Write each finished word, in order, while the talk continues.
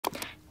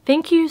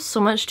Thank you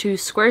so much to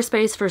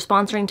Squarespace for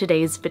sponsoring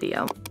today's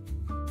video.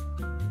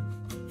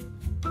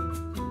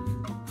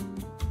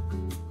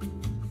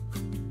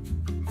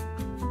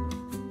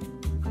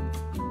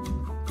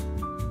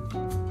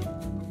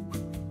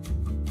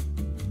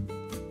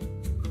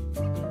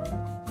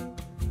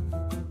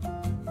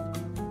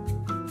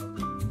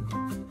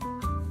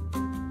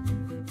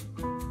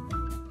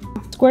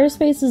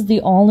 Squarespace is the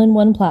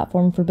all-in-one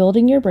platform for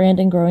building your brand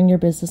and growing your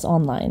business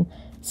online.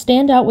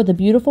 Stand out with a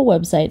beautiful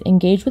website,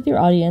 engage with your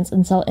audience,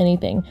 and sell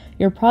anything: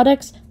 your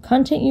products,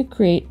 content you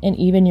create, and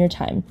even your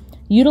time.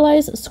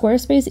 Utilize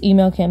Squarespace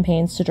email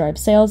campaigns to drive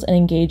sales and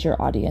engage your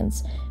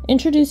audience.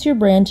 Introduce your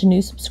brand to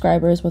new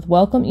subscribers with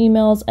welcome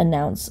emails,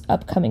 announce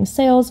upcoming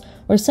sales,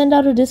 or send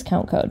out a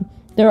discount code.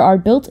 There are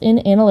built-in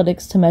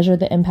analytics to measure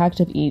the impact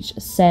of each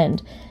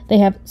send. They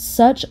have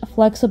such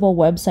flexible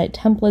website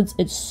templates.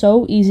 It's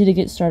so easy to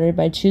get started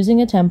by choosing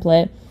a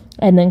template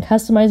and then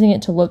customizing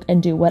it to look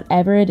and do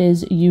whatever it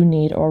is you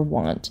need or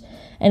want.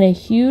 And a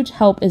huge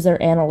help is their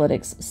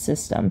analytics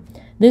system.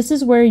 This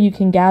is where you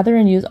can gather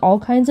and use all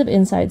kinds of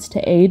insights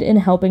to aid in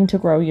helping to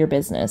grow your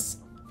business.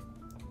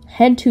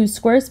 Head to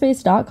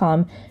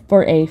squarespace.com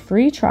for a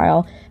free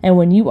trial, and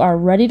when you are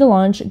ready to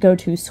launch, go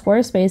to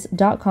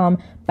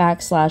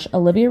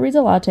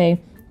squarespace.com/oliviareadsalatte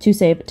to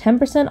save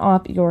 10%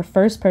 off your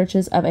first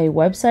purchase of a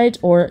website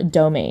or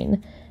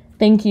domain.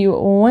 Thank you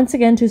once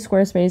again to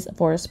Squarespace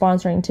for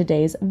sponsoring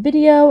today's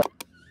video.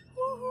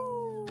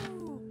 Woohoo!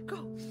 Go,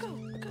 go,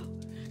 go,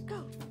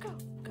 go, go,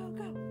 go,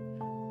 go.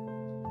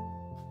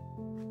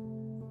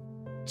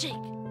 Jake,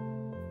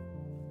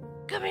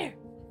 come here.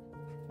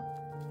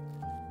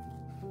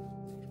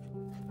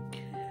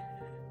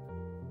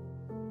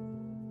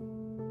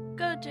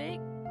 Go, Jake.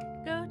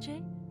 Go,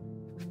 Jake.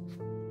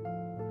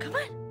 Come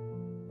on.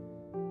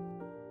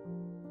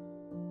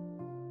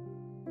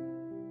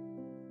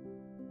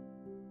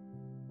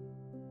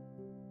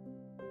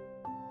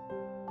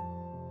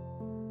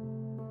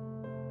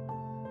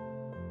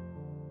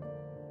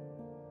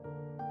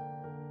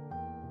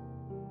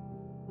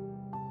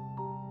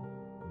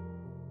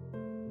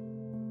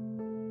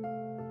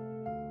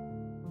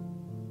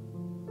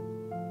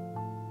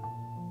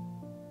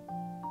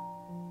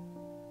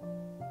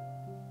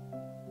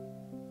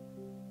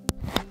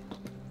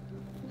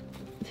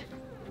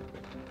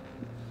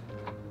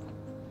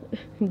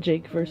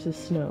 Jake versus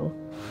Snow,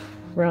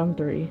 round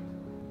 3.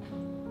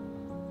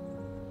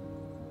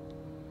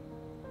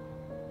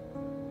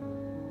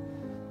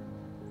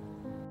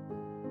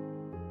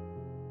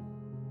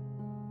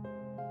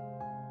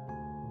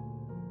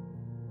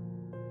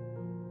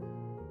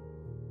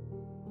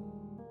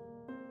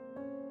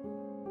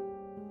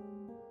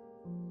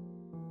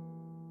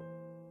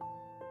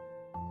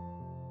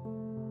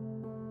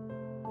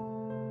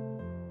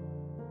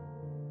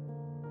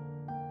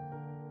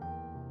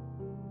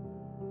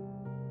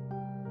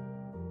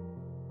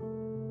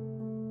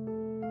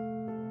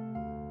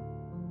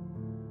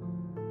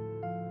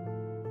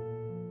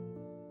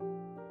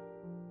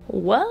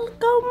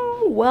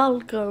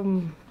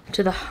 Welcome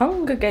to the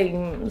Hunger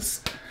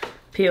Games.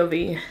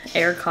 POV,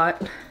 air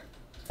cut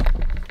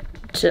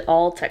to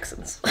all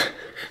Texans.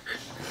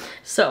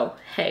 So,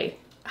 hey,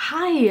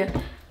 hi,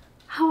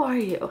 how are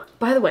you?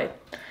 By the way,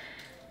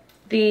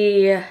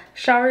 the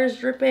shower is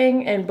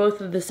dripping and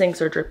both of the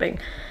sinks are dripping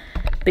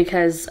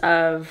because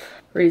of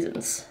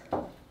reasons,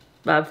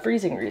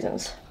 freezing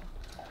reasons.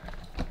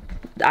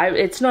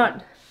 It's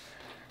not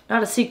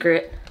a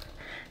secret.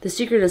 The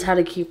secret is how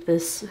to keep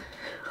this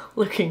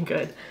looking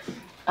good.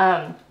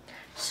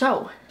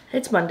 So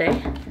it's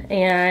Monday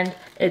and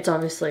it's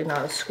obviously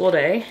not a school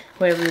day.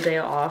 We have the day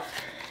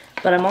off,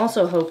 but I'm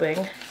also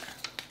hoping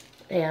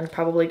and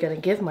probably gonna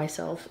give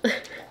myself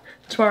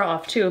tomorrow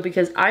off too,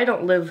 because I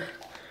don't live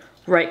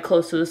right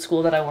close to the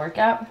school that I work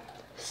at.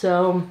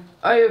 So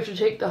I have to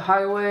take the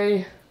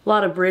highway. A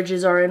lot of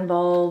bridges are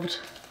involved,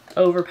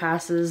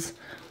 overpasses,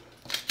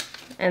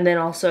 and then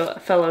also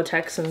fellow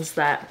Texans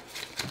that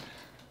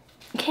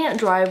can't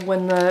drive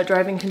when the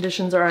driving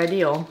conditions are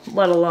ideal,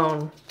 let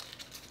alone,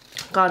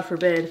 God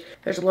forbid,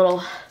 there's a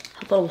little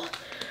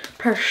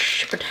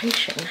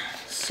precipitation.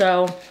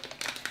 So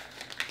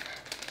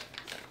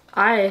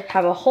I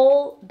have a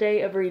whole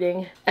day of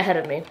reading ahead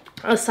of me.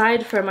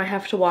 Aside from I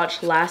have to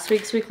watch last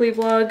week's weekly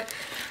vlog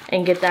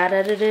and get that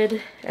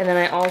edited, and then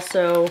I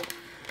also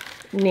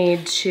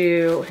need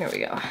to, here we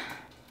go.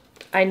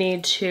 I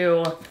need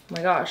to, oh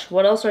my gosh,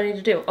 what else do I need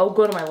to do? Oh,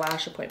 go to my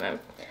lash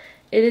appointment.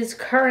 It is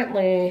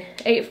currently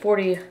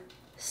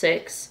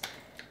 8:46.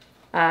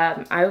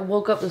 I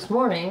woke up this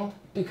morning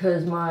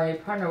because my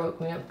partner woke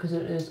me up because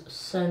it is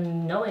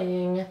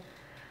snowing,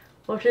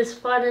 which is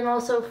fun and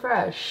also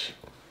fresh.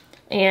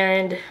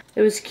 And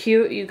it was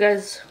cute. You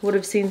guys would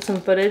have seen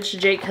some footage.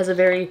 Jake has a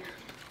very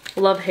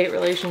love-hate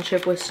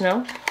relationship with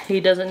snow.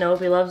 He doesn't know if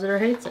he loves it or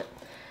hates it.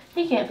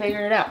 He can't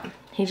figure it out.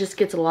 He just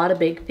gets a lot of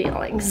big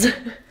feelings.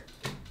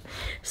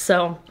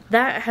 So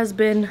that has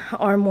been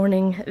our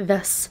morning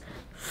thus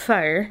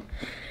far,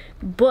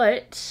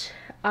 but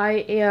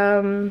I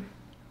am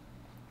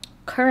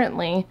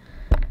currently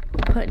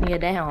putting you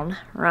down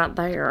right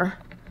there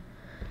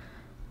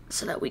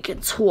so that we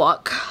can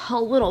talk a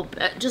little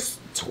bit. Just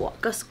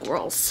talk us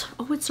girls.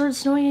 Oh, it started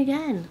snowing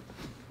again.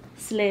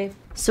 Slay.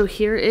 So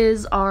here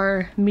is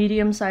our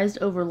medium-sized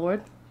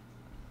overlord,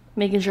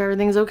 making sure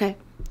everything's okay.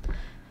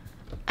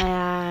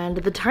 And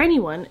the tiny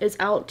one is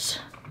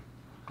out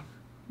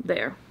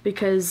there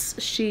because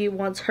she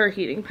wants her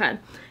heating pad.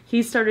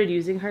 He started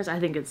using hers. I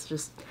think it's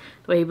just the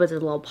way he puts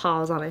his little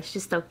paws on it. It's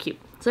just so cute.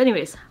 So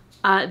anyways,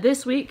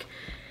 this week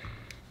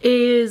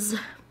is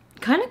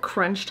kind of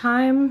crunch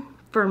time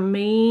for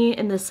me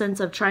in the sense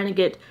of trying to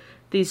get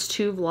these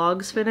 2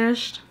 vlogs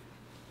finished.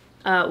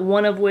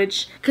 One of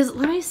which, because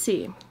let me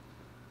see.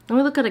 Let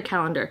me look at a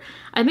calendar.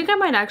 I think I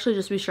might actually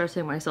just be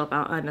stressing myself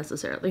out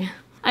unnecessarily.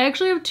 I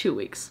actually have 2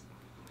 weeks.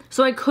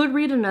 So I could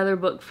read another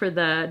book for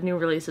the new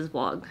releases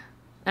vlog.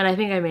 And I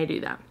think I may do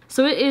that.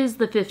 So it is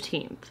the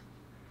 15th.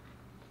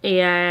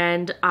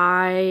 And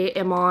I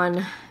am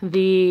on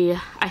the,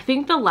 I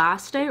think the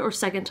last day or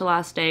second to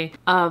last day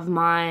of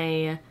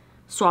my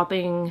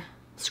swapping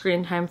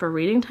screen time for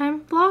reading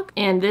time vlog.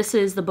 And this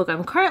is the book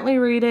I'm currently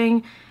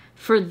reading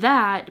for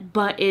that,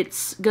 but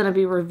it's gonna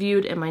be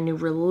reviewed in my new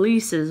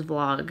releases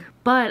vlog.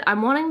 But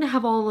I'm wanting to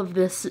have all of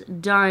this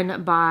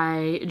done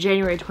by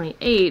January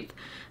 28th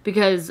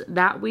because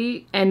that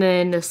week and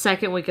then the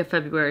second week of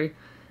February,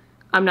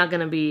 I'm not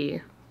gonna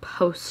be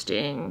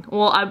posting.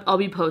 Well, I'll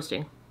be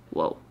posting.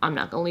 Whoa, I'm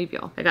not gonna leave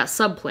y'all. I got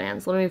sub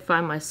plans. Let me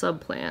find my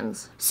sub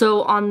plans.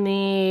 So on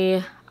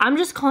the, I'm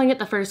just calling it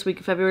the first week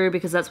of February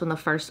because that's when the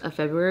 1st of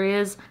February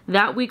is.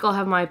 That week I'll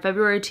have my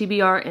February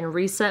TBR and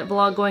reset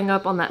vlog going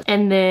up on that.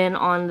 And then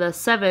on the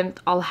 7th,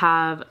 I'll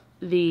have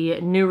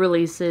the new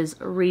releases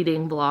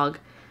reading vlog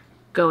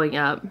going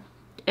up.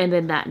 And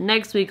then that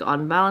next week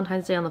on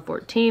Valentine's Day on the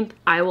 14th,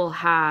 I will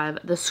have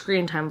the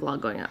screen time vlog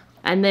going up.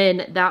 And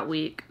then that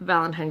week,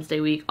 Valentine's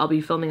Day week, I'll be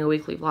filming a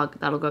weekly vlog.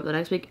 That'll go up the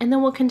next week. And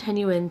then we'll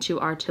continue into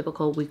our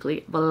typical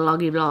weekly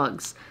vloggy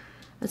vlogs.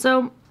 And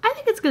so I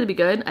think it's going to be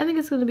good. I think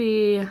it's going to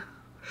be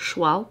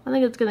swell. I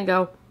think it's going to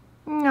go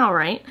all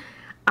right.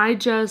 I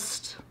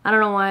don't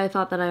know why I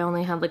thought that I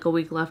only had like a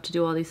week left to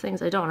do all these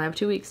things. I don't. I have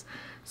 2 weeks.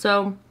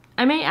 So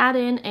I may add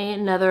in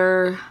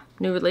another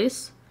new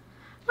release.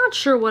 Not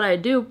sure what I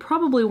do.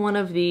 Probably one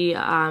of the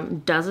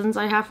dozens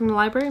I have from the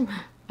library.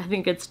 I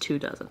think it's 2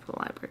 dozen from the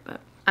library,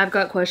 but I've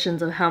got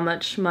questions of how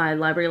much my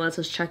library lets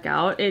us check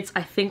out. It's,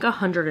 I think,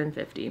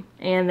 150,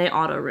 and they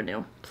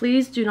auto-renew.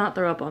 Please do not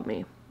throw up on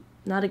me.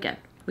 Not again.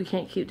 We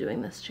can't keep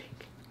doing this,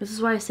 Jake. This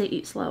is why I say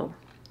eat slow,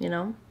 you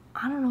know?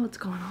 I don't know what's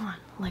going on.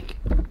 Like,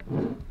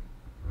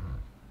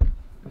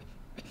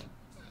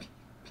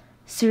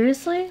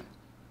 seriously?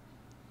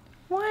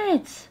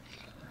 What?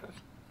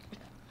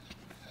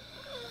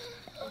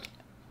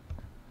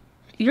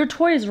 Your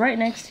toy is right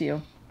next to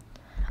you.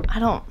 I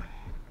don't...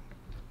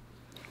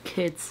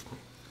 Kids.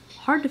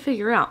 Hard to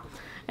figure out.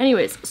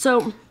 Anyways,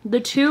 so the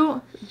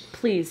 2,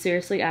 please,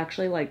 seriously,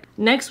 actually, like,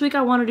 next week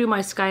I want to do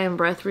my Sky and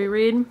Breath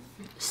reread.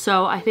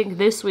 So I think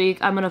this week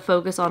I'm going to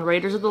focus on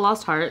Raiders of the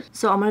Lost Heart.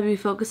 So I'm going to be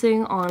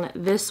focusing on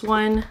this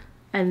one.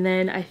 And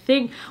then I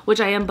think, which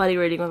I am buddy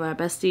reading with my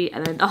bestie,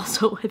 and then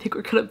also I think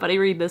we're going to buddy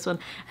read this one,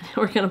 and then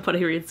we're going to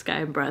buddy read Sky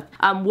and Breath.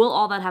 Will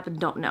all that happen?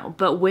 Don't know.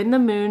 But When the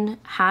Moon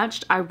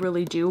Hatched, I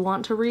really do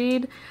want to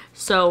read.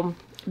 So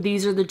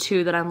these are the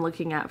 2 that I'm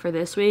looking at for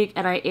this week,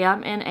 and I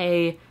am in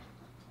a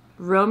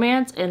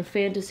romance and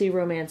fantasy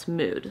romance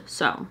mood,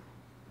 so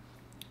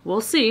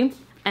we'll see.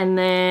 And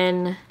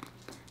then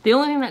the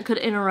only thing that could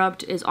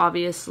interrupt is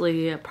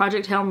obviously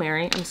Project Hail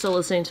Mary. I'm still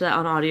listening to that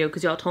on audio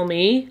because y'all told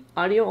me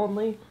audio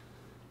only.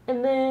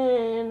 And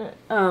then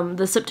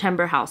the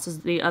September House is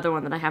the other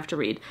one that I have to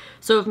read.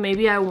 So if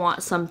maybe I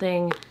want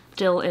something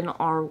still in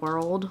our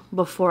world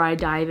before I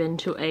dive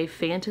into a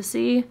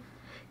fantasy,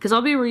 because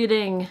I'll be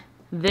reading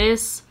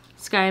this,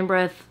 Sky and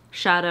Breath,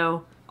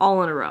 Shadow,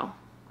 all in a row.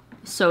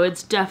 So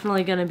it's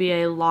definitely going to be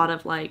a lot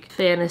of like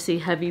fantasy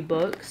heavy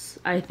books.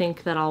 I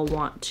think that I'll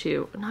want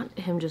to, not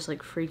him just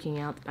like freaking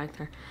out back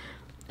there.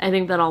 I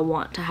think that I'll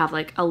want to have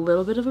like a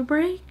little bit of a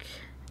break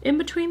in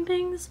between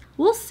things.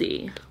 We'll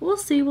see. We'll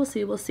see, we'll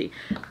see, we'll see.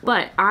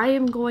 But I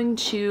am going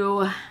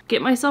to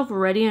get myself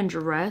ready and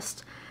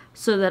dressed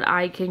so that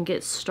I can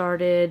get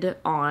started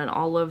on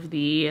all of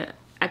the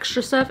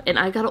extra stuff. And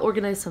I gotta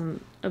organize some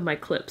of my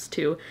clips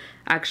too,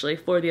 actually,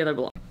 for the other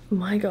vlog.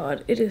 My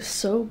God, it is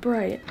so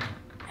bright.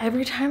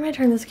 Every time I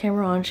turn this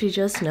camera on, she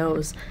just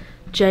knows,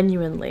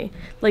 genuinely.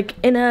 Like,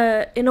 in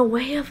a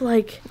way of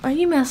like, are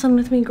you messing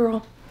with me,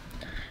 girl?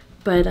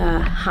 But,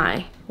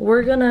 hi.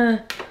 We're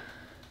gonna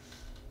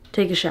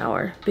take a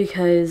shower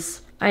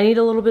because I need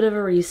a little bit of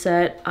a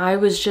reset. I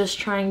was just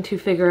trying to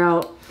figure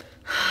out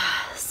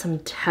some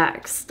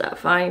tax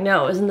stuff. I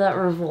know, isn't that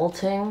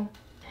revolting?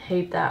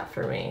 Hate that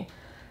for me.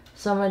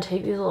 So I'm gonna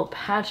take these little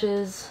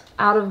patches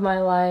out of my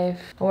life.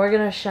 And we're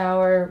gonna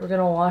shower, we're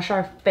gonna wash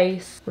our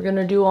face, we're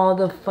gonna do all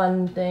the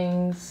fun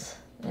things,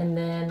 and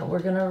then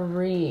we're gonna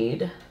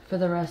read for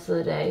the rest of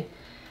the day.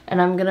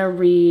 And I'm gonna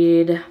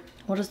read,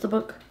 what is the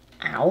book?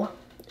 Ow.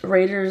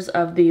 Raiders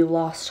of the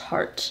Lost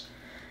Heart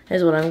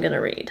is what I'm gonna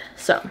read.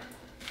 So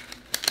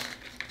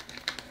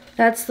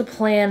that's the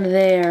plan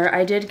there.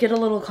 I did get a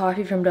little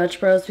coffee from Dutch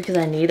Bros because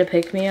I need a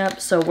pick-me-up.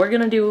 So we're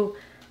gonna do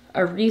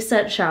a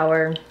reset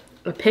shower,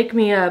 a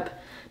pick-me-up,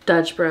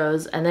 Dutch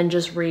Bros, and then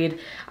just read.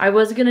 I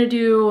was gonna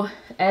do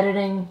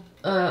editing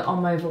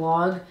on my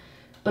vlog,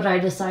 but I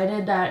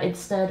decided that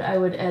instead I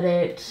would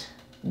edit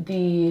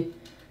the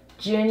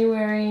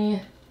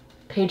January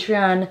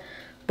Patreon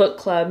book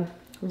club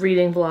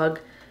reading vlog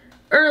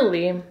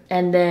early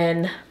and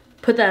then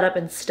put that up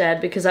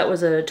instead, because that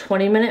was a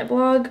 20-minute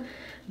vlog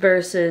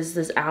versus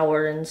this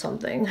hour and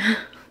something.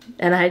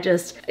 And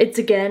it's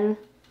again,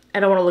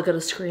 I don't want to look at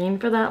a screen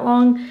for that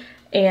long,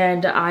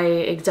 and I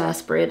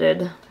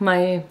exasperated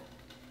my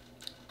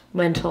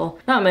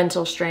not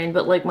mental strain,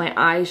 but like my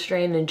eye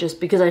strain, and just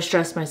because I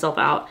stressed myself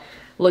out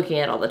looking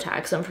at all the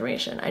tax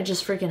information. I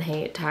just freaking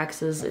hate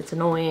taxes. It's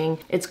annoying.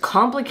 It's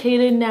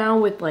complicated now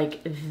with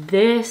like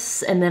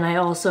this, and then I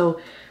also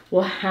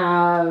will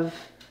have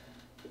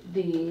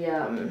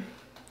the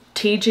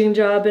teaching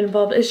job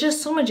involved. It's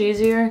just so much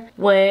easier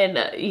when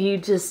you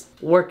just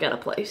work at a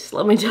place,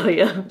 let me tell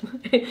you.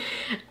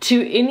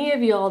 To any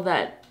of y'all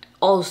that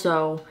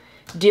also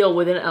deal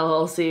with an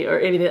LLC or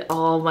anything,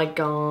 oh my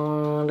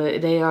god,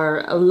 they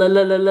are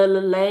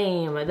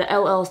lame. The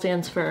LL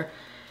stands for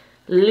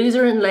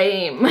loser and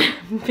lame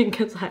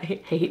because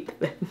I hate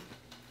them.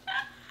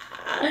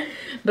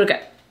 But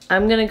okay,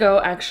 I'm gonna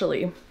go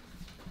actually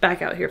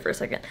back out here for a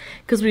second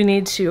because we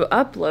need to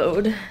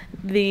upload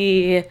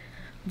the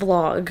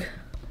vlog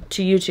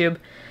to YouTube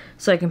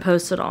so I can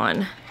post it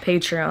on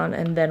Patreon,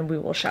 and then we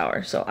will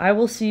shower. So I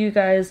will see you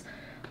guys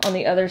on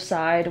the other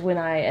side when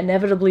I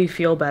inevitably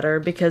feel better,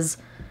 because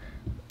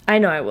I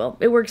know I will.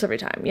 It works every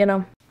time, you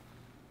know?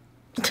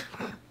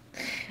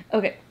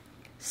 Okay,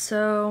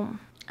 so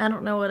I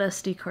don't know what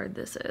SD card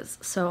this is,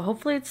 so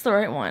hopefully it's the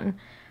right one.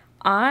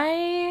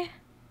 I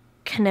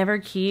can never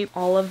keep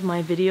all of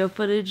my video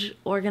footage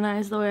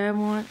organized the way I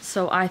want,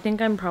 so I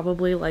think I'm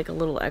probably like a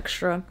little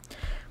extra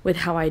with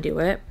how I do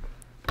it.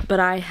 But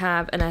I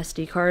have an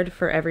SD card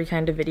for every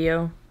kind of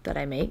video that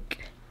I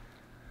make.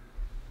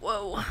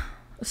 Whoa.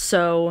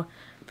 So,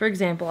 for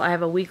example, I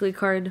have a weekly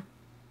card,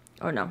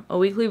 a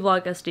weekly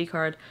vlog SD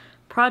card,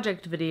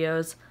 project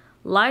videos,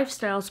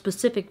 lifestyle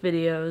specific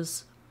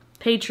videos,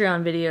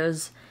 Patreon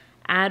videos,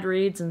 ad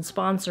reads and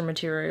sponsor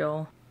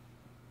material.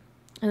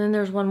 And then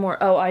there's one more.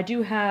 Oh, I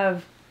do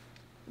have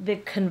the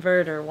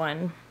converter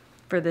one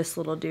for this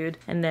little dude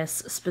and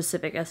this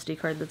specific SD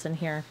card that's in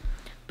here.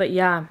 But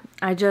yeah,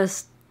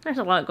 there's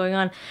a lot going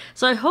on.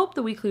 So I hope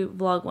the weekly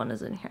vlog one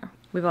is in here.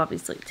 We've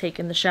obviously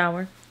taken the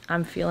shower.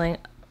 I'm feeling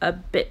a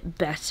bit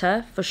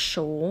better for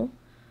sure.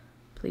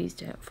 Please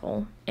don't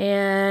fall.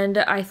 And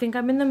I think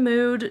I'm in the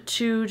mood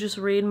to just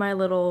read my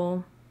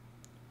little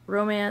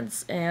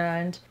romance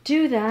and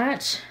do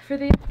that for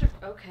the after.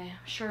 Okay,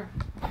 sure.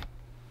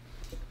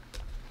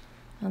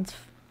 That's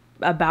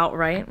about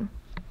right.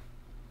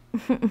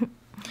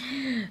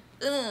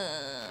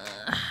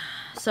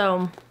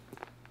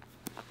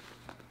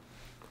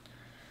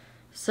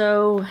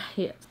 So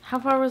yeah, how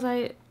far was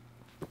I?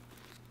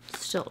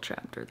 Still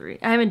chapter 3.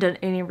 I haven't done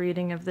any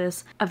reading of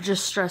this. I've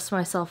just stressed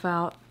myself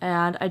out,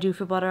 and I do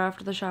feel better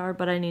after the shower,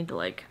 but I need to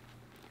like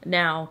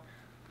now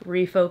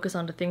refocus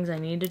on the things I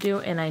need to do,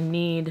 and I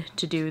need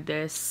to do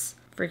this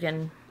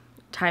freaking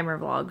timer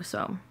vlog.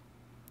 So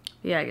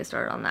yeah, I get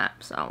started on that.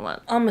 So I'm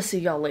gonna see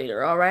y'all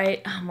later. All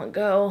right, I'm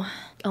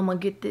gonna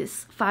get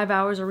this 5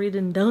 hours of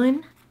reading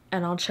done,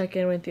 and I'll check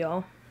in with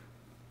y'all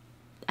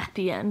at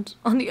the end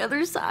on the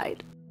other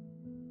side.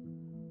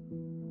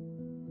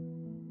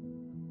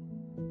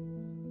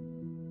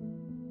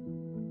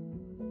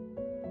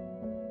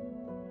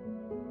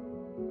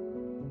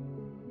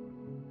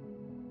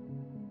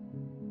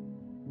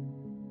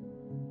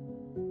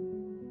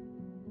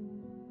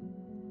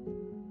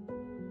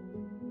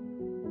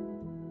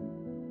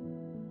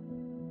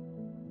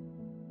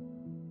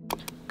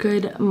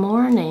 Good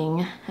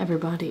morning,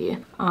 everybody.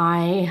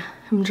 I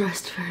am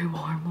dressed very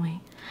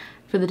warmly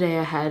for the day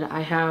ahead.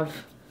 I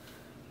have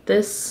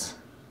this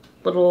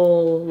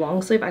little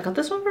long sleeve. I got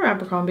this one from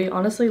Abercrombie.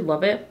 Honestly,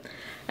 love it.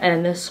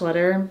 And this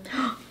sweater.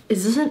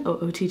 Is this an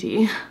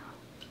OOTD?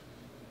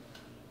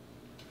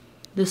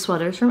 This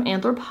sweater's from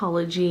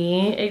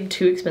Anthropologie.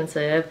 Too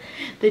expensive.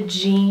 The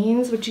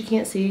jeans, which you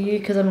can't see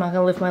because I'm not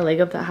gonna lift my leg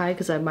up that high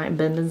because I might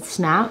bend and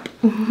snap.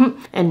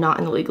 And not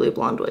in the Legally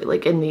Blonde way,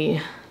 like in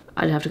the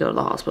I'd have to go to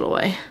the hospital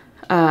way.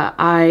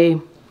 I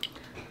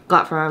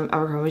got from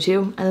Abercrombie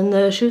too. And then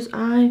the shoes,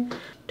 I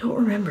don't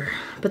remember,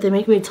 but they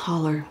make me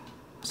taller,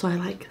 so I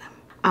like them.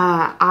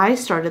 I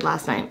started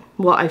last night.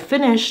 Well, I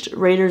finished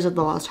Raiders of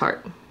the Lost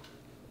Heart.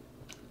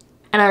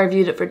 And I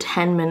reviewed it for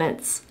 10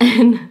 minutes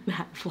in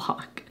that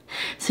vlog.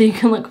 So you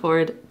can look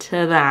forward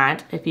to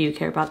that if you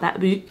care about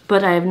that book.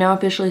 But I have now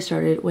officially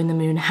started When the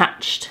Moon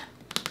Hatched.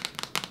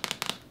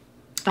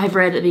 I've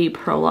read the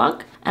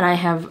prologue, and I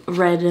have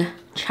read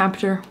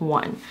chapter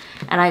 1,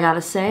 and I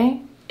gotta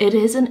say, it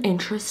is an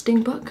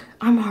interesting book.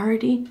 I'm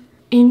already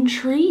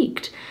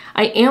intrigued.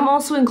 I am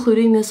also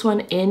including this one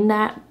in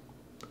that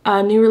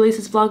new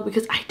releases vlog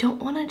because I don't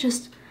want to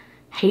just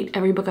hate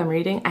every book I'm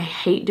reading. I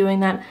hate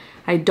doing that.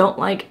 I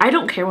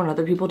don't care when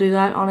other people do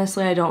that,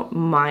 honestly. I don't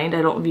mind.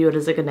 I don't view it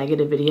as like a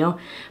negative video,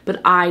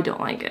 but I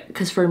don't like it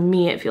because for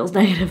me it feels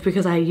negative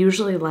because I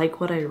usually like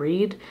what I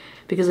read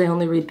because I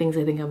only read things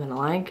I think I'm gonna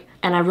like.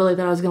 And I really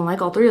thought I was gonna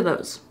like all 3 of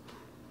those.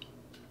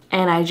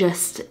 And I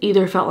just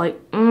either felt like,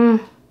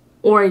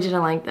 or I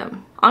didn't like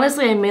them.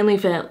 Honestly, I mainly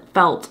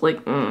felt like,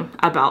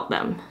 about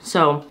them.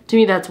 So to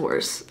me, that's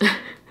worse.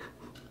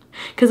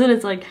 Because then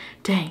it's like,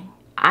 dang,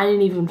 I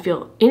didn't even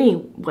feel any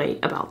way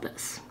about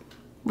this.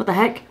 What the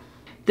heck?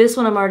 This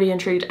one I'm already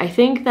intrigued. I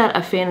think that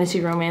a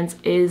fantasy romance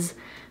is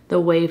the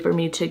way for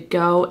me to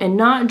go, and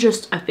not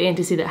just a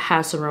fantasy that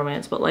has some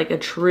romance, but like a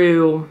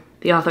true,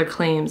 the author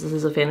claims this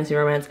is a fantasy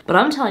romance. But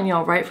I'm telling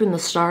y'all right from the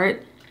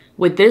start,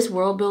 with this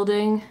world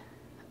building,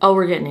 oh,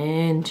 we're getting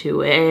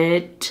into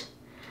it.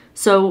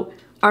 So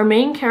our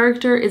main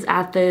character is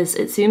at this,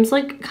 it seems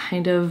like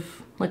kind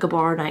of like a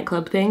bar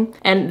nightclub thing.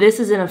 And this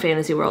is in a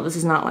fantasy world. This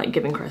is not like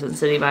giving Crescent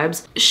City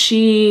vibes.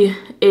 She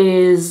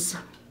is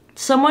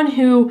someone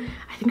who,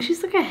 I think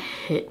she's like a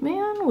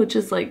hitman, which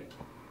is like,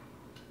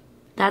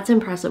 that's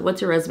impressive.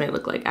 What's your resume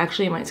look like?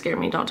 Actually, it might scare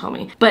me, don't tell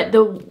me. But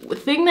the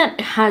thing that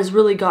has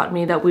really got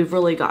me, that we've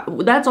really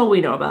got, that's all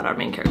we know about our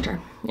main character.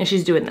 And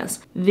she's doing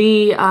this.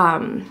 The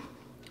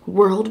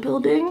world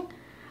building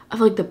of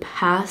like the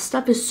past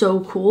stuff is so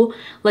cool.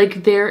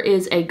 Like there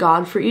is a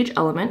god for each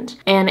element,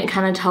 and it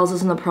kind of tells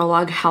us in the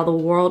prologue how the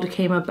world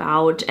came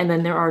about, and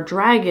then there are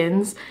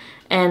dragons,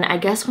 and I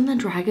guess when the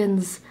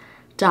dragons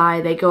die,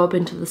 they go up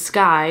into the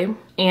sky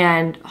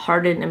and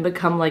harden and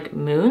become like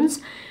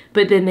moons,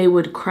 but then they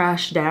would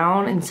crash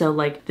down. And so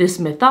like this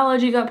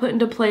mythology got put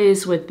into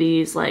place with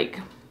these, like,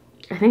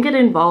 I think it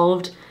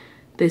involved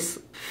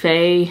this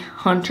fae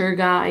hunter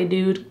guy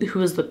dude who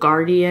was the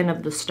guardian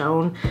of the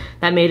stone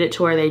that made it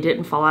to where they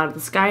didn't fall out of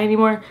the sky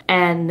anymore.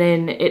 And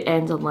then it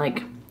ends on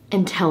like,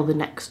 until the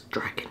next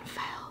dragon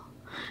fell.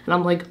 And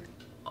I'm like,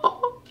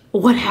 oh,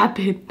 what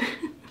happened?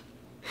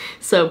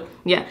 So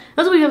yeah,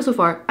 that's what we have so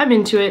far. I'm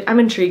into it. I'm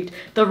intrigued.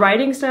 The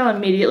writing style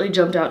immediately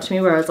jumped out to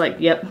me where I was like,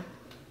 yep.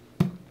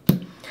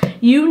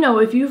 You know,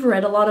 if you've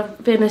read a lot of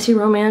fantasy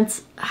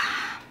romance,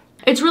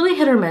 it's really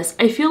hit or miss.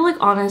 I feel like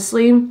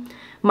honestly,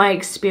 my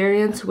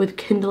experience with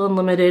Kindle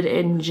Unlimited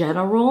in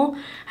general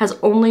has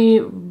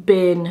only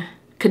been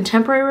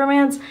contemporary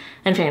romance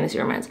and fantasy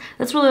romance.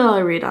 That's really all I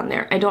read on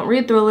there. I don't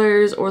read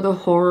thrillers or the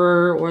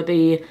horror or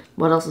the,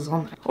 what else is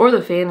on there? Or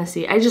the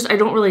fantasy. I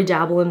don't really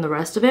dabble in the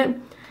rest of it.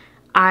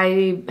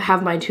 I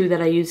have my 2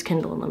 that I use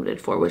Kindle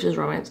Unlimited for, which is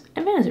romance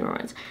and fantasy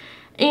romance.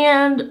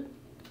 And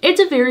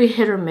it's a very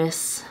hit or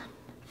miss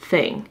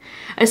thing,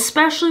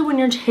 especially when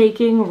you're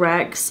taking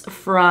recs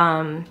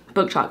from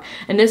Book Talk.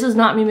 And this is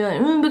not me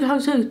being like, Book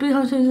Talk sucks, Book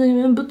Talk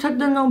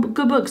doesn't know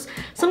good books.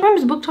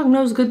 Sometimes Book Talk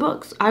knows good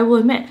books, I will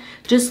admit.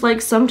 Just like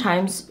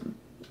sometimes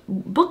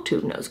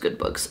BookTube knows good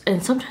books,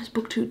 and sometimes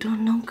BookTube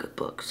don't know good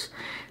books.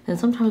 And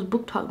sometimes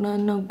Book Talk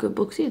doesn't know good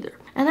books either.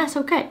 And that's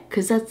okay,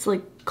 because that's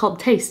like called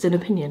taste and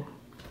opinion.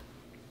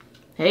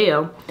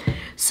 Heyo.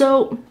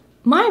 So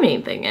my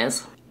main thing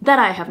is, that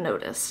I have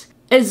noticed,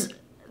 is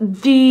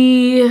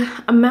the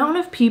amount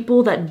of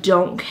people that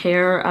don't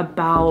care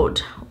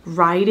about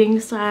writing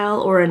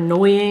style or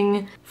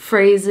annoying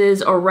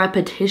phrases or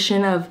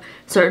repetition of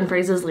certain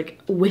phrases, like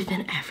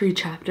within every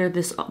chapter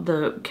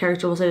the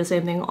character will say the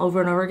same thing over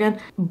and over again.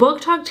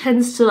 Book Talk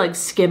tends to like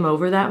skim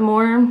over that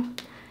more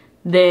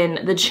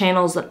than the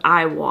channels that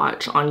I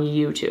watch on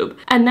YouTube.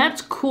 And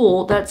that's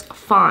cool, that's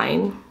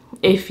fine.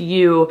 If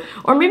you,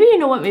 or maybe you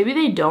know what, maybe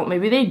they don't,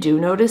 maybe they do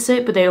notice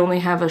it, but they only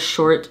have a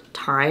short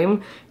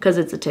time because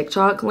it's a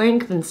TikTok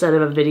length instead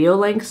of a video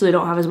length, so they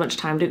don't have as much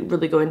time to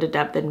really go into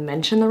depth and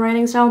mention the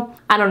writing style.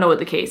 I don't know what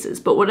the case is,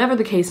 but whatever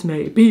the case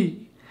may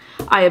be,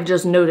 I have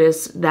just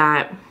noticed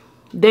that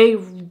they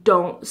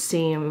don't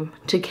seem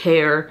to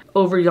care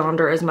over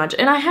yonder as much.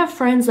 And I have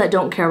friends that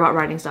don't care about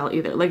writing style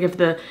either. Like if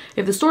the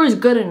story's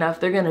good enough,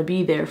 they're gonna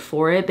be there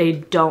for it. They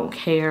don't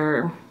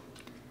care.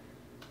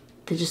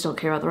 They just don't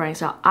care about the writing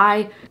style.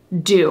 I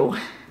do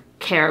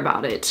care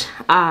about it.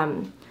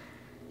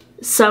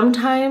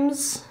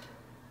 Sometimes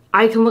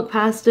I can look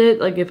past it,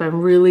 like if I'm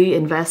really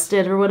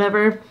invested or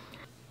whatever.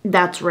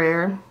 That's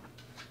rare.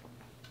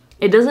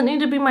 It doesn't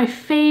need to be my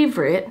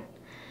favorite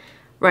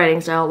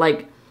writing style.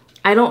 Like,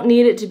 I don't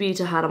need it to be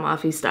Tahada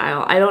Mafi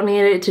style. I don't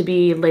need it to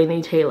be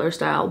Laini Taylor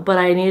style, but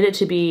I need it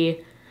to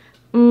be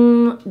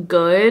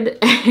good.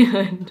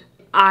 And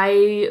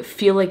I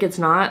feel like it's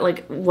not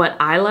like what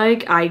I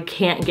like. I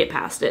can't get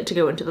past it to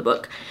go into the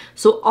book.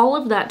 So all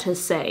of that to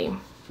say,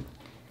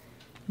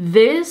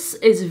 this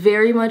is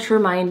very much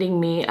reminding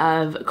me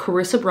of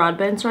Carissa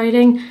Broadbent's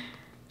writing,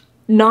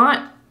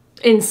 not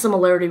in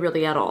similarity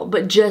really at all,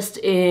 but just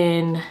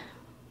in,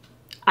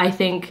 I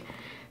think,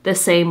 the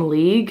same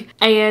league.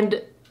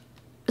 And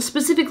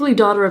specifically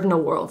Daughter of No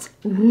Worlds,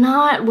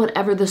 not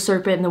whatever the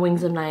Serpent and the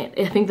Wings of Night.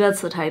 I think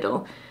that's the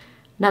title.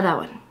 Not that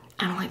one.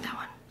 I don't like that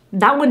one.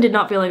 That one did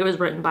not feel like it was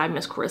written by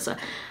Miss Carissa.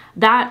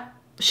 That,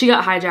 she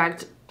got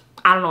hijacked.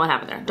 I don't know what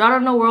happened there. Daughter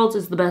of No Worlds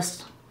is the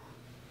best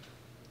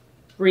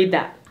read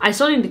that. I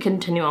still need to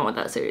continue on with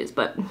that series,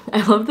 but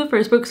I love the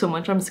first book so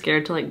much I'm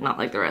scared to like not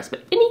like the rest.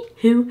 But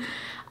anywho,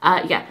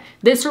 yeah,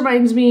 this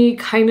reminds me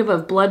kind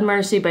of Blood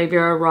Mercy by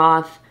Vera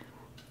Roth,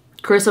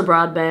 Carissa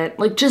Broadbent,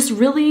 like just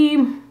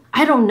really,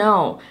 I don't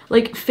know,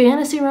 like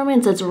fantasy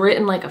romance that's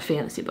written like a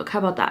fantasy book. How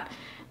about that?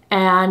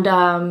 And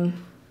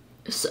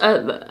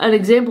an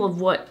example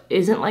of what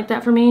isn't like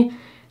that for me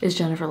is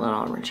Jennifer Lynn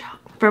Aldenchild.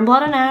 From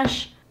Blood and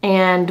Ash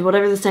and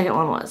whatever the second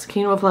one was,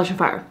 Kingdom of Flesh and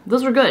Fire.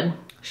 Those were good.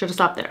 Should have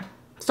stopped there.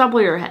 Stop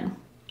while you're ahead.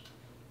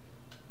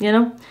 You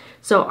know?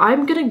 So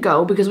I'm gonna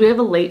go because we have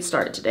a late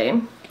start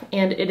today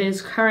and it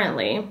is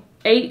currently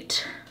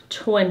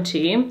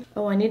 8:20.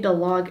 Oh, I need to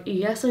log.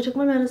 Yes, I took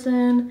my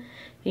medicine.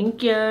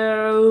 Thank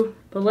you.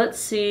 But let's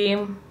see.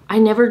 I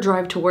never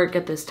drive to work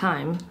at this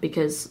time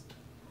because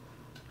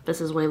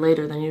this is way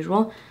later than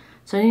usual.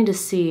 So I need to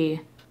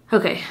see.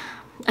 Okay,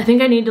 I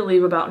think I need to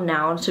leave about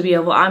now to be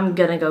able, I'm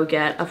gonna go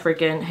get a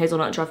freaking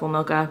hazelnut truffle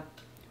mocha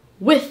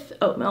with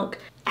oat milk,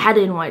 add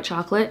in white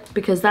chocolate,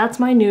 because that's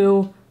my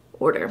new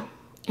order.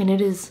 And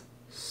it is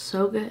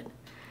so good.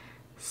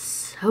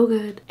 So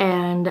good.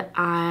 And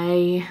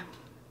I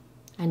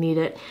need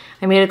it.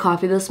 I made a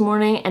coffee this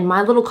morning and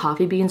my little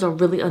coffee beans are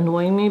really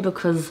annoying me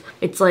because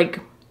it's like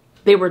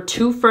they were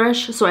too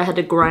fresh, so I had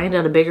to grind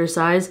at a bigger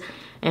size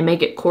and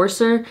make it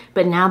coarser,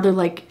 but now they're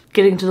like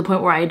getting to the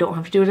point where I don't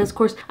have to do it as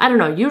coarse. I don't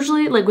know,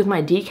 usually like with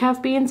my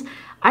decaf beans,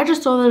 I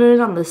just throw that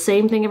in on the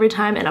same thing every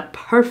time and a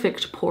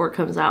perfect pour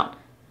comes out.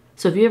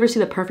 So if you ever see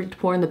the perfect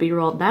pour in the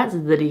B-roll, that's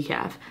the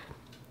decaf.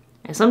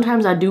 And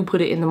sometimes I do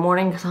put it in the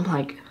morning because I'm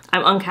like,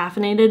 I'm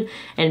uncaffeinated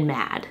and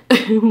mad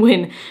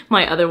when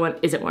my other one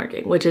isn't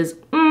working, which is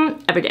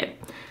every day.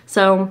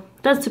 So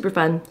that's super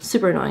fun,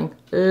 super annoying,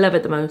 love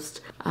it the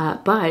most.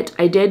 But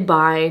I did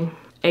buy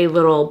a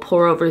little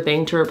pour over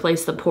thing to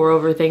replace the pour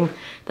over thing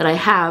that I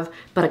have,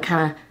 but I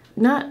kind of,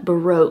 not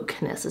baroque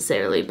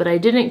necessarily, but I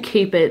didn't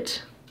keep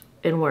it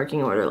in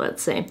working order,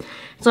 let's say.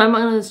 So I'm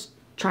gonna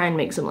try and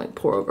make some like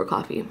pour over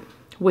coffee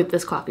with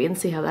this coffee and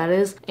see how that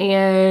is.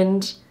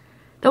 And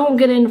that won't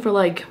get in for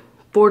like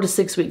 4 to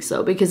 6 weeks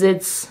though, because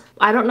it's,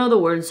 I don't know the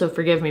word, so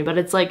forgive me, but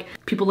it's like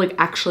people like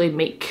actually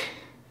make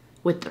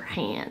with their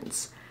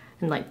hands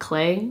and like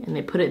clay, and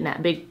they put it in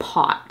that big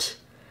pot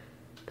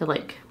that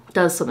like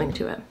does something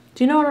to it.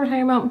 Do you know what I'm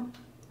talking about?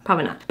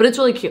 Probably not, but it's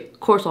really cute. Of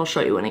course, I'll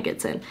show you when it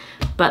gets in.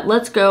 But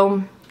let's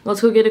go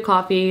get a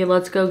coffee.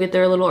 Let's go get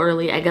there a little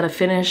early. I gotta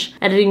finish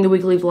editing the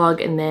weekly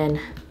vlog and then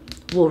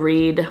we'll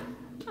read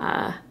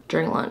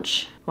during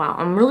lunch. Wow,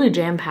 I'm really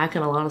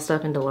jam-packing a lot of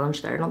stuff into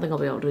lunch there. I don't think I'll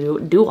be able to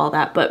do all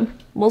that, but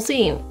we'll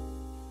see.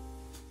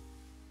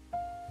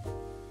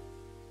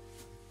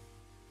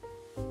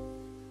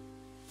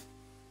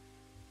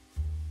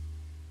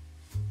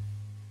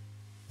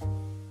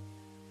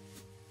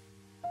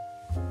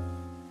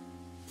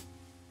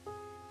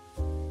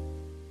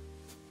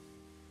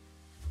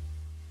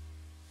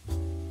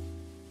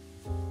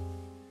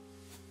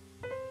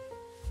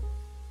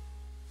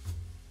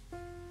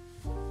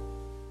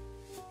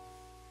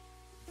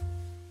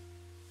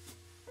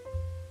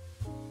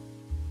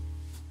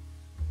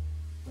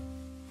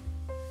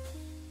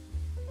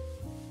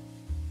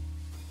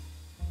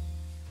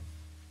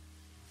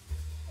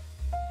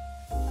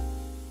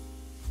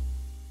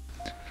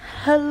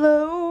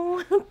 Hello,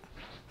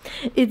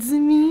 it's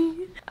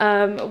me.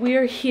 We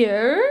are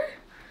here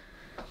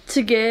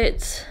to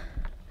get,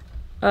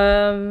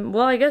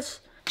 well, I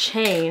guess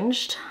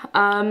changed.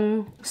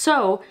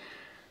 So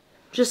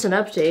just an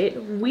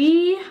update.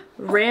 We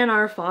ran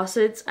our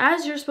faucets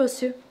as you're supposed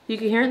to. You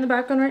can hear it in the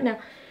background right now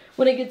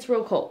when it gets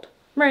real cold,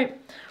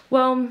 right?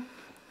 Well,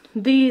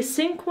 the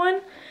sink one,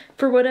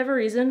 for whatever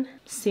reason,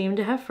 seemed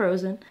to have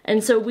frozen.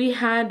 And so we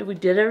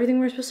did everything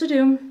we were supposed to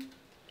do.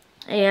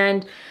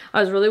 And I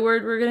was really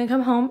worried we were gonna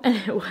come home and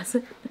it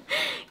wasn't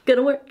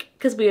gonna work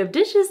because we have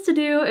dishes to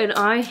do and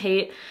I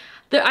hate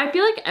that. I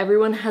feel like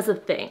everyone has a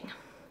thing.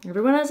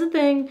 Everyone has a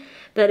thing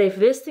that if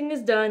this thing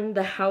is done,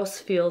 the house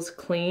feels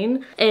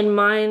clean. And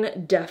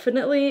mine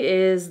definitely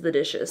is the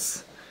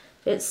dishes.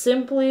 It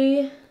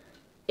simply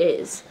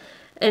is.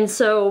 And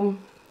so,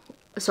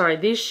 sorry,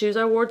 these shoes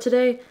I wore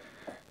today,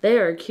 they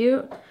are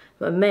cute,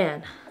 but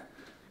man,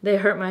 they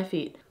hurt my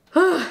feet.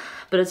 But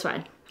it's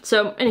fine.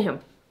 So anywho,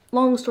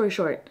 long story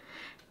short,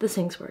 the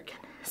sink's working,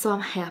 so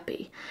I'm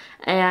happy.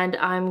 And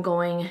I'm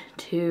going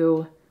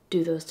to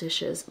do those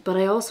dishes. But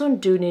I also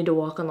do need to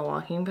walk on the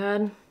walking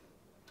pad.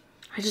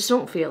 I just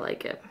don't feel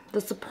like it.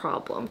 That's the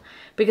problem.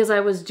 Because I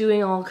was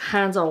doing all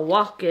kinds of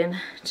walking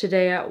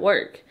today at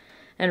work.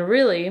 And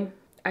really,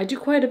 I do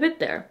quite a bit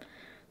there.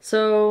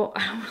 So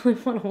I don't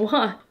really want to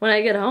walk when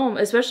I get home,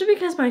 especially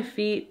because my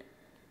feet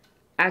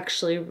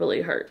actually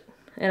really hurt.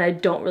 And I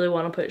don't really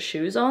want to put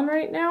shoes on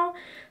right now.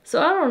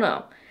 So I don't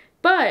know.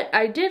 But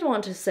I did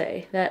want to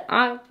say that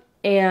I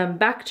am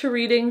back to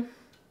reading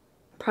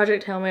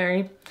Project Hail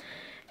Mary.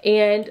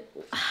 And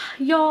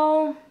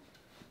y'all,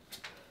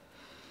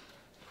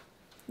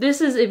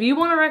 this is, if you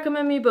want to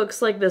recommend me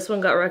books like this one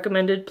got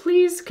recommended,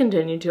 please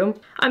continue to.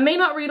 I may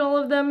not read all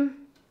of them.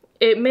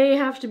 It may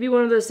have to be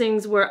one of those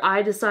things where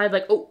I decide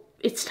like, oh,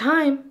 it's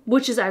time,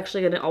 which is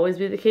actually gonna always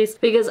be the case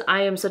because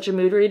I am such a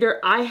mood reader.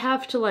 I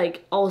have to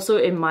like also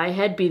in my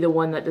head be the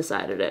one that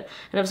decided it.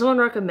 And if someone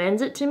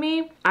recommends it to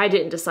me, I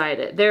didn't decide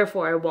it.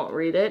 Therefore, I won't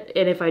read it.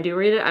 And if I do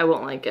read it, I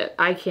won't like it.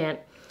 I can't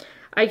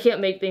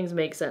make things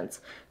make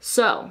sense.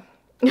 So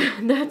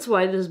that's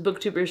why this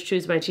BookTubers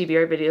Choose My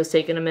TBR video is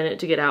taking a minute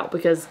to get out,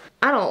 because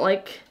I don't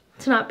like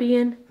to not be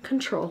in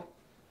control.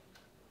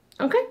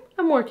 Okay,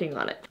 I'm working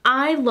on it.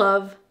 I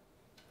love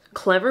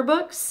clever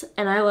books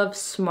and I love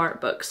smart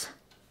books.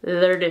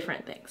 They're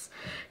different things.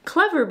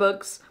 Clever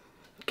books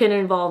can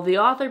involve the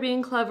author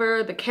being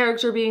clever, the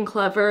character being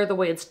clever, the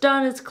way it's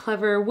done is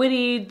clever,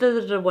 witty,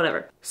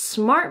 whatever.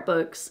 Smart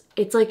books,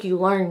 it's like you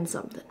learn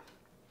something.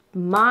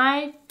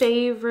 My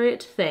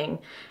favorite thing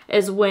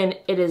is when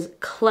it is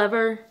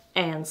clever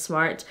and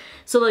smart.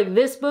 So like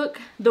this book,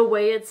 the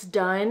way it's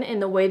done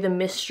and the way the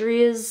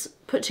mystery is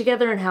put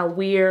together and how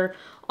we're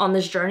on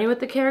this journey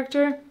with the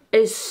character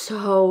is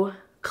so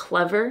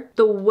clever.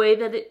 The way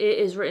that it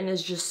is written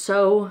is just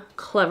so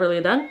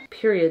cleverly done.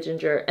 Period,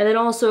 Ginger. And then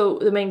also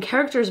the main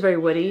character is very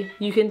witty.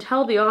 You can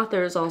tell the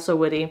author is also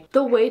witty.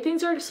 The way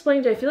things are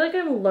explained, I feel like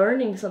I'm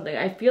learning something.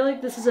 I feel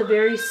like this is a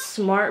very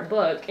smart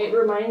book. It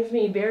reminds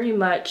me very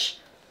much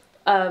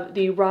of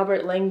the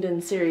Robert Langdon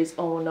series.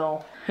 Oh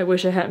no, I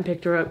wish I hadn't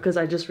picked her up because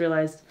I just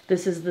realized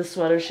this is the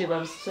sweater she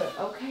loves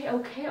to. Okay,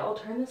 I'll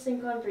turn the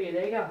sink on for you.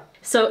 There you go.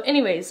 So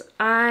anyways,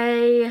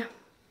 I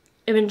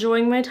am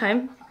enjoying my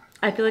time.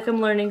 I feel like I'm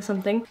learning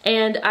something.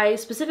 And I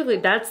specifically,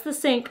 that's the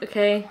sink,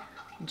 okay?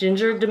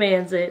 Ginger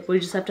demands it.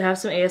 We just have to have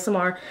some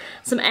ASMR,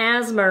 some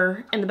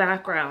asthma in the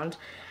background.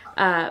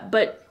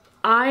 But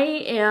I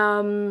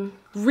am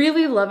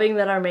really loving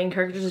that our main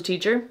character is a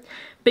teacher,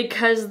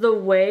 because the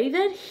way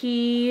that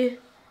he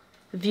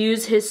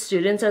views his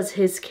students as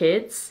his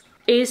kids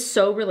is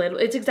so relatable.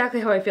 It's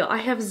exactly how I feel. I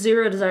have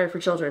zero desire for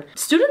children.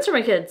 Students are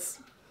my kids.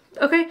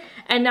 Okay,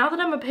 and now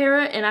that I'm a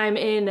para and I'm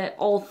in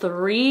all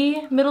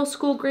 3 middle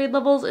school grade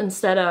levels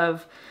instead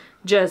of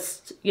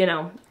just, you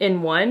know,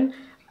 in one,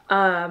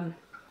 about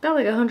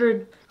like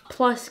 100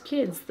 plus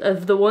kids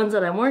of the ones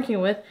that I'm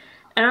working with,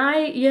 and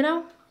I, you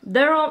know,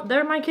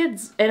 they're my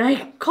kids and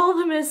I call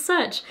them as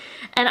such,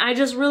 and I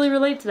just really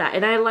relate to that,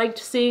 and I liked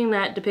seeing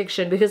that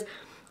depiction because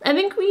I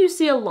think you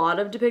see a lot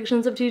of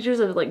depictions of teachers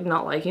of like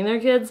not liking their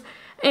kids,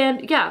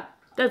 and yeah,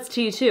 that's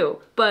tea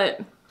too,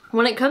 but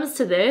when it comes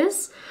to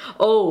this,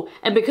 oh,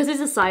 and because he's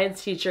a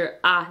science teacher,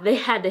 they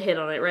had to hit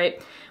on it,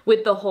 right?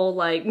 With the whole,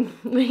 like,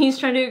 when he's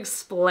trying to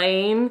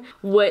explain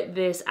what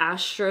this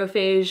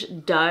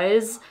astrophage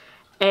does,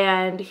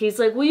 and he's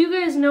like, well, you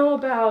guys know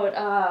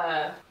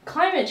about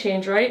climate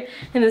change, right?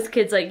 And this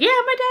kid's like, yeah,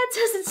 my dad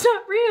says it's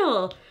not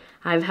real.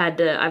 I've had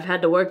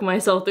to work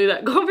myself through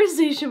that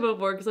conversation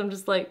before, because I'm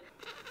just like,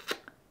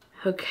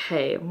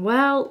 okay,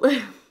 well,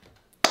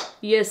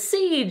 you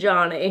see,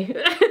 Johnny,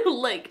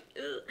 like,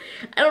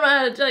 I don't know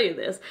how to tell you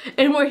this.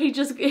 And where he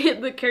just,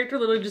 the character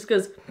literally just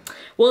goes,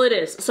 well, it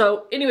is.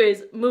 So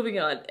anyways, moving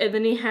on. And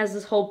then he has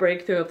this whole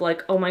breakthrough of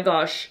like, oh my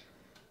gosh,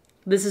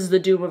 this is the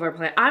doom of our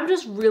planet. I'm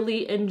just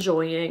really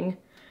enjoying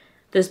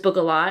this book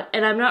a lot,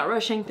 and I'm not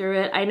rushing through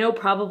it. I know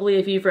probably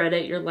if you've read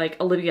it, you're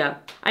like, Olivia,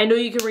 I know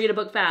you can read a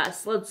book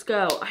fast. Let's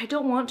go. I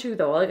don't want to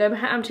though. Like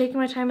I'm taking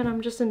my time and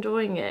I'm just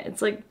enjoying it.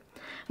 It's like,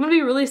 I'm gonna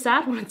be really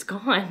sad when it's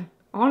gone,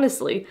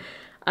 honestly.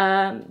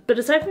 But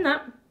aside from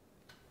that,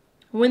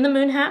 When the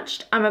Moon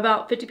Hatched, I'm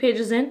about 50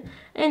 pages in,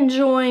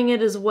 enjoying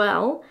it as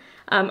well.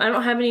 I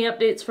don't have any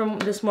updates from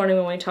this morning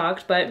when we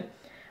talked, but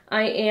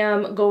I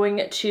am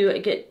going to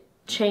get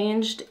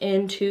changed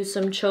into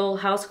some chill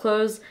house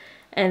clothes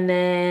and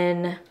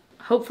then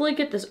hopefully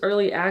get this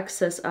early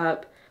access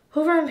up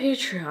over on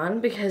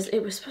Patreon, because it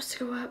was supposed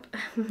to go up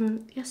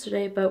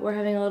yesterday, but we're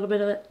having a little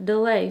bit of a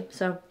delay,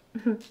 so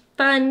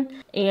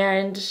fun.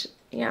 And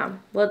yeah,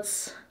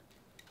 let's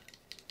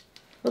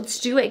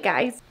do it,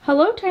 guys.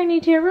 Hello, Tiny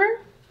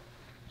Terror.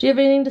 Do you have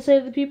anything to say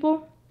to the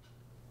people?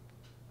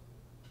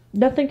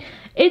 Nothing?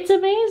 It's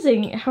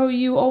amazing how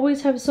you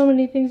always have so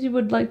many things you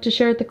would like to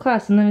share with the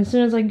class, and then as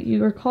soon as like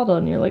you are called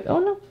on, you're like, oh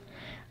no,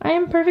 I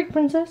am perfect,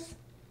 princess.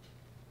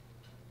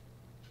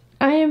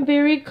 I am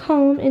very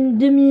calm and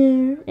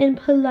demure and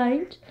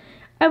polite.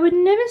 I would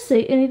never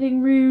say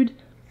anything rude.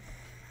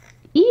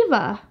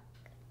 Eva.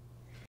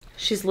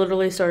 She's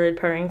literally started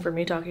purring for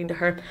me talking to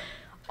her.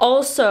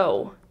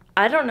 Also,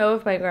 I don't know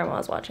if my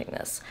grandma's watching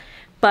this,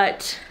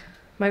 but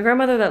my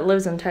grandmother that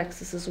lives in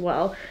Texas as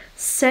well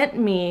sent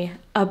me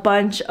a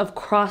bunch of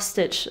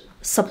cross-stitch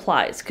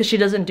supplies because she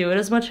doesn't do it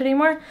as much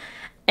anymore.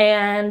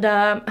 And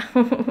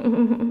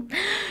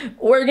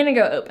we're gonna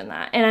go open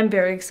that, and I'm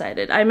very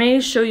excited. I may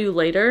show you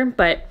later,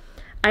 but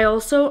I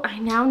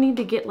now need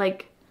to get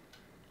like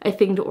a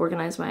thing to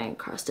organize my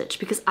cross-stitch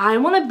because I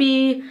want to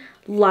be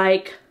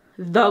like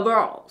the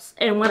girls.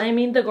 And when I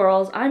mean the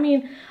girls, I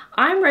mean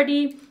I'm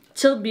ready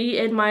to be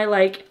in my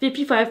like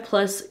 55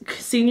 plus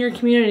senior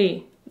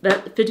community.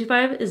 That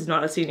 55 is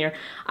not a senior.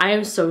 I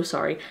am so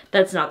sorry.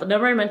 That's not the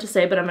number I meant to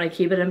say, but I'm gonna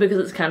keep it in because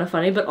it's kind of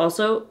funny, but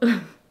also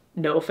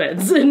no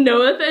offense.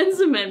 No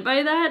offense meant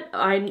by that.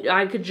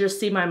 I could just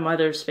see my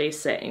mother's face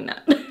saying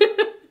that.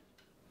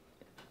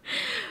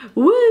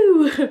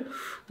 Woo!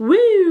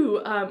 Woo!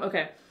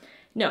 Okay.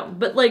 No,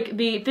 but like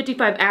the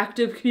 55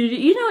 active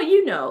community,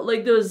 you know,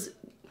 like those,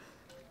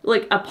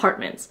 like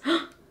apartments.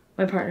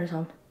 My partner's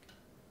home.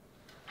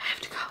 I have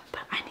to go,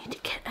 but I need to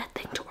get a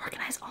thing to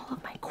organize all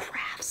of my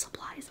craft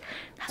supplies.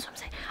 That's what I'm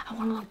saying. I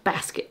want a little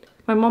basket.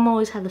 My mom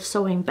always had the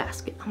sewing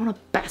basket. I want a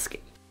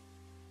basket.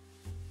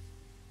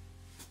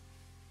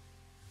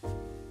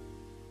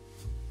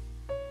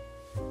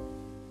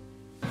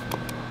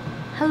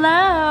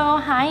 Hello,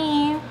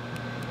 hi.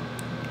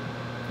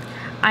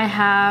 I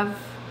have,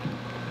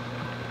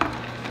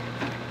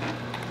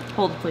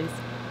 hold please,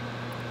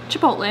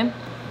 Chipotle,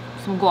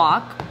 some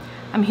guac.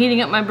 I'm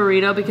heating up my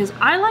burrito because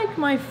I like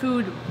my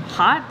food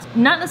hot,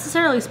 not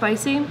necessarily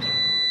spicy,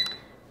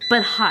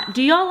 but hot.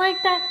 Do y'all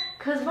like that?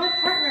 Because my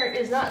partner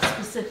is not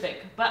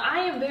specific, but I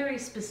am very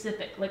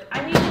specific. Like,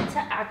 I need it to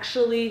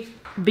actually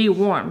be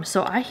warm.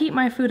 So I heat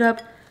my food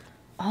up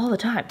all the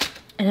time.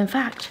 And in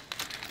fact,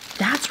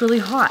 that's really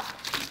hot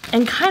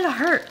and kind of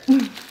hurt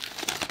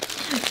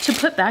to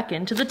put back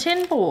into the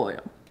tin foil.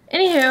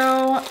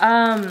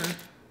 Anywho,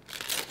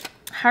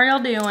 how are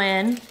y'all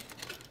doing?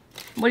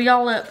 What are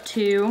y'all up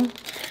to?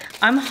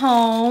 I'm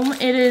home.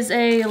 It is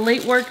a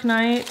late work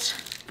night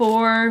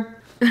for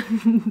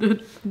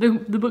the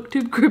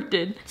booktube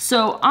cryptid.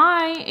 So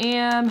I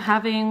am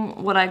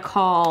having what I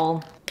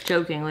call,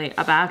 jokingly,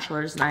 a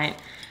bachelor's night,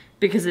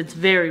 because it's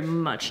very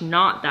much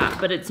not that,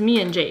 but it's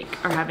me and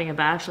Jake are having a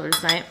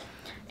bachelor's night.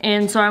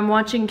 And so I'm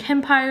watching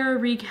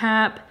Inquires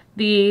recap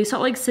the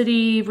Salt Lake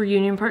City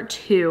reunion part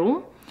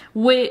 2,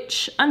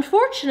 which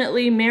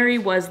unfortunately Mary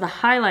was the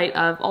highlight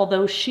of,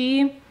 although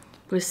she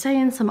was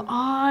saying some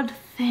odd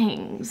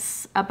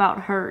things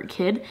about her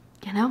kid.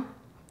 You know,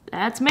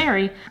 that's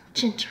Mary.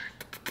 Ginger.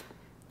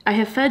 I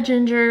have fed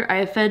Ginger, I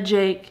have fed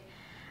Jake,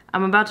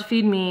 I'm about to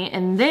feed me,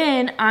 and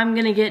then I'm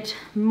gonna get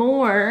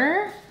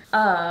more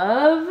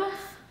of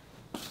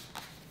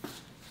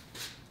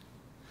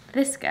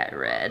this guy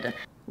read.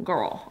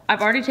 Girl,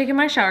 I've already taken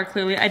my shower,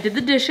 clearly. I did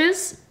the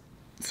dishes,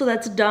 so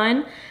that's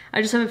done.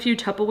 I just have a few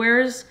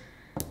Tupperwares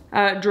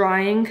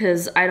drying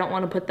because I don't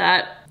want to put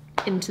that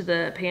into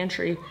the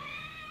pantry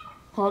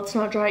while it's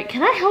not dry.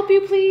 Can I help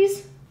you,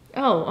 please?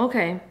 Oh,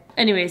 okay.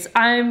 Anyways,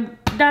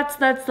 that's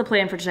the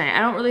plan for tonight. I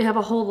don't really have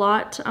a whole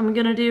lot I'm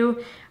gonna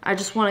do. I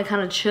just want to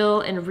kind of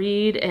chill and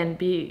read and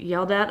be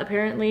yelled at,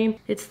 apparently.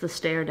 It's the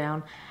stare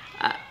down.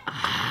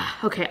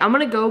 Okay, I'm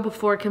gonna go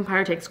before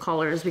Kempire takes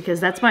callers because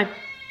that's my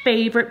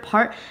favorite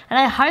part, and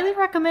I highly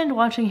recommend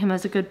watching him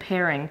as a good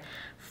pairing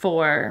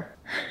for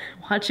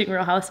watching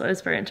Real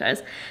Housewives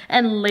franchise.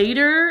 And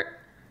later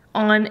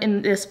on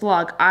in this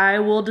vlog, I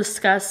will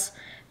discuss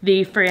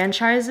the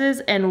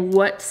franchises and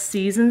what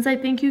seasons I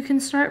think you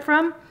can start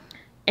from.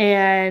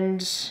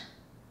 And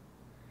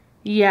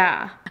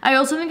yeah, I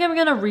also think I'm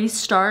gonna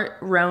restart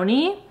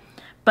Roni,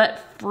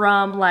 but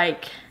from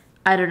like,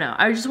 I don't know,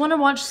 I just want to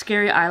watch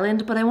Scary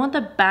Island, but I want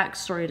the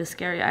backstory to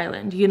Scary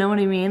Island, you know what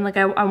I mean? Like,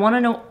 I want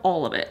to know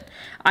all of it.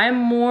 I'm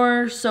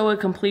more so a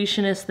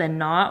completionist than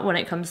not when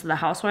it comes to the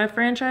Housewife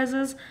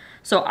franchises,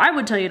 so I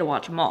would tell you to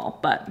watch them all,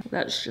 but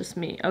that's just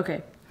me.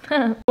 Okay.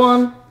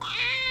 One.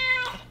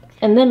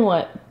 And then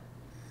what?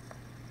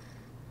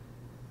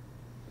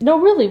 No,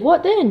 really,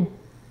 what then?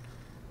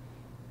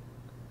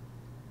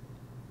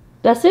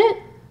 That's it?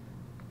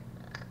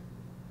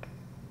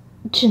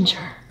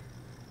 Ginger.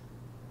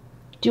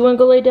 Do you want to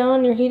go lay down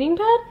on your heating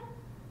pad?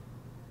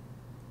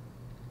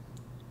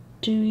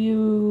 Do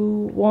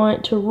you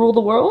want to rule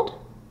the world?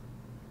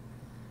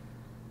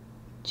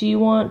 Do you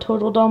want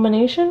total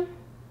domination?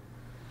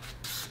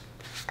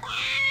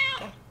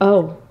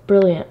 Oh,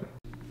 brilliant.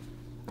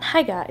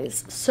 Hi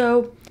guys,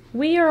 so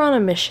we are on a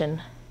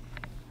mission.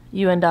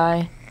 You and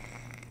I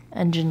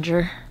and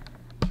Ginger.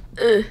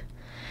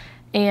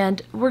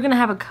 And we're gonna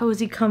have a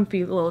cozy,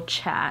 comfy little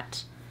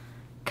chat.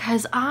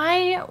 Cause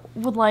I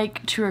would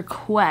like to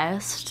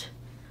request,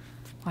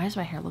 why does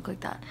my hair look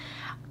like that?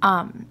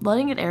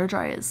 Letting it air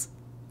dry is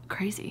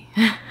crazy.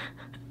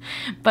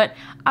 But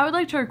I would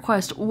like to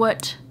request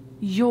what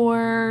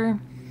your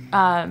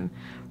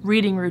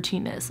reading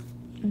routine is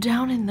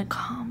down in the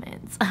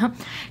comments.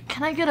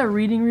 Can I get a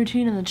reading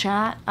routine in the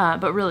chat?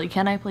 But really,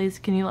 can I please?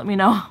 Can you let me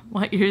know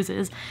what yours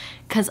is?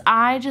 Cause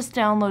I just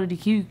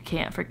downloaded, you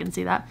can't freaking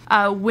see that.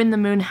 When the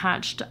Moon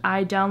Hatched,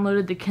 I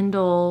downloaded the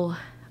Kindle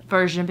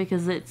version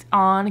because it's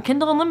on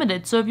Kindle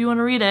Unlimited. So if you want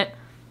to read it,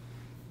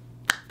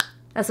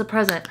 that's a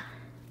present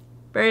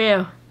for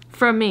you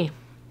from me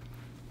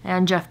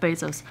and Jeff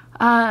Bezos.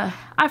 I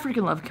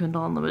freaking love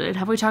Kindle Unlimited.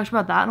 Have we talked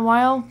about that in a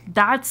while?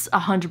 That's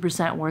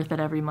 100% worth it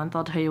every month.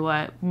 I'll tell you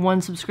what, one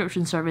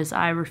subscription service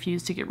I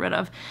refuse to get rid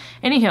of.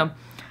 Anywho,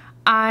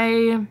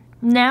 I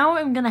now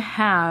am gonna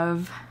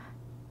have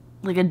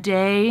like a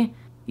day,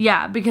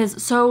 yeah,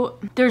 because so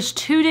there's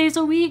 2 days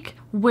a week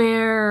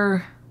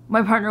where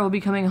my partner will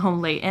be coming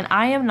home late, and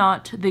I am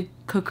not the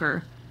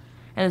cooker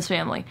in this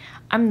family.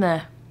 I'm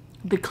the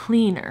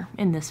cleaner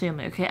in this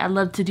family, okay? I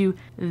love to do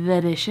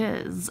the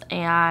dishes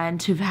and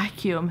to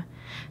vacuum.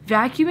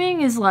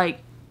 Vacuuming is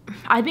like,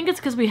 I think it's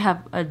because we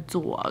have a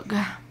dog.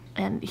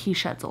 and he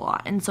sheds a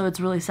lot, and so it's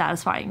really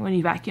satisfying when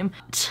you vacuum.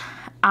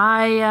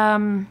 I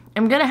am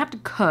gonna have to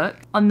cook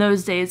on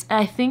those days.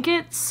 I think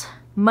it's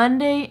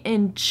Monday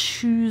and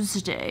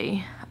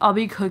Tuesday I'll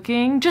be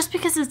cooking, just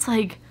because it's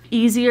like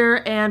easier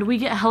and we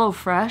get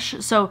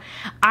HelloFresh, so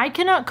I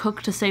cannot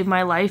cook to save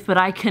my life, but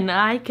I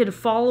can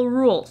follow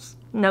rules.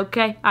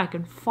 Okay, I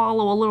can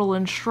follow a little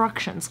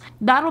instructions.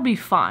 That'll be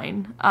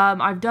fine.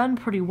 I've done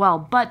pretty well,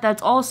 but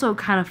that's also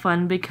kind of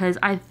fun because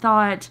I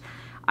thought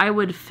I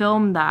would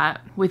film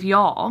that with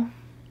y'all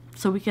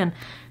so we can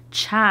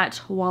chat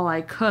while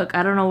I cook.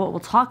 I don't know what we'll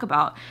talk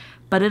about,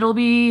 but it'll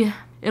be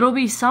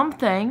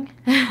something.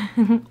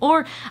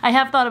 Or I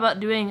have thought about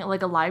doing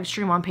like a live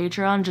stream on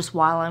Patreon just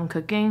while I'm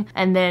cooking,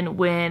 and then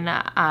when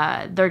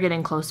they're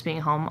getting close to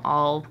being home,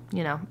 I'll,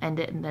 you know, end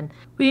it and then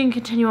we can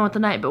continue on with the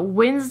night. But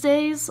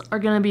Wednesdays are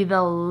gonna be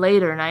the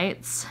later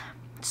nights,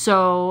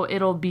 so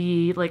it'll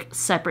be like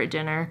separate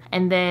dinner.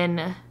 And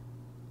then,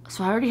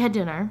 so I already had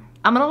dinner.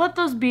 I'm gonna let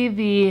those be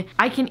the,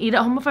 I can eat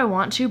at home if I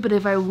want to, but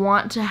if I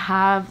want to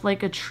have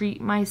like a treat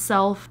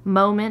myself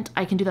moment,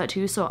 I can do that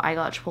too. So I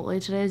got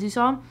Chipotle today, as you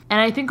saw. And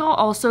I think I'll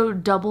also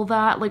double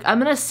that. Like, I'm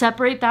gonna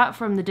separate that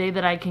from the day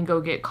that I can go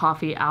get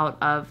coffee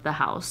out of the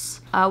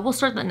house. We'll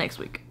start that next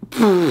week.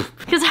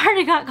 Because I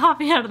already got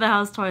coffee out of the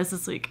house twice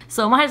this week.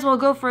 So might as well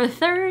go for a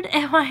third,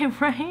 am I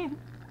right?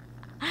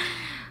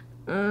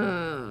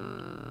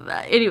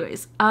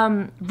 Anyways,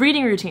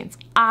 reading routines.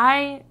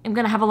 I am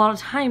gonna have a lot of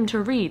time to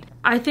read.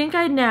 I think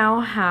I now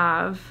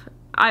have,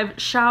 I've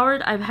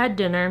showered, I've had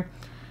dinner,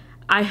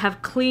 I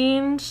have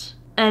cleaned,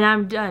 and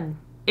I'm done.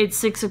 It's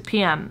 6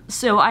 p.m.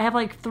 So I have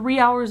like 3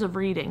 hours of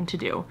reading to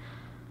do.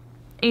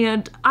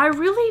 And I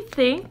really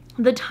think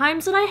the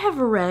times that I have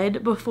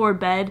read before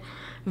bed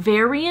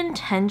very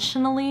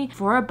intentionally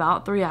for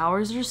about 3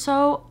 hours or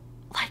so,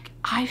 like,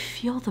 I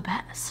feel the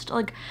best.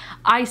 Like,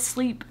 I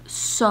sleep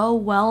so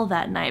well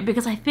that night,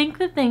 because I think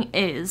the thing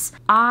is,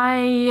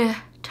 I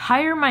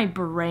tire my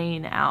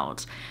brain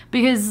out,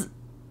 because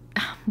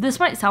this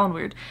might sound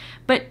weird,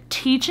 but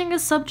teaching a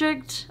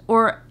subject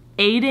or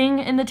aiding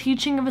in the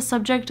teaching of a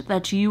subject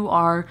that you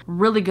are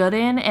really good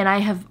in, and I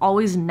have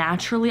always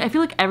naturally, I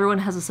feel like everyone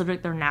has a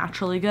subject they're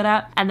naturally good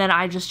at, and then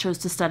I just chose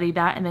to study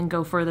that and then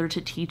go further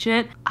to teach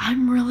it.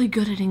 I'm really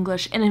good at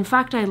English, and in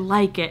fact I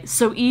like it.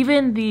 So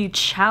even the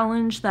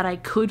challenge that I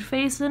could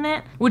face in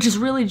it, which is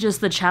really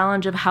just the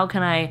challenge of how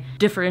can I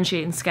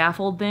differentiate and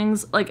scaffold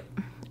things, like,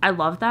 I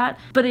love that,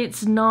 but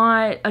it's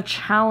not a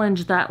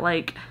challenge that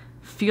like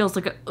feels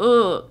like a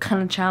ugh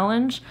kind of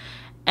challenge.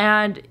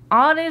 And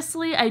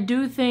honestly, I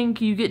do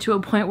think you get to a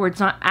point where it's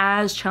not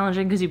as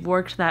challenging because you've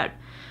worked the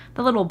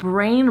little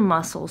brain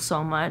muscle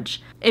so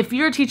much. If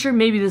you're a teacher,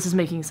 maybe this is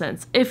making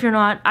sense. If you're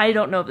not, I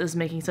don't know if this is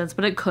making sense,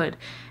 but it could.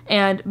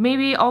 And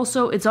maybe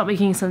also it's not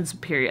making sense,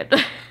 period.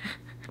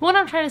 What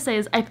I'm trying to say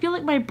is I feel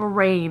like my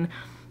brain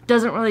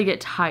doesn't really get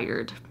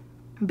tired,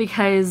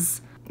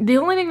 because the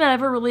only thing that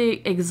ever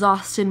really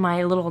exhausted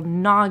my little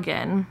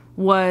noggin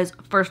was,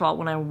 first of all,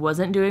 when I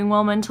wasn't doing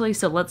well mentally,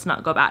 so let's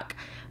not go back.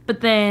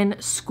 But then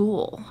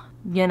school,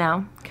 you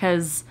know,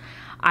 because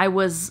I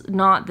was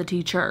not the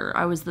teacher,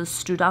 I was the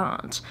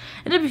student.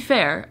 And to be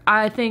fair,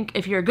 I think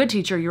if you're a good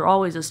teacher, you're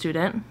always a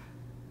student,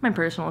 my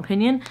personal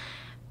opinion.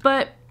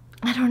 But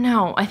I don't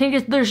know, I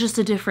think there's just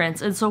a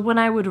difference. And so when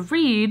I would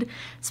read,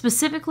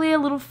 specifically a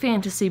little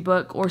fantasy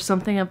book or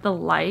something of the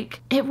like,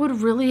 it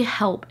would really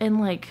help in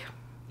like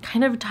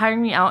kind of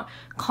tiring me out,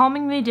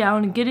 calming me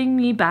down, getting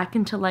me back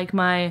into like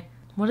my,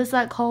 what is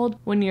that called?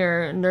 When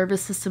your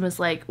nervous system is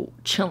like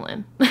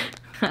chilling.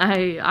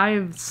 I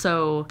am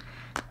so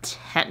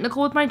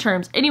technical with my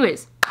terms.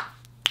 Anyways,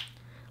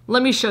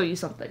 let me show you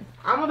something.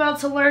 I'm about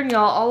to learn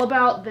y'all all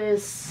about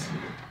this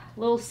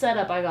little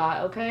setup I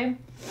got, okay?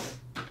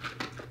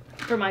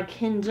 For my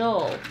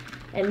Kindle.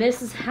 And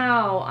this is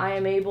how I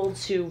am able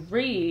to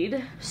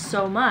read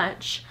so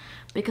much,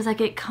 because I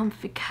get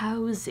comfy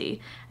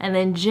cozy. And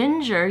then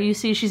Ginger, you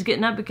see she's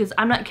getting up because,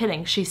 I'm not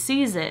kidding, she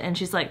sees it and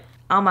she's like,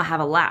 I'm gonna have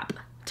a lap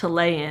to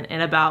lay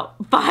in about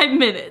 5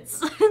 minutes.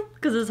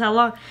 Because this is how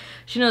long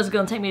she knows it's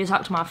gonna take me to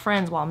talk to my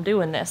friends while I'm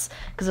doing this,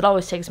 because it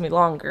always takes me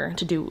longer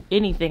to do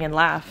anything and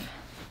laugh.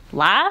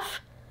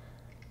 Laugh?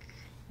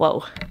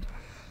 Whoa.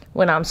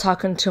 When I'm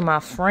talking to my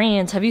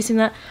friends, have you seen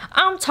that?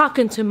 I'm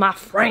talking to my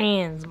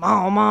friends,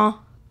 mama.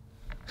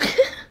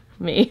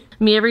 Me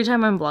every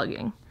time I'm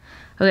vlogging.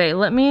 Okay,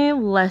 let me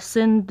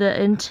lessen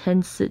the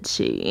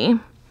intensity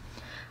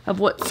of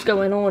what's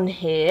going on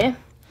here.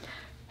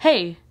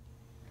 Hey,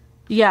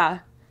 yeah,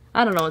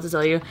 I don't know what to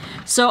tell you.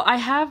 So I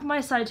have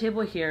my side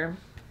table here.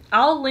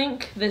 I'll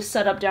link this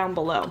setup down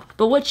below.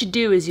 But what you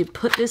do is you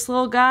put this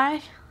little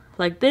guy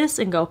like this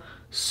and go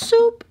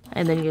soup,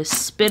 and then you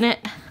spin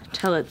it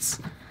till it's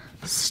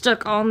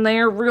stuck on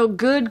there real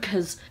good,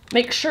 because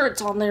make sure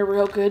it's on there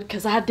real good,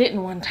 because I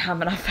didn't one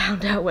time and I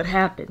found out what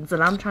happens,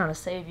 and I'm trying to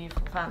save you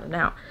from finding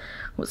out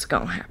what's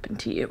gonna happen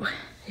to you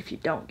if you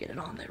don't get it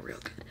on there real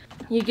good.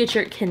 You get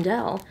your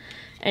Kindle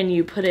and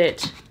you put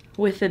it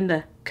within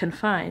the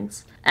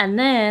confines, and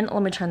then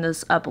let me turn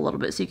this up a little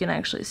bit so you can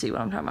actually see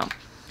what I'm talking about.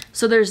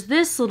 So there's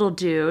this little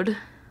dude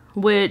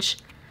which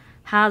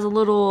has a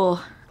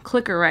little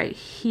clicker right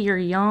here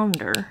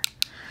yonder.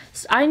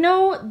 So I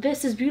know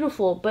this is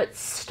beautiful, but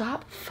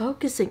stop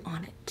focusing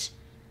on it.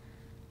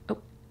 Oh,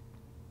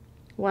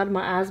 why did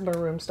my asthma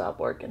room stop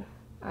working?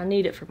 I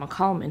need it for my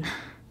calming.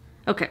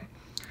 Okay,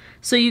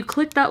 so you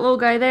click that little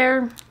guy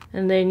there,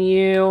 and then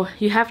you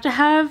have to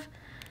have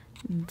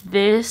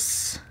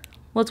this.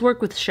 Let's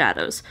work with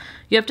shadows.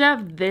 You have to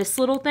have this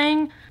little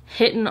thing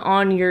hidden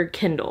on your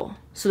Kindle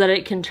so that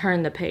it can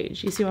turn the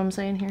page. You see what I'm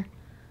saying here?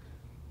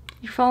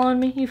 You following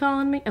me? You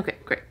following me? Okay,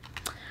 great.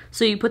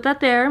 So you put that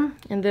there,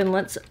 and then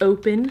let's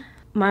open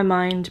my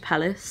mind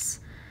palace.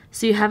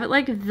 So you have it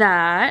like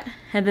that,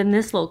 and then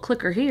this little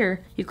clicker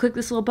here, you click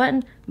this little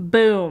button,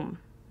 boom.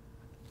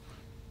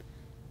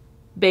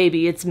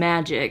 Baby, it's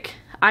magic.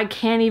 I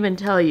can't even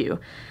tell you.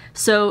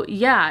 So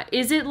yeah,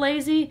 is it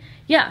lazy?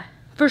 Yeah,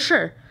 for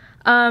sure.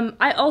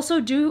 I also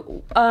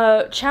do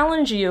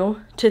challenge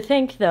you to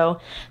think, though,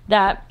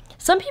 that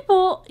some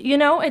people, you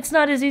know, it's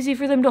not as easy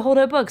for them to hold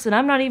up books, and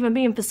I'm not even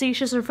being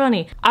facetious or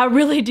funny. I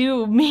really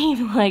do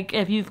mean, like,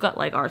 if you've got,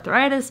 like,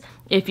 arthritis,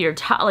 if you're,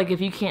 like, if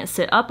you can't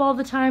sit up all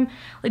the time,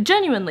 like,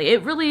 genuinely,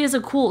 it really is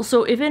a cool,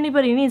 so if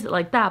anybody needs it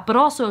like that, but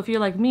also if you're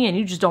like me and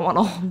you just don't want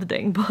to hold the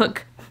dang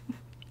book,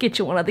 get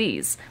you one of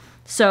these.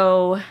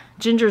 So,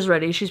 Ginger's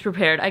ready, she's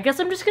prepared. I guess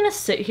I'm just gonna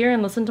sit here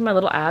and listen to my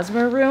little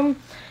asthma room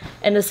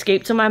and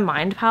escape to my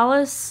mind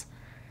palace.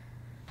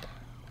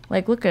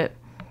 Like, look at,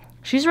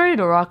 she's ready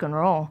to rock and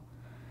roll.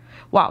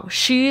 Wow,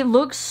 she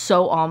looks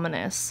so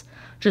ominous,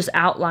 just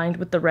outlined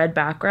with the red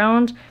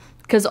background.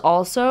 Because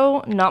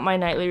also, not my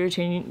nightly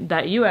routine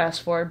that you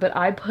asked for, but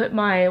I put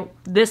my,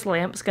 this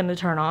lamp's gonna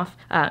turn off,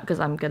 because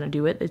I'm gonna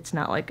do it. It's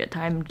not like a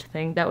timed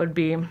thing. That would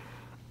be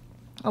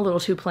a little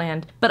too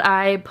planned. But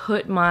I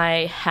put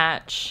my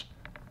hatch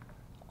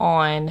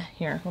on,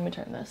 here, let me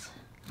turn this.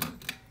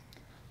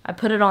 I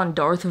put it on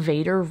Darth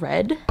Vader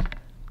red.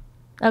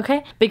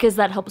 Okay, because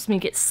that helps me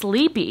get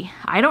sleepy.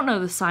 I don't know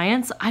the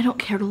science, I don't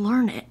care to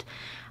learn it.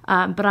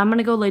 But I'm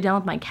gonna go lay down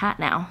with my cat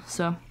now,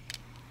 so.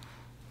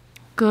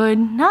 Good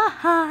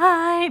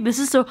night. This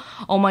is so,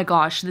 oh my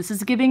gosh, this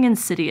is giving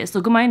Insidious.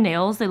 Look at my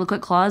nails, they look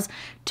like claws.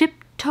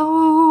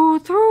 Tiptoe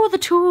through the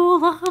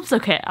tulips.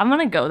 Okay, I'm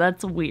gonna go,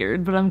 that's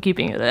weird, but I'm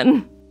keeping it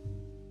in.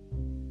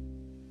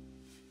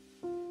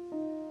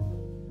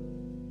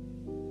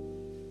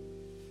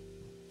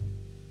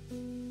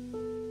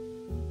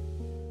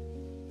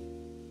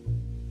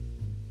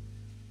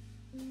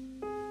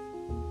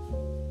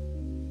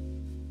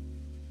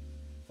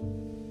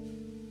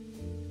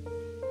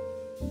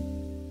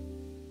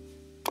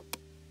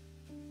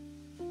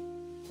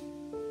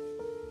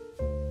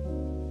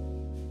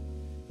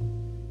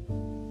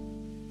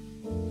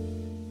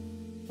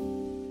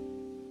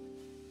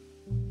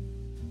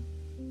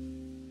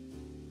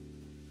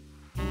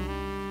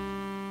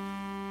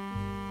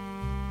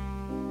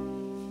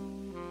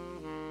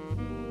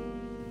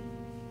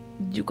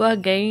 You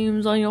got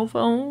games on your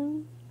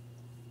phone?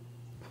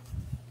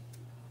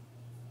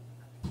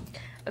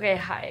 Okay,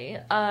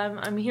 hi.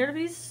 I'm here to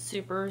be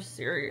super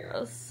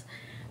serious.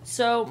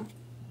 So,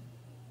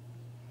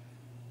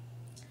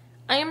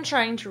 I am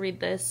trying to read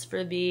this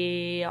for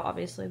the,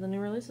 obviously, the new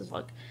releases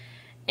vlog.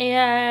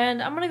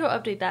 And I'm gonna go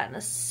update that in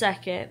a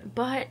second,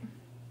 but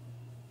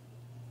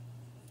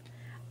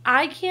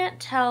I can't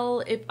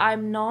tell if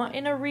I'm not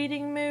in a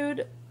reading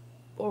mood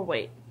or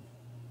wait.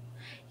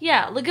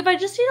 Yeah, like if I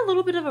just need a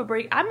little bit of a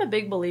break, I'm a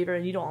big believer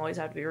and you don't always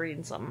have to be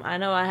reading something. I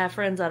know I have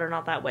friends that are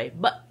not that way,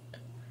 but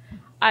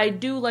I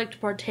do like to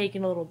partake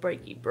in a little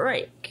breaky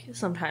break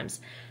sometimes.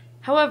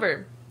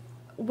 However,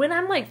 when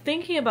I'm like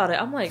thinking about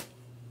it, I'm like,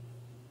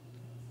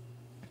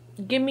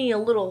 give me a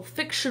little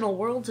fictional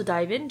world to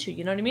dive into,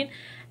 you know what I mean?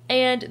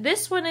 And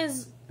this one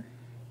is,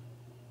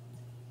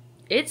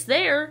 it's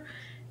there,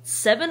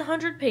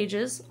 700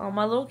 pages on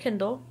my little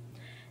Kindle,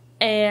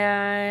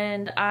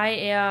 and I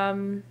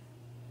am...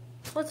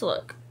 Let's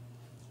look.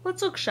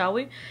 Let's look, shall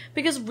we?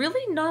 Because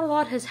really not a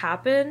lot has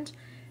happened.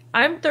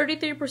 I'm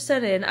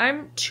 33% in.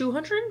 I'm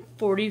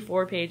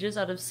 244 pages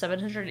out of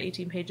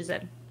 718 pages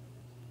in.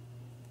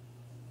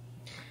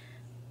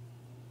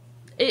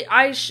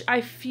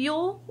 I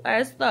feel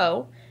as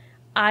though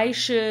I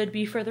should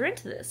be further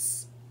into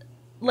this.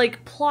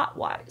 Like,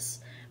 plot-wise.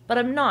 But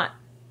I'm not.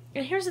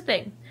 And here's the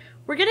thing.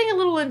 We're getting a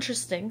little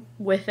interesting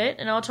with it,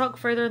 and I'll talk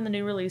further in the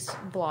new release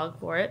vlog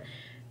for it.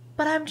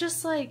 But I'm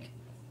just like...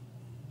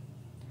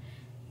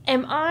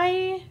 Am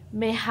I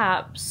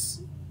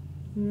mayhaps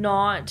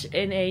not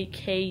in a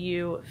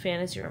KU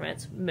fantasy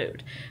romance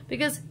mood?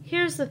 Because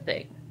here's the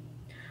thing.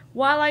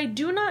 While I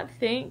do not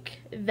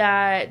think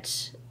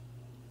that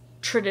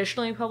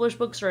traditionally published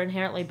books are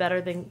inherently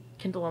better than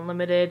Kindle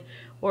Unlimited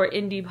or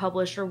indie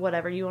published or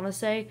whatever you want to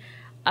say,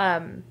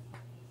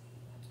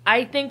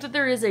 I think that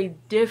there is a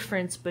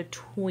difference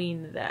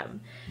between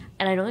them.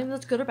 And I don't think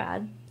that's good or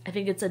bad. I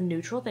think it's a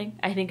neutral thing.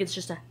 I think it's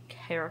just a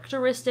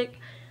characteristic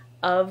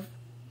of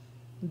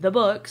the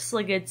books.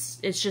 Like, it's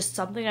just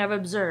something I've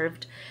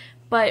observed.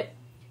 But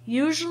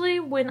usually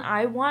when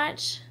I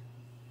want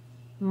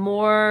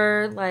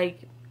more,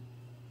 like,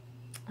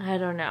 I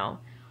don't know,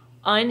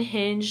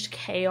 unhinged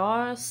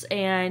chaos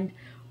and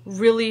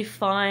really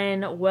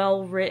fun,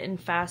 well-written,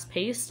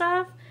 fast-paced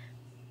stuff,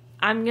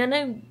 I'm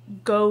gonna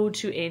go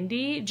to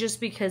indie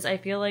just because I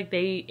feel like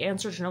they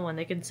answer to no one.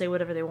 They can say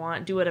whatever they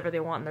want, do whatever they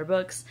want in their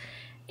books,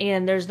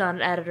 and there's not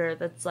an editor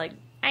that's like,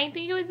 I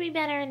think it would be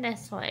better in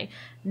this way.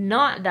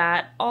 Not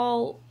that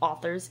all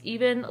authors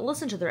even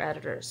listen to their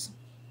editors.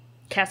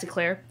 Cassie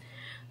Clare.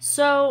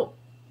 So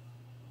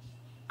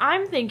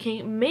I'm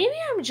thinking maybe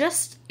I'm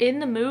just in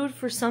the mood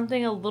for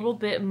something a little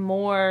bit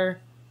more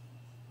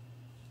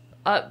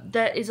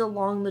that is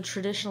along the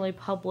traditionally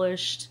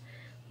published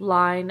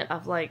line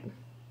of like,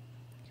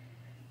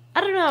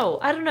 I don't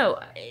know.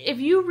 If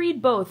you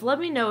read both, let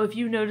me know if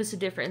you notice a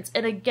difference.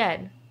 And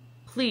again,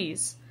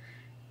 please,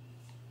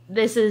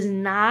 this is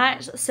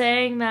not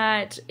saying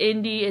that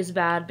indie is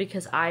bad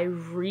because I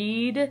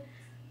read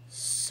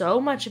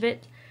so much of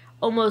it.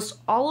 Almost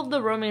all of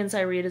the romance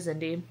I read is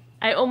indie.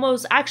 I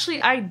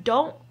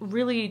don't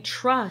really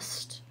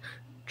trust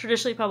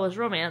traditionally published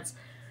romance,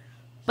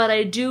 but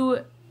I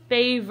do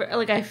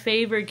I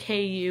favor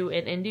KU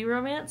and indie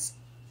romance.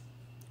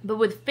 But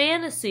with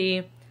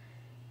fantasy,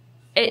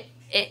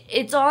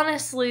 it's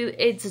honestly,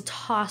 it's a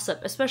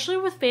toss-up, especially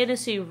with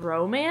fantasy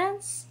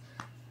romance.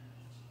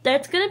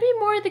 That's gonna be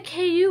more the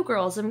KU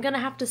girls, I'm gonna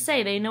have to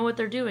say. They know what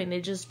they're doing, they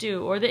just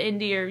do. Or the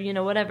indie, or, you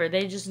know, whatever,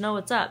 they just know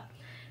what's up.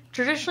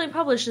 Traditionally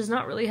published does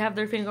not really have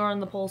their finger on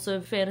the pulse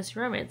of fantasy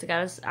romance. I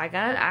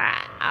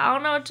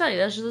don't know what to tell you,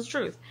 that's just the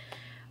truth.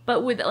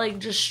 But with, like,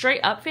 just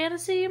straight up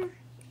fantasy,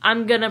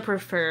 I'm gonna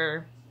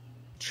prefer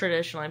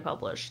traditionally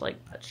published. Like,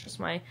 that's just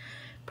my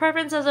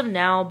preference as of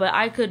now, but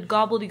I could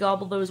gobble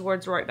those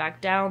words right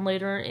back down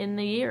later in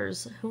the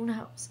years. Who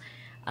knows?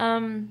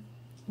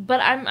 But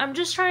I'm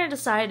just trying to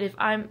decide if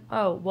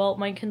oh, well,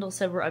 my Kindle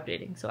said we're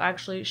updating, so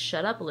actually,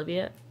 shut up,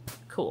 Olivia.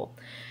 Cool.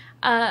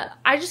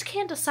 I just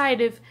can't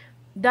decide if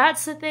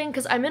that's the thing,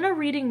 because I'm in a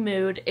reading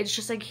mood. It's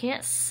just I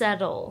can't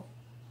settle.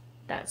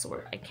 That's the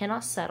word. I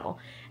cannot settle.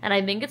 And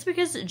I think it's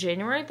because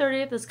January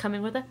 30th is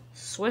coming with a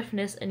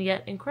swiftness and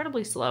yet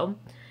incredibly slow.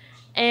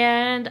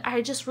 And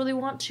I just really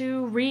want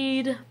to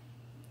read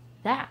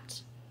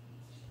that,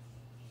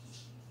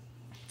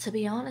 to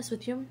be honest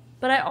with you.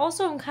 But I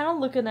also am kind of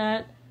looking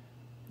at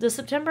the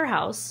September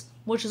house,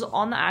 which is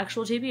on the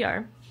actual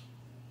TBR.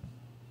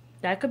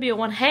 That could be a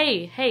one.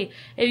 Hey,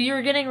 if you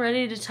were getting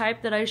ready to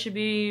type that I should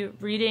be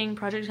reading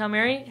Project Hail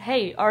Mary,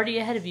 hey, already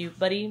ahead of you,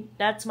 buddy.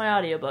 That's my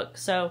audiobook,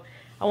 so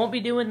I won't be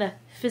doing the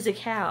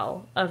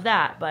physical of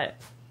that, but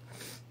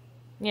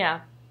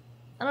yeah.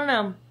 I don't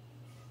know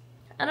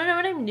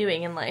what I'm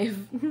doing in life.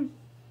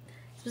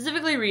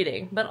 Specifically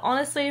reading, but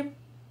honestly,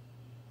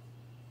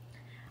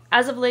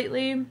 as of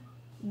lately,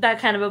 that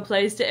kind of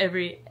applies to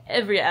every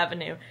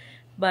avenue.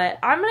 But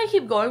I'm gonna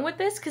keep going with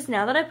this, because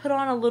now that I put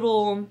on a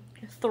little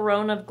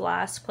Throne of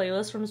Glass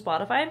playlist from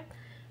Spotify,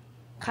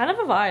 kind of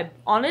a vibe.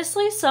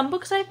 Honestly, some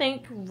books I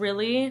think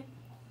really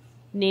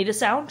need a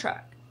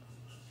soundtrack.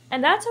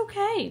 And that's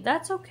okay.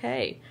 That's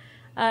okay.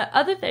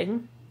 Other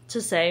thing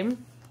to say,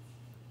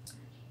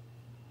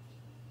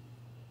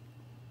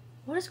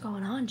 what is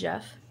going on,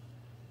 Jeff?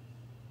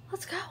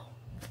 Let's go.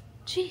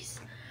 Jeez.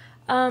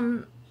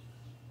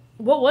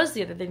 What was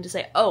the other thing to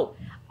say? Oh,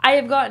 I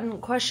have gotten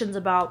questions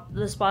about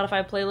the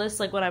Spotify playlist,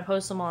 like when I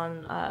post them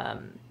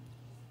on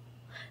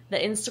the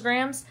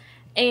Instagrams.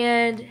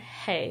 And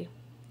hey,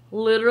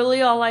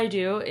 literally all I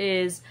do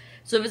is,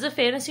 so if it's a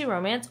fantasy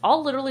romance,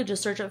 I'll literally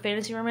just search up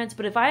fantasy romance.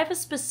 But if I have a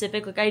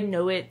specific, like I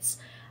know it's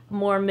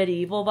more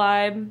medieval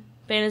vibe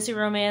fantasy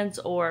romance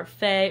or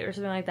fae or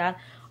something like that,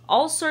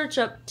 I'll search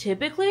up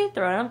typically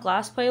Throne of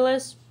Glass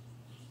playlist.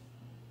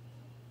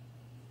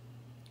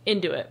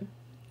 Into it.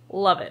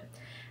 Love it.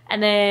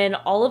 And then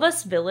All of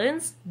Us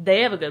Villains,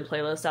 they have a good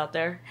playlist out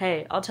there.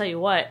 Hey, I'll tell you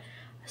what.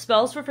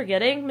 Spells for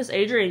Forgetting, Miss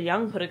Adrienne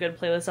Young put a good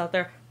playlist out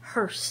there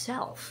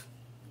herself.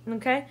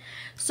 Okay?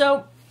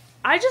 So,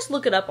 I just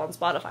look it up on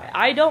Spotify.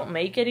 I don't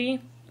make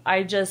any.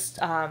 I just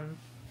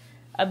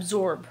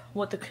absorb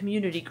what the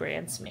community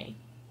grants me.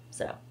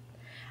 So,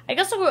 I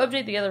guess I'll go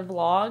update the other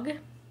vlog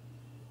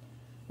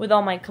with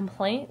all my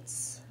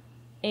complaints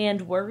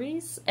and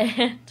worries,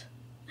 and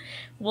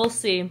we'll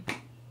see.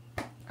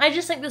 I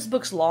just think this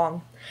book's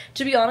long.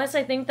 To be honest,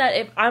 I think that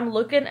if I'm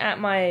looking at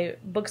my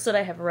books that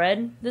I have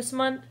read this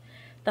month,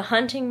 The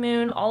Hunting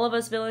Moon, All of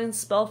Us Villains,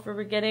 Spell for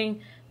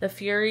Forgetting, The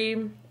Fury,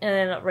 and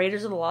then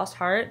Raiders of the Lost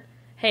Heart.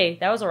 Hey,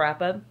 that was a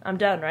wrap-up. I'm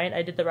done, right?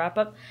 I did the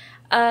wrap-up.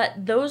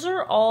 Those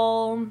are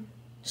all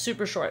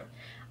super short.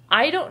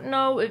 I don't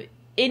know if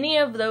any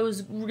of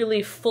those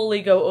really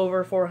fully go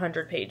over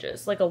 400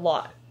 pages. Like, a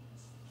lot.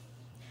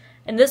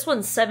 And this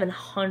one's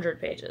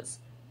 700 pages.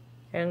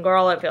 And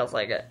girl, it feels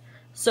like it.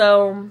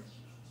 So,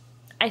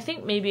 I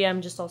think maybe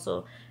I'm just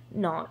also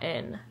not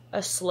in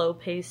a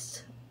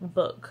slow-paced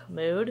book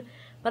mood,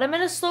 but I'm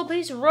in a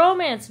slow-paced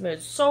romance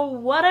mood. So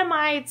what am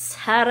I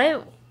to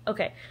do?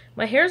 Okay,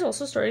 my hair is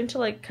also starting to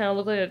like kind of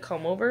look like a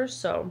comb-over,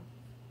 so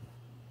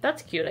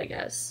that's cute, I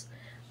guess.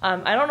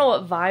 I don't know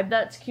what vibe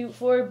that's cute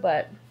for,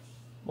 but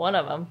one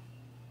of them.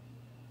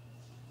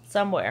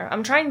 somewhere.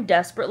 I'm trying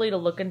desperately to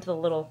look into the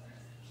little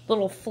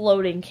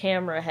floating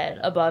camera head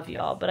above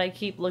y'all, but I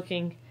keep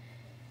looking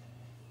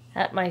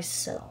at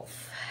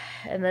myself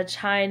and the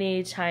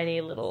tiny,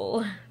 tiny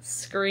little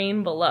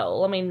screen below.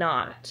 Let me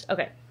not.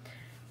 Okay.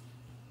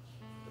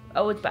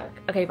 Oh, it's back.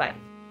 Okay, bye.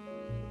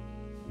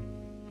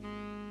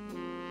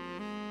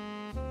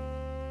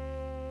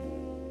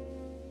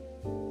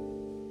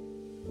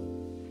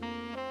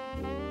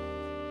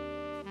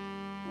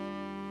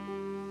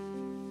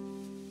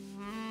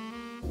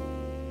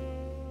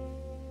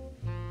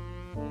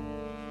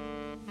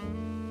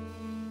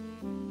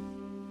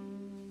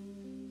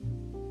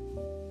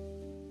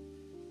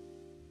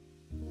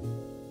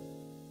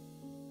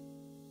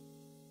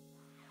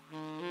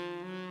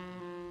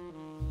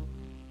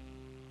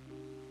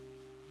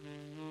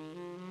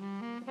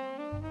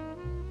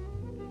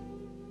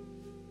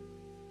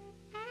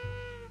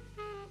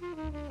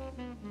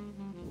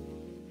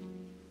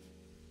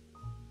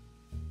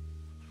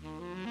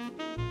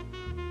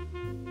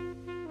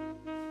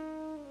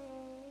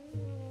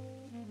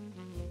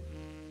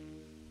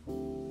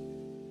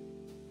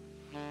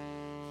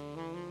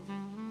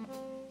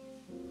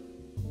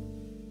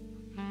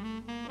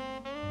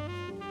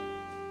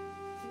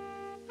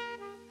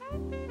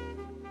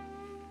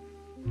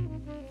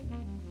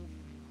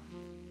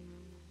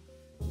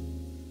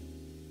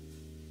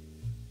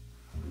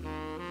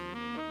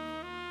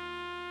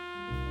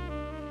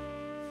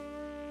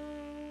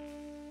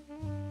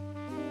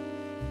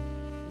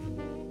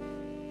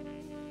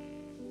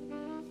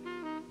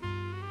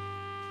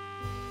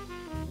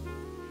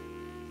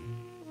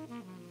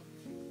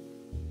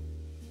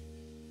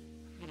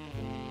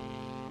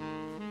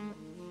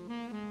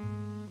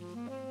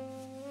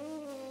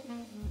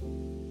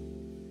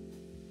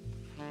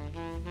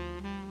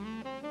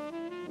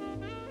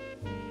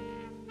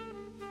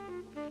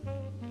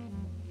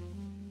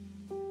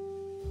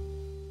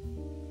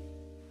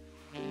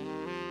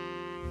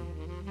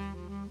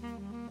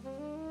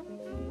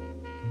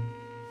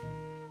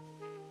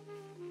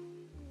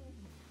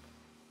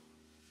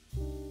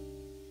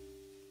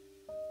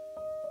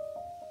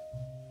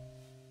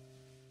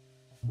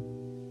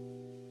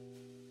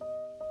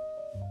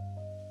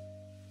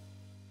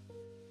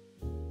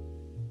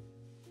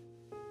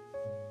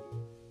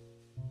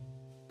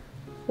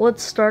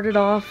 Let's start it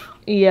off.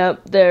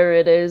 Yep, there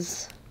it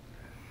is.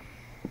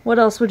 What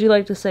else would you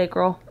like to say,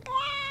 girl?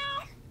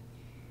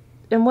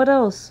 And what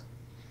else?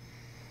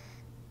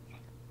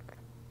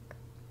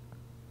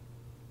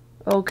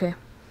 Okay.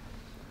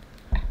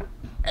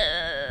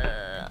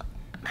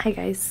 Hi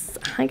guys.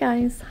 Hi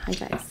guys. Hi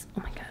guys.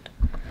 Oh my god.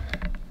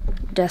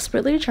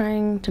 Desperately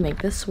trying to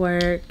make this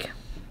work.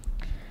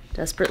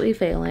 Desperately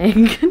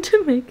failing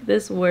to make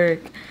this work.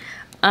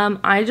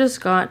 I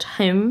just got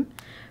home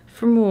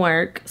from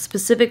work.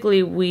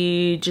 Specifically,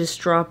 we just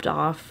dropped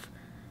off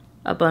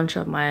a bunch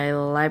of my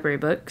library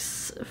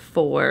books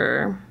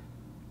for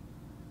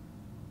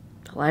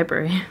the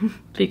library,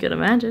 if you could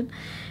imagine.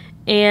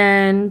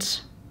 And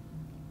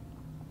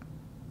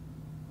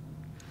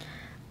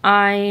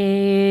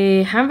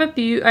I have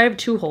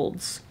two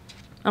holds.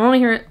 I don't want to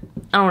hear it.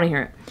 I don't want to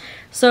hear it.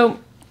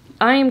 So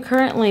I am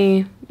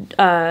currently,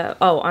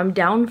 I'm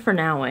down for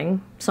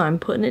nowing, so I'm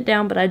putting it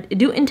down, but I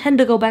do intend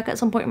to go back at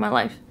some point in my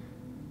life.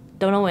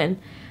 Don't know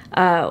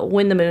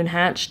when the moon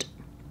hatched.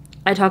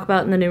 I talk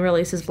about in the new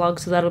releases vlog,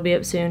 so that'll be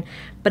up soon.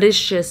 But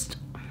it's just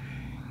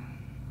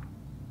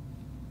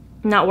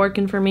not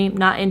working for me,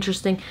 not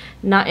interesting,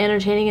 not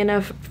entertaining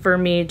enough for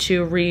me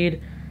to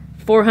read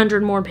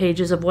 400 more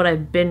pages of what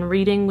I've been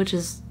reading, which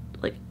is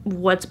like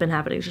what's been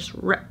happening, just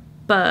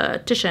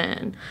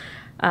repetition.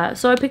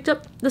 So I picked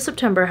up the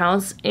September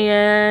House,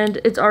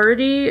 and it's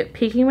already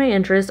piquing my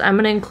interest. I'm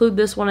going to include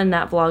this one in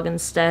that vlog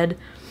instead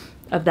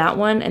of that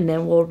one, and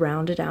then we'll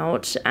round it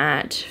out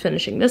at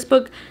finishing this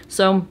book.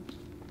 So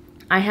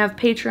I have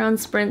Patreon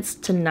sprints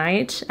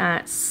tonight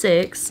at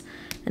 6,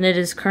 and it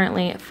is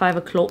currently 5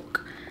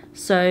 o'clock.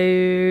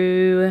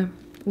 So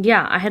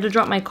yeah, I had to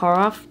drop my car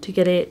off to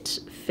get it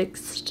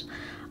fixed.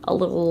 A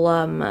little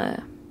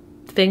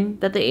thing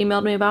that they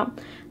emailed me about.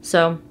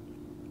 So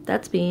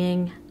that's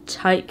being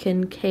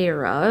taken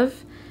care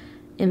of.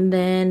 And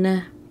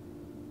then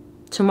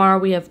tomorrow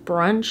we have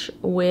brunch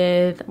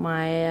with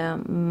my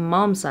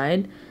mom's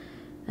side.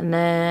 And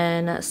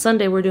then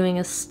Sunday we're doing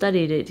a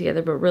study date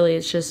together, but really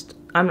it's just,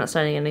 I'm not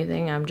studying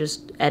anything, I'm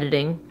just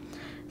editing.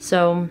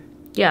 So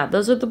yeah,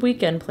 those are the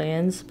weekend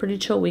plans. Pretty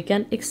chill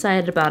weekend.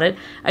 Excited about it.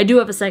 I do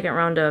have a second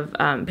round of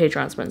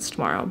Patreon sprints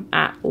tomorrow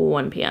at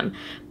 1 p.m.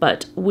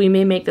 But we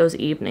may make those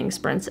evening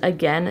sprints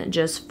again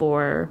just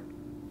for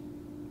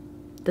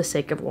the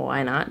sake of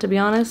why not, to be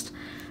honest.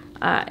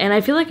 And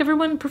I feel like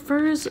everyone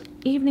prefers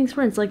evening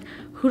sprints. Like,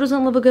 who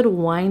doesn't love a good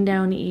wind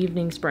down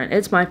evening sprint?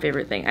 It's my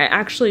favorite thing. I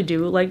actually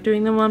do like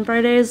doing them on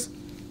Fridays.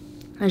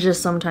 I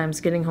just sometimes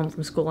getting home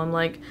from school, I'm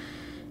like,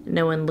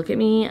 no one look at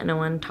me, no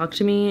one talk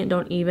to me,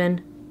 don't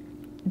even.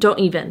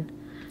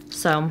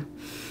 So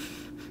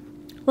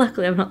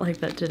luckily I'm not like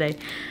that today.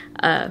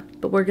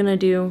 But we're gonna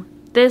do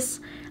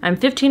I'm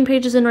 15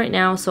 pages in right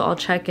now, so I'll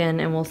check in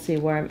and we'll see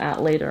where I'm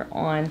at later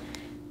on.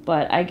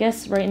 But I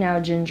guess right now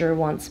Ginger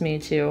wants me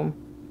to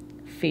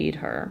feed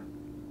her,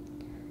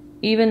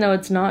 even though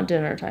it's not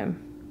dinner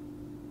time.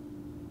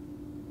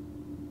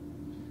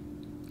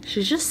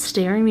 She's just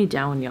staring me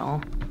down,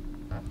 y'all.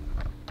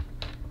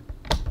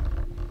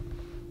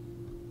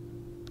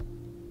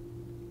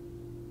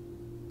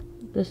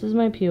 This is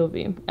my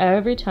POV.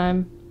 Every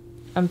time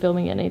I'm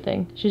filming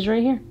anything, she's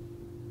right here.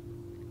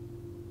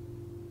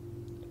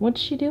 What's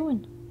she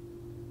doing?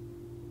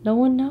 No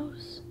one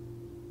knows.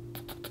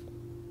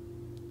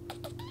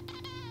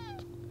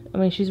 I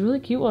mean, she's really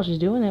cute while she's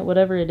doing it,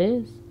 whatever it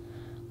is.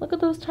 Look at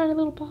those tiny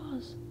little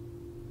paws.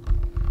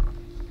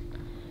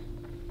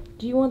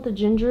 Do you want the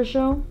Ginger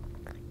show?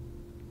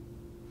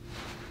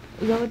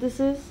 Is that what this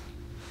is?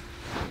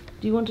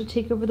 Do you want to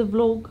take over the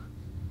vlog?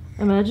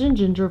 Imagine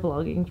Ginger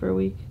vlogging for a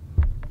week.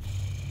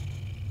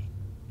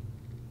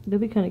 That'd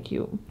be kind of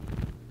cute.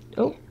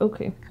 Oh,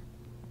 okay.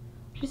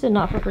 She said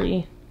not for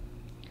free.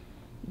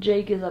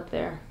 Jake is up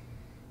there.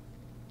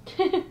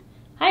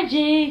 Hi,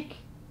 Jake!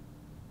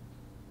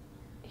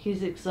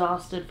 He's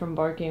exhausted from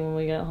barking when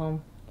we get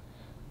home.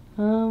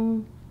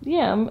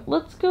 Yeah,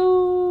 let's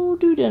go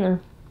do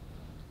dinner.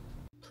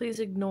 Please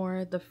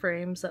ignore the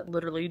frames that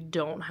literally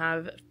don't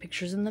have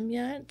pictures in them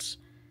yet.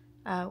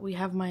 We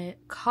have my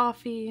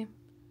coffee.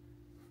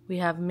 We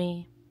have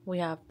me. We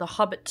have the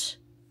Hobbit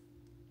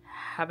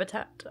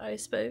habitat, I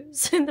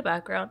suppose, in the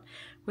background.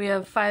 We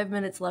have 5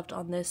 minutes left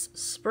on this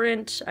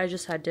sprint. I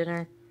just had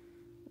dinner.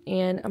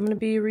 And I'm going to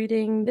be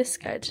reading this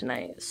guy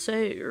tonight.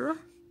 So,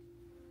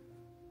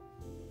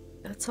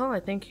 that's all. I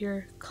think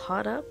you're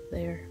caught up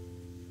there.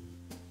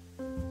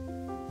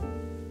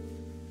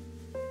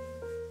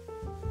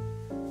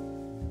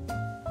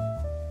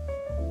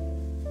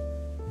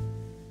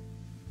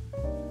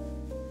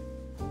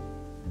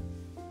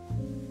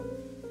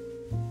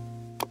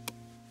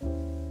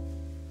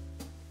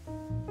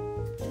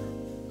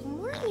 Good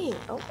morning.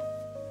 Oh.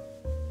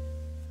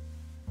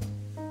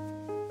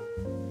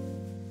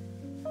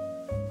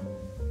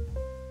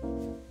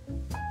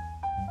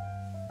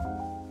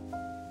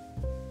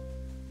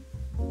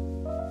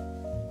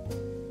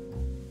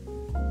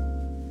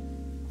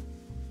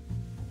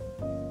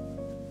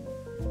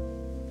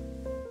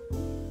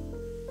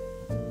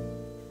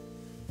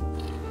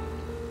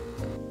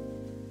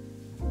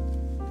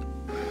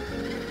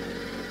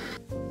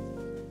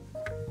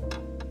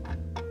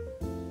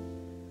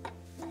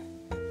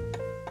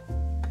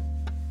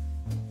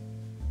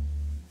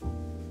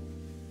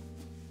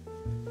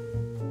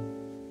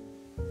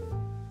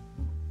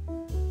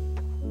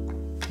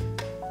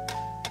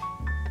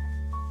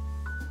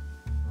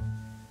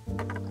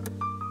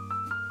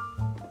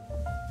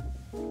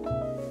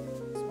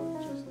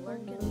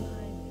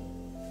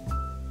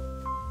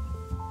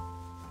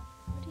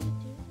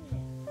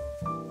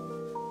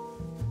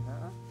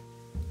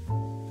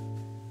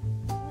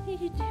 What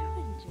are you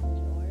doing,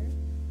 Ginger?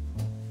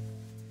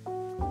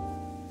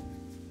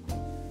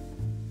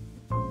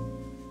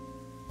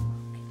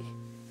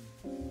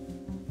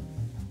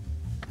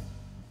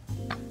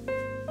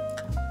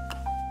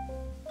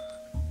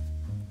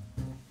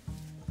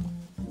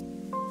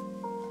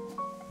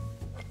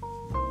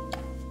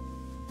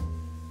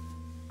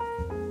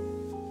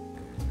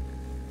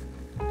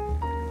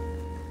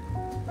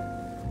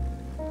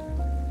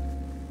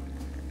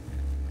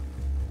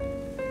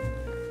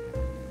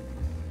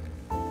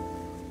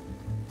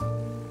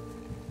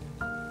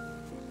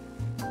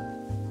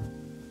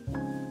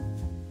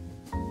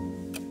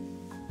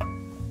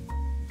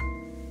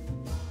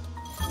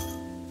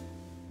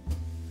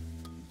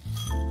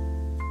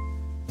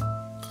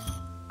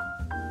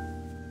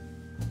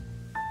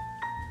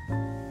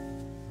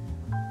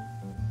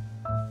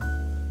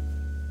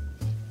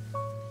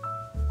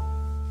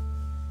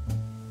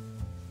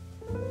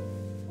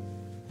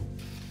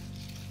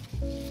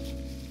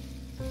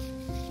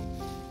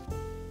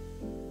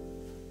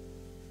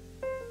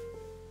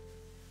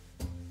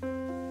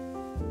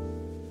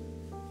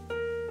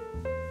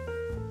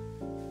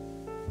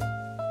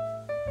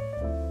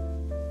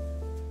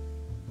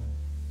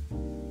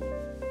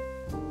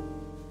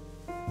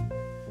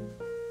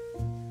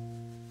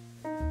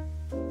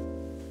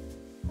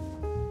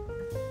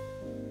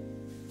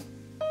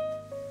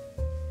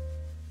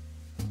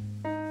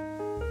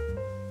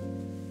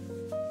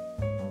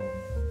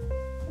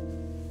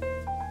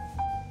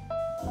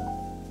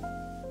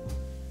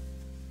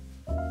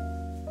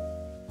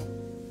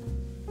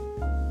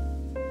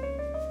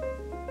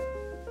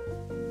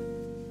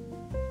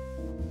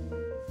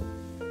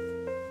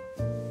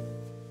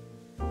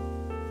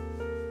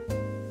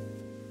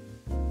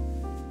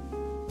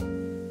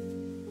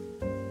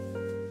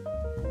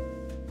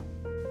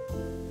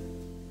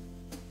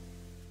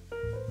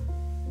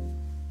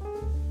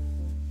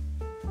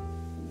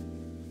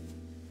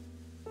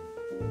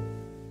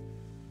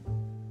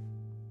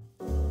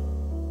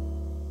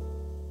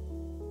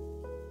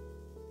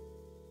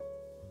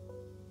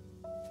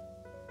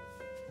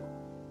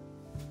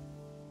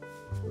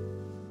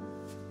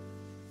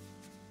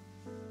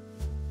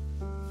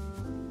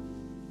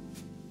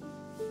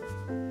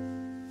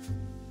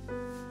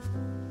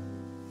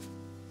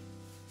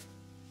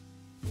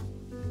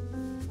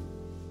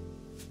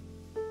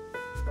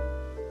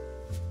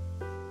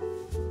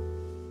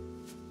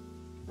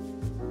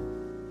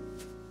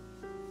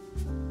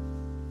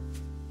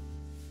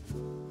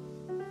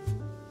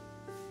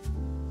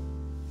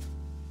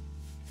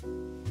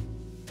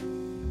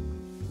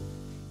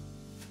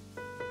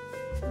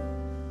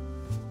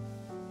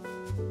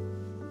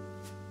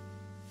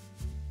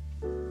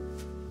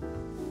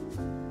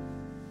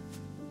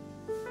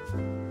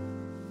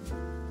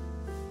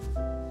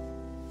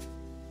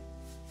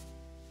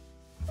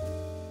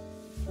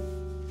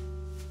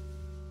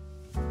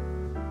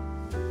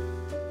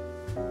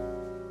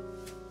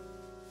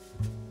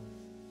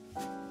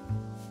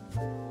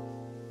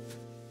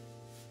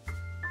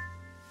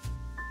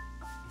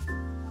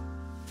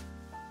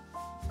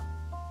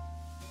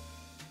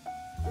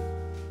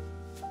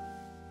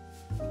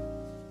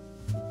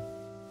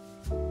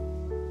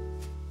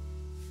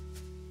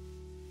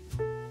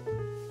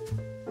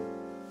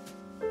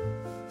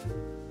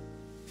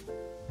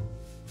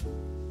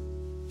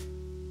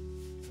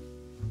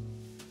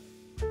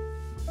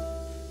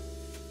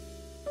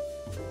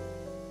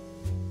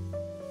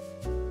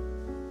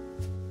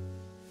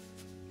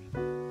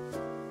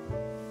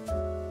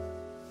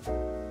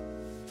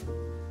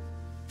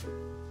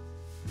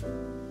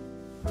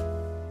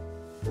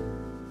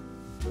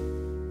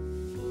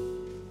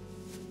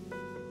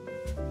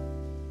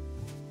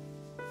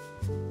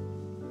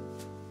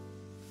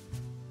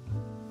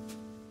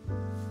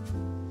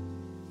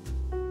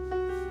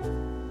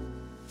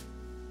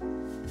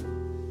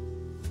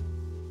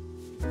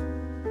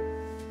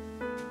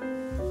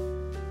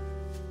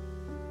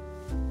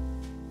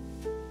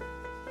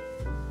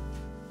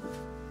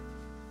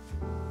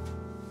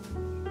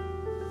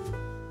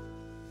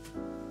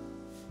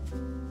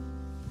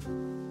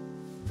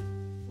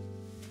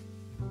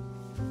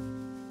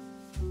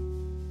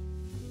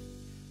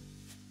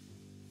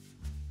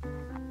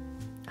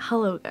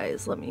 Hello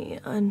guys, let me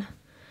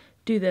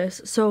undo this.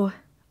 So,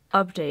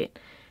 update.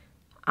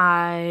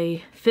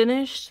 I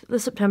finished the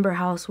September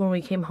house when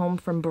we came home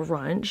from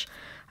brunch.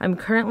 I'm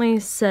currently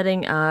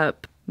setting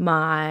up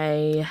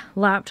my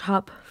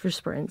laptop for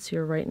sprints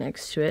here right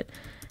next to it.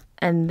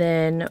 And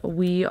then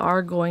we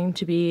are going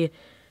to be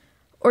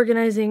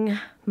organizing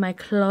my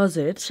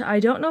closet.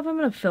 I don't know if I'm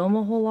going to film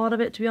a whole lot of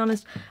it, to be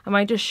honest. I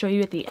might just show you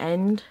at the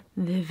end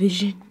the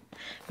vision.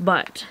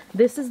 But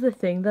this is the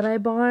thing that I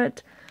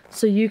bought.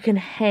 So you can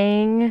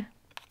hang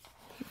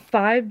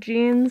 5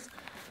 jeans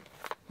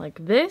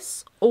like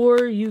this,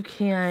 or you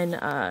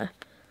can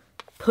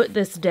put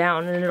this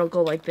down and it'll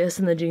go like this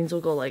and the jeans will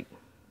go like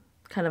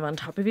kind of on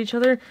top of each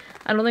other.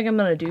 I don't think I'm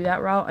going to do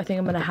that route. I think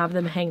I'm going to have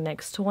them hang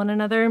next to one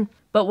another.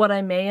 But what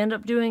I may end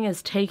up doing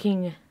is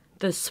taking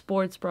the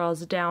sports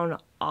bras down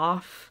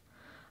off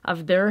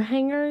of their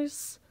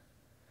hangers,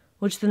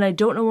 which then I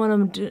don't know what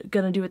I'm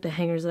gonna do with the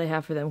hangers that I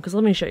have for them, because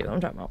let me show you what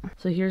I'm talking about.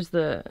 So here's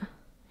the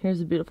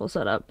beautiful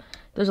setup.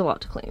 There's a lot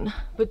to clean,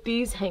 but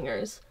these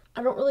hangers,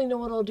 I don't really know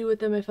what I'll do with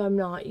them if I'm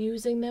not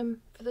using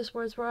them for the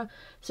sports bra,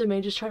 so I may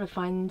just try to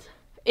find,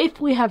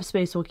 if we have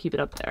space, we'll keep it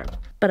up there,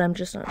 but I'm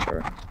just not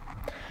sure.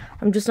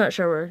 I'm just not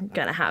sure we're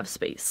gonna have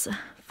space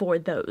for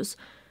those.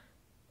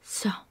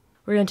 So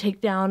we're gonna take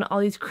down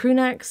all these crew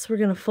necks, we're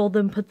gonna fold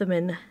them, put them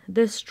in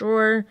this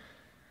drawer.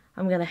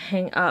 I'm gonna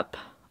hang up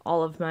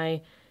all of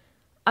my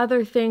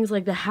other things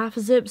like the half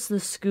zips,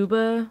 the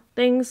scuba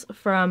things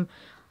from,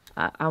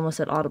 I almost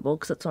said Audible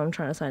because that's what I'm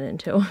trying to sign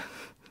into.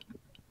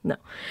 No,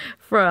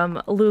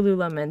 from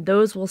Lululemon.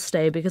 Those will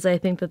stay because I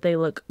think that they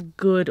look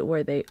good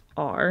where they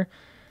are.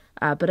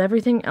 But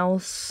everything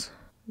else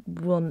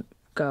will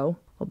go,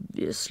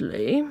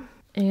 obviously.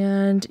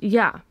 And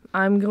yeah,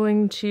 I'm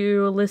going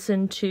to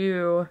listen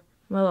to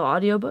my little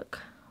audiobook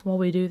while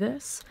we do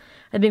this.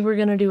 I think we're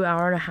gonna do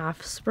 1.5-hour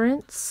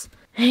sprints.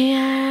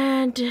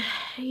 And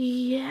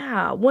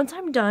yeah, once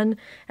I'm done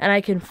and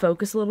I can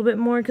focus a little bit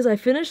more, because I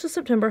finished the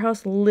September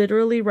house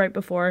literally right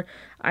before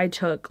I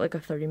took like a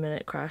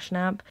 30-minute crash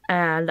nap,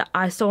 and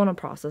I still want to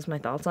process my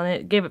thoughts on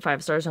it. Gave it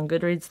 5 stars on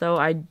Goodreads though.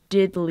 I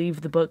did leave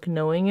the book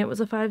knowing it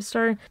was a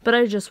 5-star, but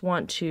I just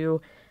want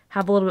to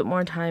have a little bit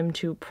more time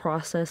to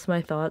process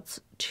my thoughts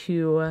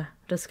to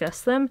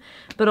discuss them,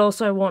 but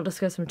also I won't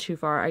discuss them too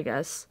far, I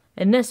guess.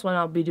 In this one,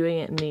 I'll be doing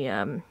it in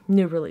the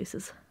new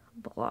releases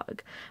blog.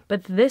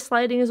 But this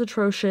lighting is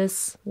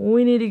atrocious.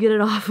 We need to get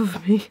it off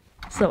of me.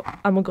 So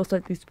I'm gonna go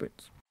start these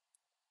sprints.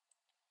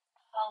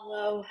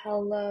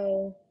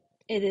 Hello.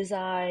 It is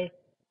I,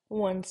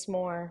 once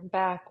more,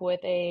 back with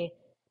a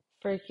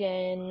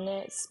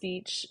freaking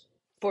speech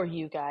for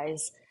you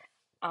guys.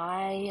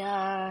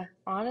 I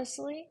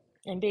honestly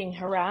am being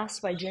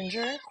harassed by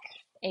Ginger,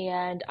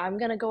 and I'm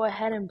gonna go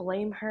ahead and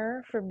blame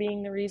her for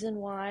being the reason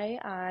why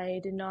I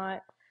did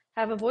not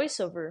have a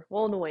voiceover.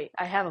 Well, no, wait,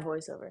 I have a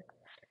voiceover.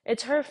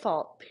 It's her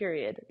fault,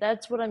 period.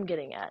 That's what I'm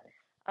getting at.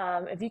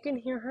 If you can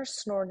hear her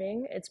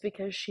snorting, it's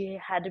because she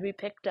had to be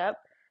picked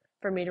up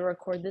for me to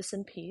record this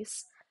in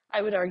peace.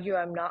 I would argue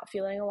I'm not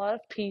feeling a lot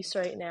of peace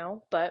right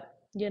now, but,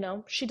 you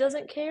know, she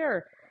doesn't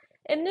care.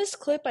 In this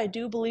clip, I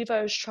do believe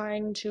I was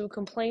trying to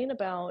complain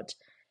about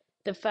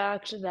the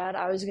fact that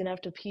I was gonna have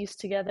to piece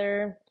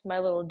together my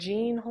little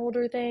jean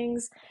holder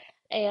things.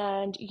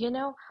 And, you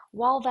know,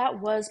 while that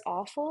was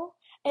awful,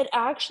 it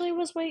actually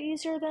was way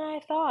easier than I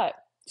thought.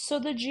 So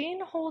the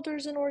jean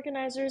holders and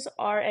organizers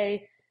are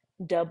a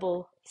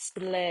double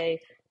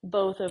slay,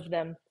 both of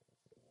them.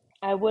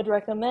 I would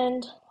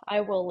recommend,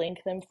 I will link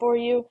them for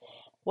you.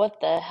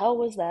 What the hell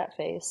was that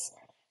face?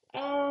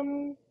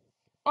 Um,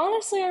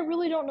 Honestly, I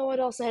really don't know what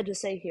else I had to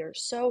say here.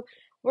 So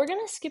we're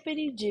gonna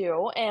skippity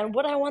do, and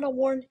what I want to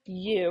warn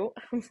you,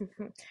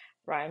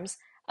 rhymes,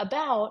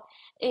 about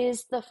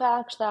is the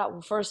fact that,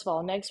 well, first of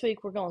all, next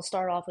week we're gonna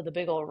start off with a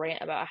big old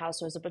rant about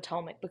Housewives of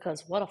Potomac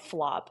because what a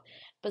flop.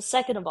 But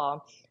second of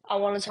all, I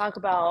want to talk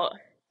about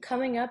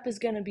coming up is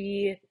gonna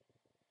be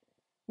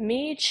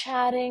me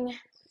chatting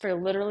for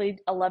literally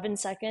 11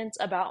 seconds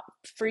about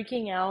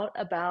freaking out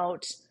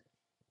about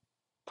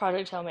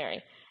Project Hail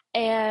Mary.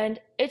 And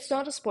it's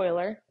not a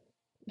spoiler.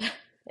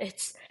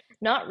 It's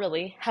not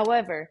really.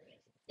 However,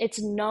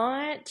 it's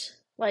not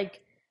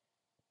like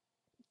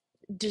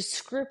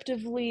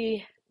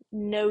descriptively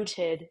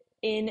noted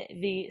in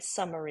the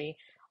summary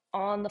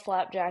on the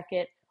flap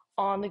jacket,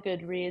 on the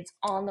Goodreads,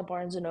 on the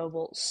Barnes and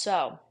Noble.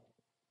 So,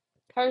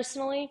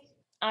 personally,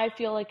 I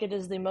feel like it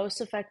is the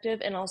most effective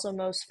and also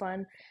most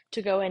fun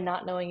to go in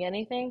not knowing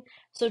anything.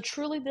 So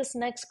truly this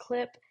next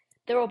clip,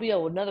 there will be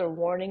another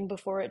warning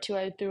before it too.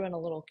 I threw in a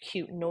little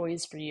cute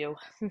noise for you.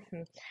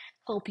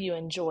 Hope you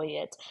enjoy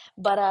it.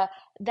 But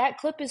that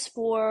clip is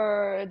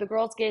for the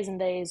girls, gays, and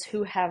theys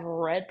who have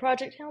read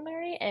Project Hail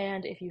Mary,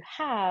 and if you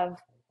have,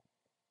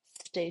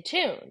 stay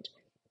tuned.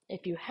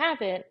 If you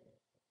haven't,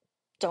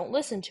 don't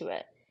listen to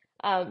it.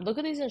 Look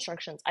at these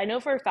instructions. I know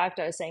for a fact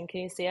I was saying,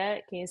 can you see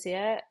it? Can you see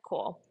it?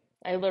 Cool.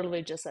 I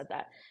literally just said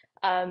that.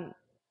 I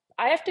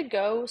have to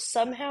go.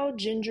 Somehow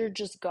Ginger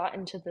just got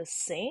into the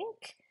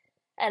sink,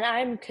 and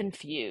I'm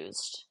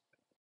confused.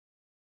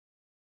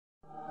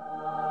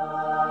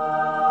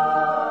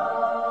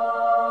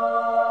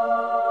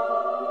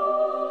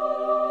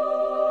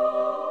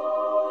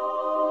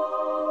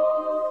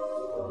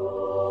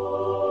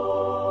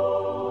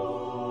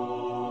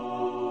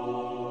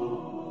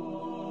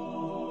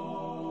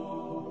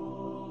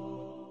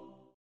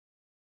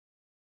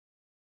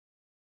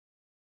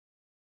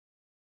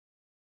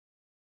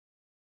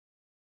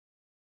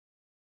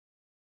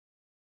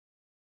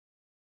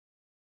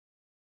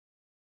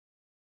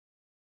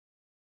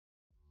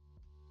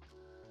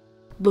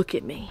 Look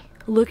at me.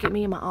 Look at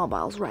me and my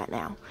eyeballs right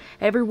now.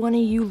 Every one of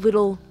you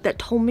little that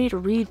told me to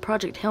read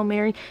Project Hail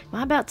Mary, am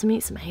I about to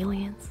meet some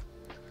aliens?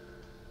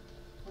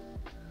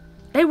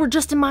 They were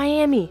just in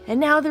Miami and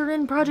now they're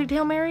in Project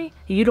Hail Mary?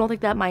 You don't think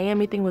that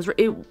Miami thing was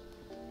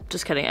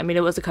just kidding. I mean,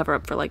 it was a cover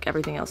up for like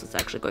everything else that's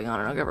actually going on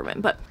in our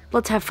government, but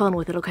let's have fun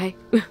with it, okay?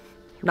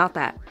 Not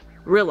that.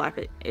 Real life,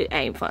 it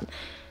ain't fun.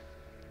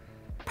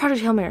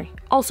 Project Hail Mary.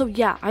 Also,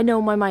 yeah, I know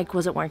my mic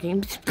wasn't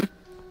working.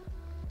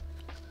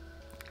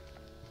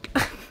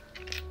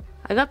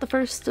 I got the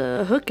first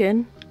hook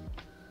in.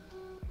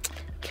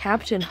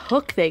 Captain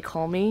Hook, they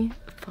call me.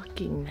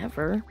 Fucking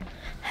never.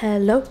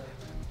 Hello.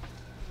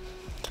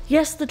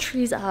 Yes, the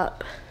tree's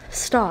up.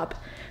 Stop.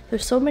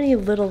 There's so many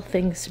little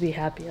things to be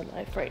happy in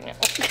life right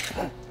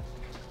now.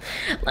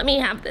 Let me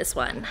have this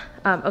one.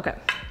 Okay.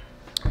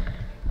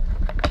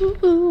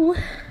 Ooh,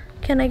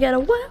 can I get a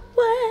what?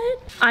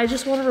 I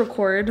just want to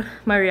record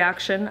my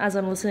reaction as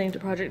I'm listening to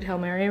Project Hail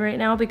Mary right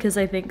now because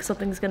I think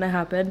something's gonna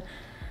happen.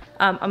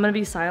 I'm gonna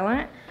be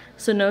silent,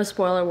 so no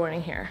spoiler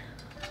warning here.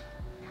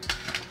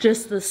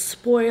 Just the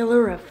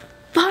spoiler of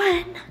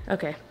fun.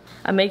 Okay,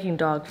 I'm making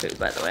dog food,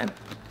 by the way.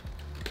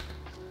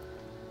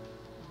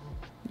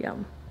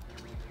 Yum.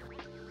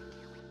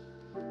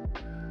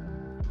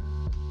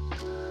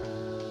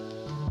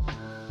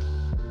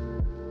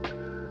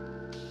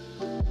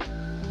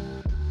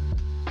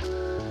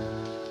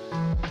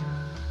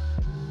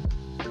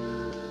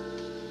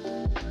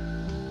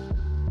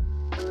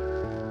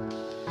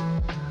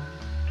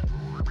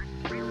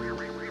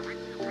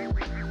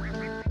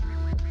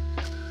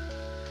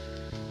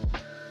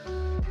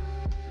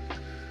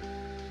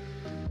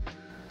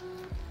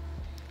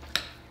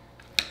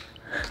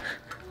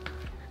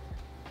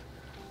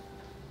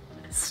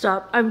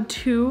 Stop. I'm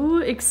too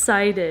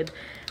excited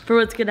for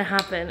what's gonna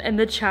happen. And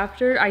the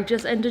chapter, I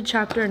just ended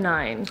chapter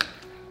 9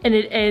 and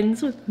it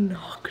ends with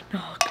knock,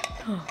 knock,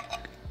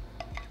 knock.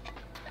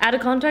 Out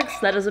of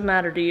context, that doesn't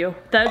matter to you.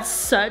 That's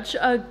such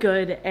a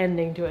good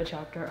ending to a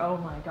chapter. Oh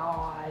my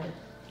God.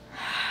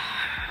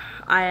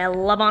 I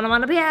love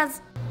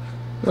onomatopoeias.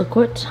 Look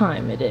what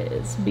time it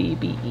is,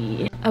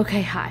 BBE.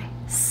 Okay, hi.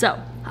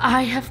 So,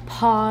 I have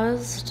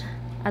paused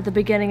at the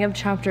beginning of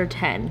chapter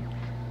 10.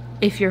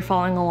 If you're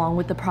following along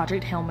with the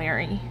Project Hail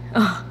Mary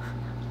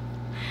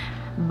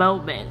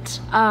moment.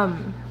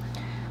 I'm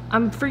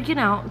freaking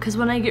out because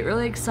when I get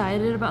really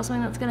excited about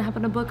something that's gonna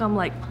happen in a book, I'm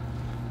like,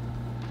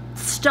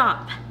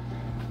 stop,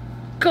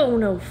 go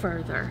no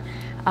further.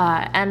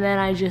 And then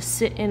I just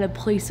sit in a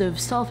place of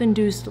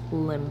self-induced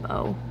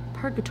limbo,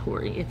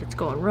 purgatory if it's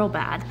going real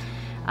bad.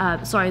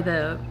 Sorry,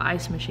 the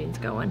ice machine's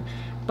going,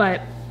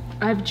 but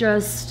I've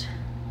just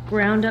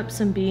ground up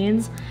some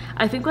beans.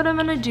 I think what I'm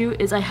gonna do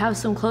is I have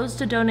some clothes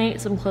to donate,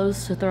 some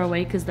clothes to throw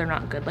away because they're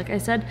not good, like I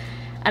said,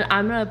 and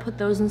I'm gonna put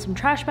those in some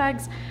trash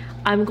bags.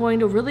 I'm going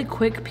to really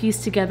quick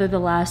piece together the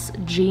last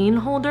jean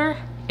holder.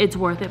 It's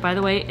worth it, by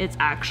the way. It's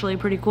actually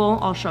pretty cool.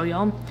 I'll show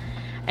y'all.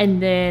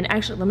 And then,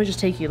 actually, let me just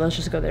take you. Let's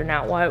just go there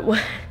now. Why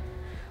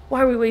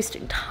are we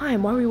wasting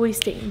time? Why are we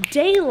wasting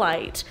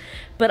daylight?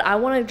 But I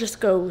want to just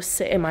go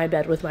sit in my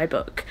bed with my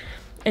book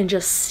and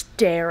just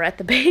stare at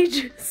the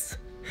pages.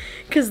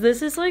 Because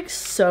this is like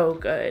so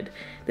good.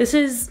 This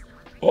is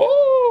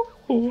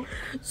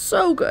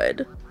so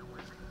good.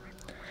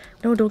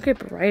 No, don't get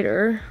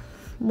brighter.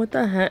 What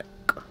the heck?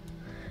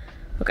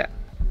 Okay.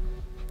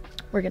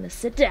 We're gonna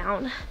sit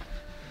down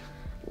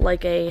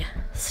like a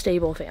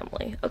stable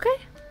family, okay?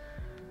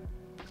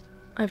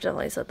 I've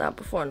definitely said that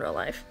before in real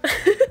life.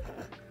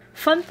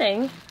 Fun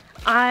thing,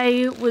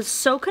 I was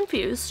so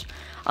confused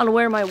on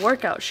where my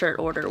workout shirt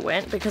order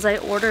went because I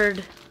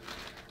ordered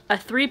a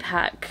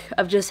 3-pack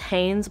of just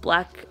Hanes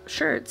black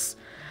shirts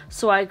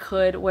so I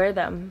could wear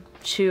them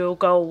to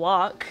go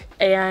walk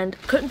and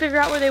couldn't figure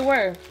out where they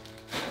were.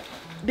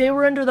 They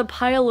were under the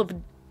pile of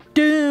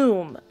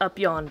doom up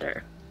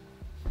yonder.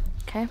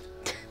 Okay,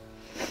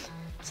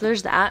 so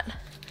there's that.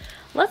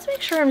 Let's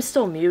make sure I'm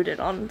still muted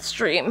on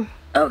stream.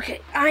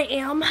 Okay, I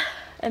am,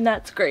 and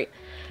that's great.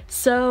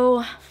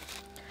 So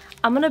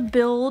I'm gonna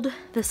build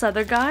this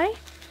other guy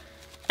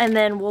and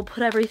then we'll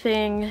put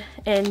everything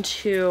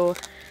into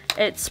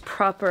its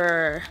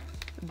proper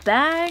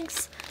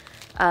bags.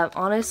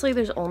 Honestly,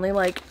 there's only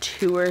like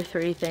 2 or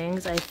 3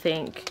 things I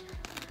think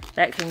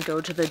that can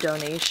go to the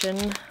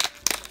donation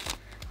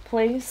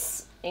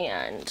place,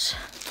 and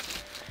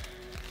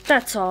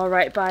that's all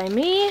right by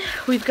me.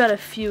 We've got a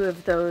few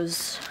of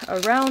those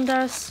around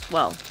us.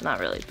 Well, not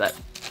really, but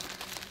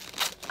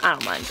I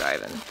don't mind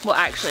driving. Well,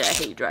 actually, I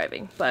hate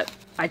driving, but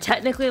I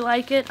technically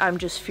like it. I'm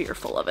just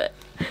fearful of it.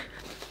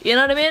 You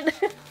know what I mean?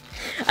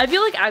 I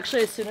feel like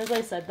actually as soon as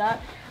I said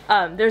that,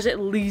 there's at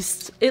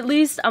least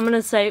I'm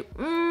gonna say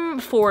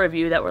 4 of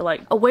you that were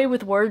like, away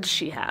with words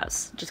she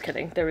has. Just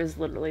kidding. There was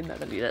literally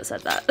none of you that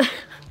said that.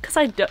 Because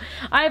I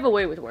have a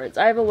way with words.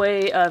 I have a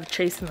way of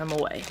chasing them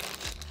away.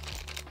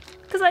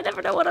 Because I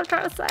never know what I'm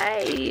trying to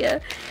say.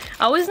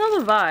 I always know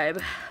the vibe,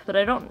 but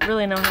I don't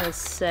really know how to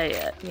say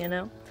it, you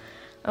know?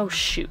 Oh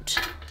shoot.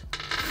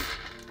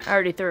 I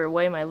already threw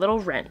away my little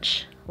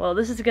wrench. Well,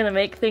 this is gonna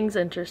make things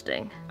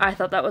interesting. I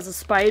thought that was a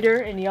spider,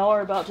 and y'all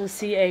are about to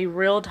see a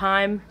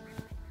real-time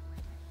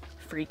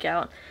freak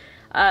out.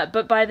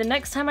 But by the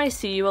next time I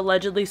see you,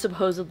 allegedly,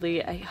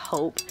 supposedly, I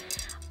hope,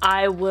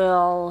 I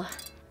will...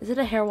 Is it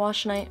a hair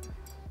wash night?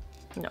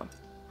 No,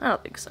 I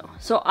don't think so.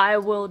 So I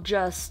will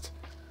just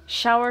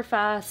shower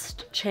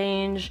fast,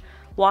 change,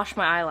 wash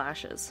my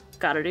eyelashes.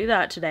 Gotta do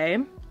that today.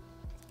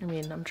 I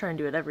mean, I'm trying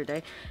to do it every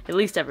day, at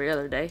least every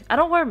other day. I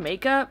don't wear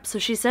makeup, so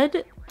she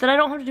said that I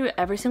don't have to do it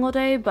every single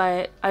day,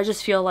 but I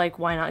just feel like,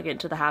 why not get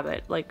into the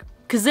habit? Like,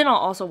 cause then I'll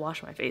also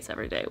wash my face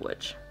every day,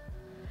 which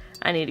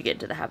I need to get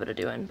into the habit of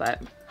doing,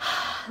 but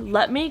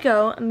let me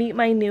go meet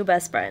my new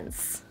best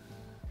friends.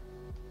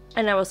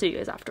 And I will see you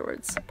guys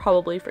afterwards,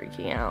 probably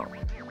freaking out.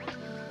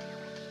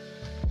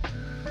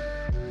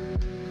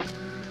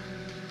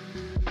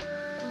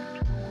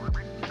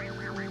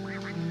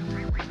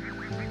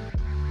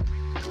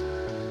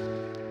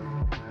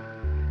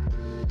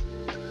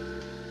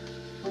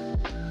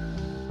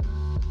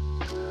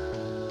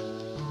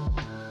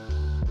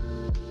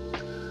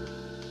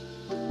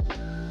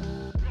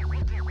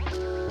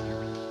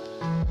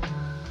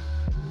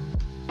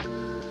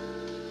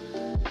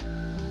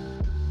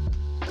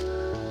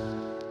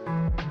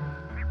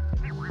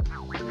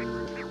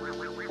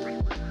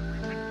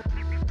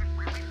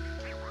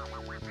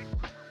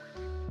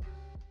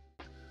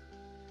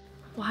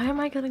 Why am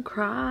I gonna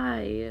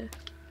cry?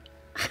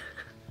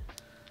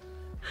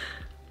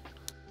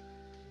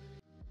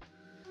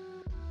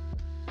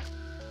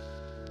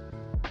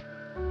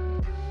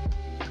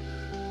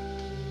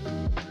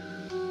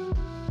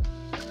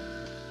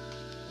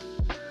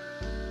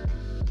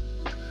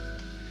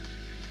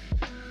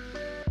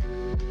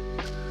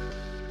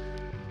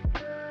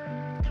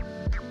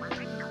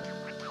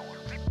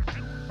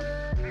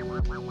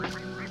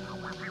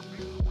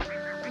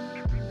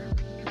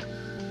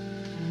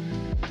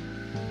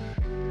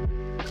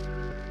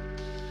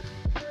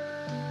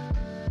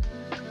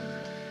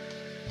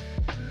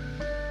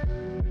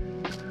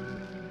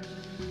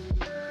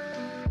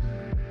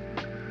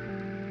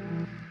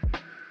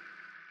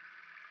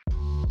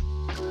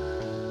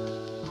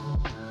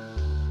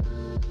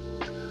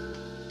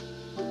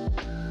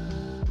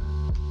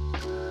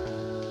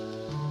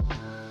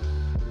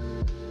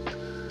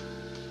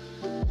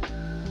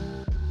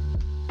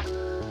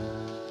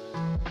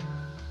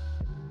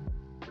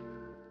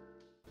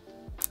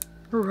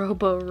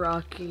 Robo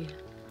Rocky.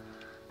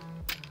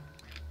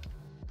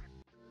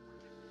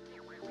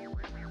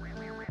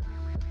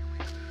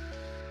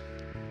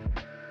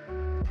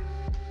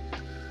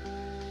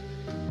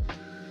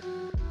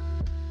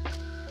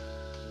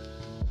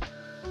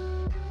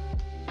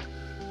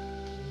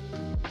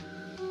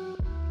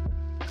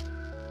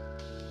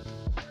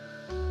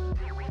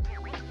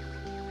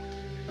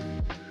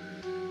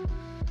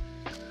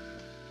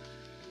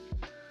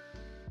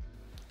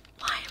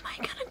 Why am I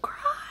gonna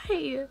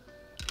cry?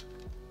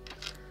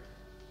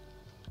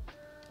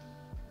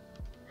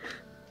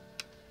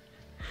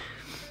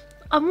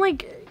 I'm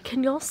like,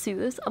 can y'all see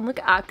this? I'm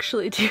like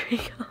actually tearing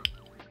up.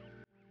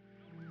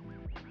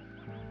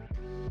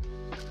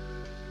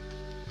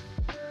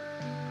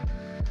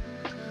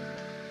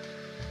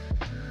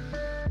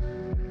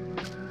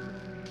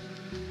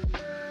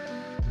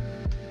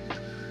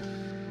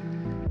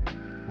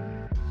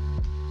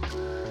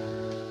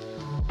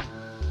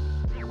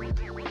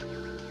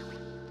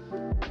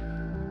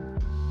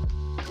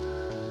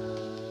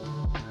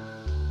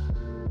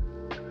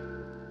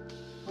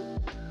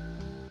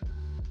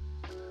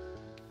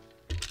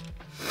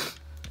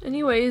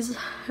 Anyways,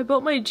 I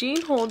bought my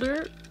jean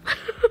holder.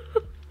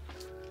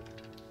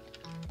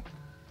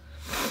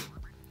 I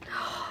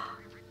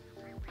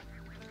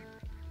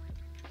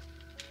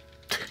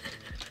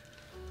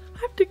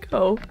have to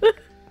go.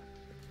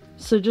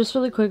 So just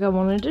really quick, I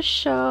wanted to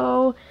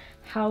show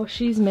how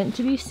she's meant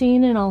to be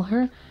seen in all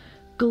her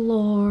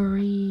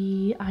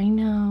glory. I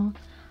know,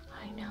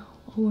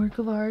 a work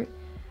of art,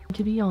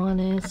 to be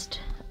honest.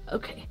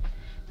 Okay.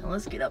 Now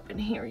let's get up in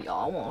here,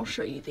 y'all. I want to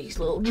show you these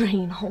little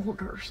jean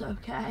holders,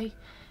 okay?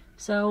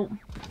 So,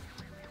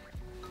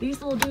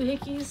 these little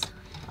doohickeys,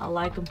 I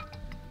like them.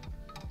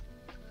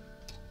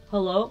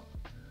 Hello?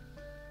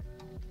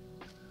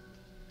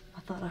 I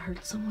thought I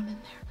heard someone in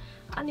there.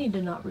 I need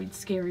to not read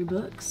scary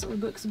books or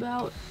books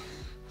about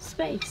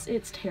space.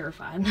 It's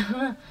terrifying.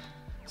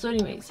 So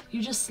anyways,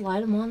 you just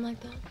slide them on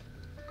like that.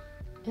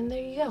 And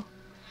there you go.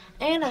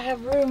 And I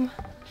have room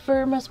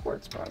for my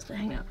sports bras to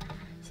hang out.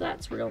 So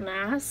that's real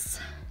nice.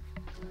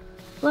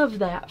 Love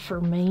that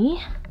for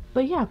me.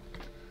 But yeah,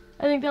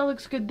 I think that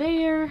looks good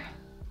there.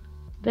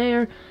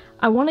 There.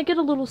 I want to get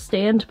a little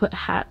stand to put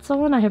hats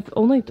on. I have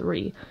only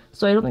 3,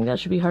 so I don't think that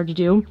should be hard to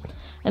do.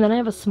 And then I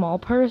have a small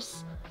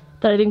purse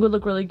that I think would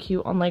look really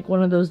cute on like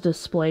one of those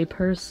display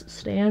purse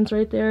stands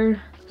right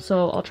there.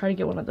 So I'll try to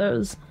get one of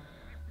those.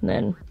 And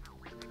then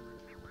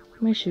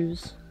my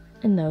shoes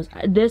and those.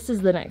 This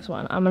is the next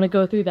one. I'm going to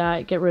go through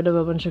that, get rid of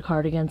a bunch of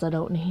cardigans I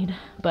don't need.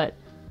 But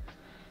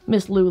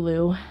Miss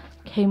Lulu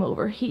came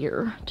over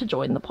here to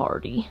join the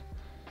party.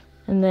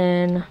 And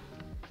then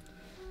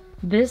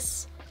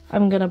this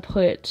I'm gonna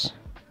put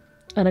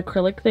an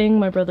acrylic thing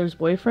my brother's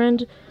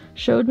boyfriend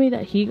showed me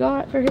that he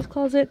got for his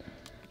closet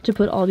to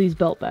put all these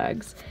belt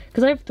bags.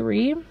 Because I have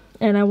 3,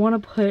 and I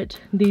want to put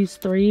these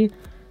 3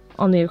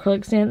 on the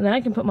acrylic stand, and then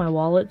I can put my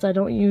wallets I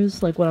don't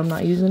use, like when I'm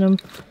not using them,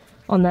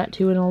 on that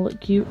too, and it'll look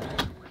cute.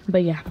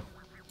 But yeah,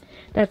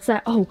 that's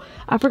that. Oh,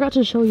 I forgot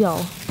to show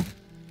y'all.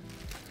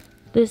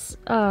 This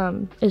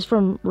is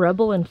from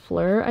Rebel and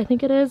Fleur, I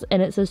think it is,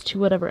 and it says to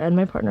whatever end.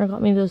 My partner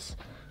got me this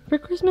for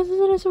Christmas.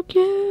 Isn't it so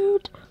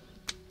cute?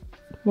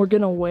 We're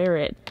gonna wear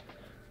it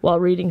while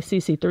reading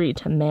CC3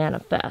 to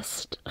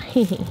manifest.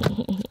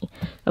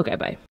 Okay,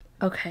 bye.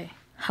 Okay,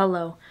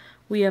 hello.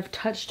 We have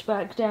touched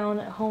back down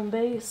at home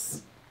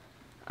base.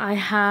 I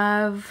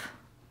have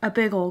a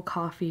big old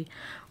coffee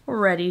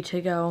ready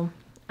to go.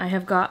 I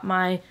have got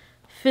my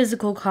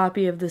physical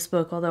copy of this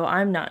book, although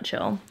I'm not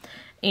chill.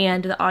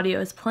 And the audio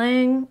is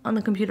playing on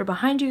the computer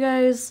behind you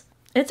guys.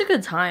 It's a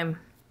good time.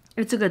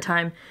 It's a good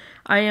time.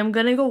 I am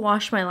gonna go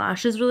wash my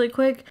lashes really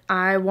quick.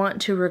 I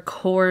want to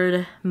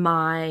record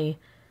my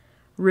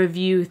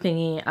review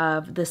thingy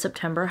of the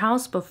September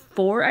house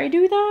before I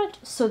do that,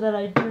 so that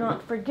I do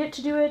not forget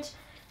to do it,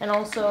 and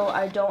also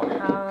I don't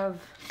have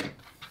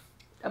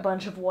a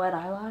bunch of wet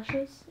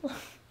eyelashes.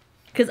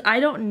 Because I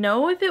don't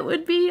know if it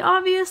would be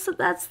obvious that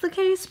that's the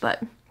case,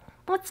 but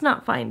let's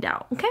not find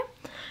out, okay?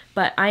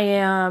 But I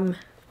am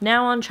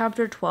now on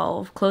chapter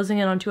 12, closing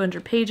in on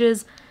 200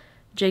 pages.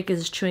 Jake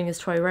is chewing his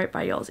toy right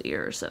by y'all's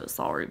ear, so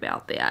sorry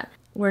about that.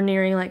 We're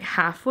nearing like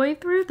halfway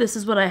through. This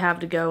is what I have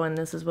to go, and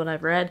this is what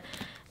I've read.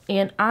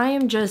 And I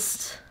am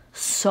just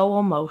so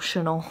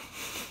emotional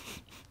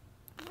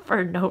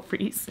for no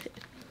reason.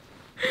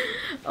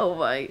 Oh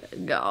my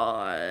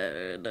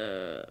god.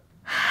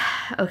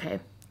 Okay.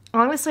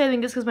 Honestly, I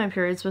think it's because my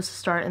period's supposed to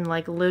start in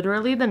like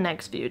literally the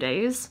next few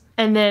days.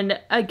 And then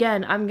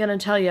again, I'm gonna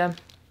tell you,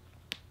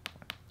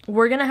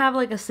 we're gonna have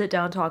like a sit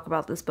down talk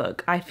about this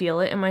book. I feel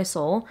it in my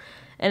soul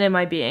and in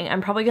my being.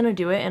 I'm probably gonna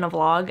do it in a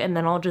vlog, and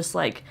then I'll just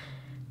like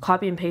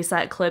copy and paste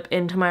that clip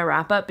into my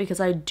wrap up, because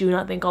I do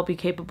not think I'll be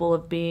capable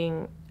of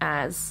being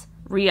as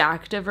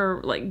reactive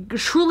or like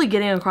truly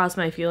getting across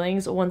my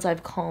feelings once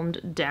I've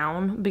calmed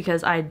down,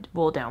 because I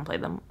will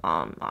downplay them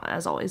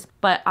as always.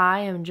 But I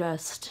am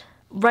just,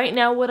 right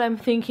now what I'm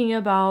thinking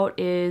about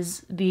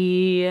is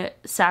the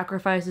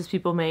sacrifices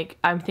people make.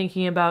 I'm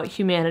thinking about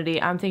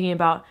humanity. I'm thinking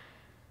about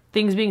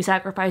things being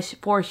sacrificed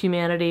for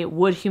humanity.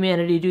 Would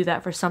humanity do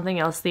that for something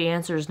else? The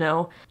answer is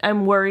no.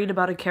 I'm worried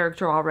about a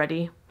character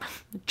already.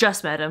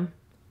 Just met him.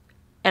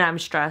 And I'm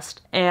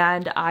stressed.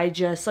 And I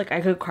just, like,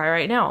 I could cry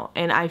right now.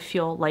 And I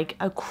feel like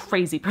a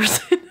crazy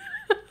person.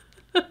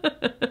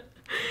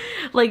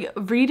 Like,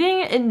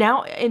 reading and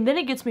now, and then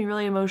it gets me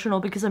really emotional,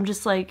 because I'm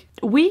just like,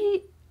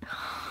 we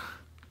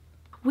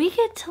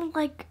get to,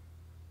 like,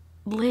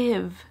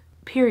 live,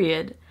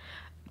 period.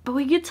 But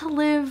we get to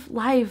live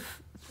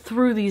life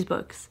through these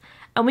books,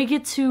 and we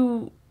get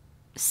to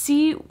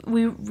see,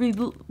 we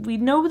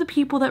know the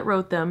people that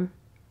wrote them,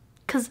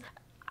 because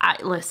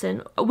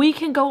listen, we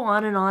can go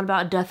on and on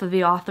about death of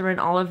the author and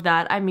all of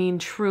that. I mean,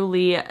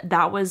 truly,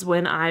 that was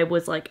when I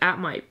was like at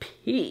my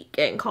peak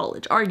in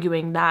college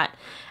arguing that,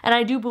 and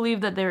I do believe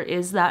that there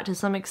is that to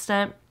some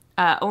extent,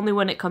 only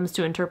when it comes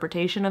to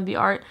interpretation of the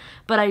art.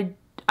 But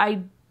I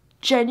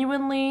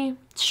genuinely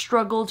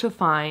struggle to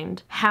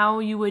find how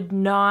you would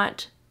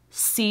not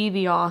see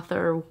the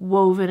author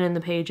woven in the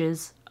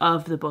pages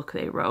of the book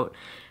they wrote.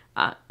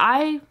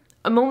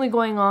 I'm only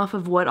going off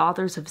of what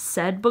authors have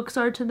said books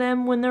are to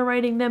them when they're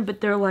writing them,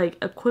 but they're like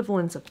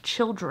equivalents of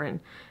children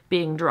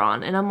being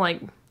drawn. And I'm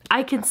like,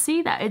 I can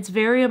see that. It's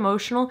very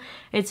emotional.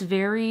 It's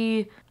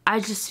very,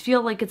 I just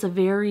feel like it's a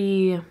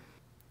very,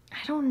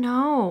 I don't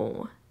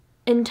know,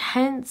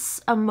 intense,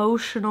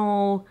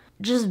 emotional,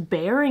 just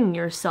bearing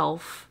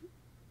yourself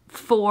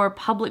for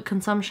public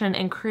consumption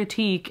and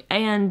critique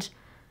and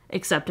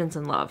acceptance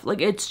and love. Like,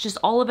 it's just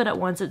all of it at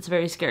once. It's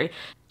very scary.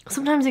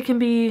 Sometimes it can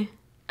be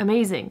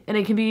amazing, and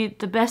it can be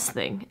the best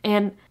thing,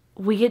 and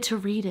we get to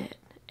read it,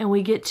 and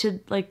we get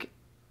to like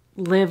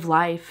live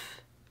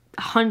life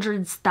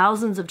hundreds,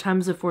 thousands of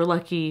times if we're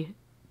lucky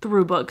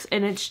through books.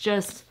 And it's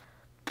just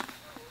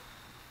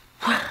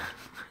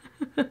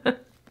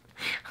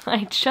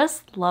I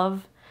just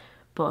love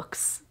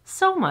books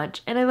so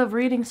much, and I love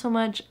reading so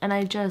much, and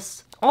I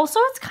just also,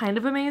 it's kind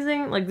of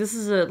amazing, like this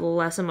is a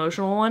less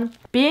emotional one.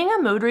 Being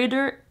a mood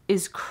reader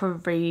is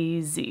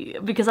crazy,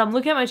 because I'm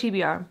looking at my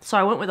TBR. So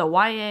I went with a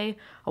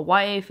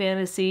YA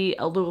fantasy,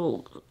 a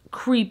little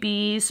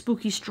creepy,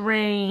 spooky,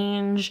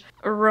 strange,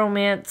 a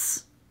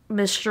romance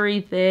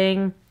mystery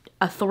thing,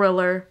 a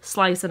thriller,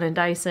 slicing and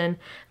dicing.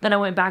 Then I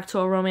went back to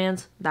a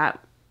romance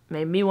that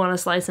made me want to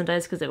slice and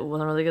dice because it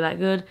wasn't really that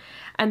good.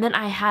 And then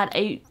I had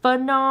a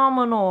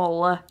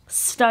phenomenal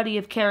study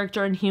of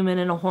character and human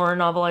in a horror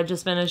novel I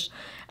just finished.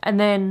 And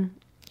then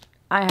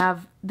I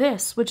have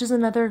this, which is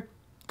another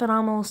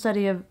phenomenal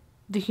study of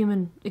the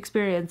human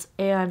experience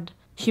and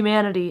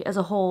humanity as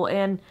a whole.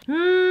 And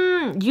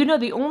You know,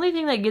 the only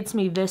thing that gets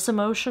me this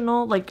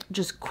emotional, like,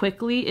 just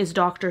quickly, is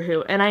Doctor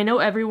Who. And I know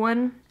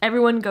everyone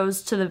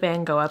goes to the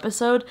Van Gogh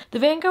episode. The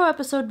Van Gogh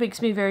episode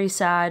makes me very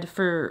sad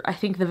for, I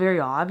think, the very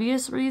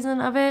obvious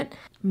reason of it.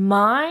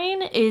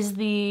 Mine is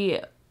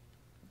the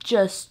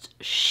just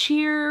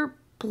sheer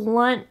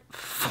blunt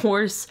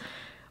force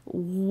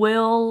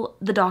will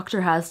the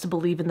Doctor has to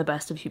believe in the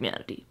best of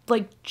humanity.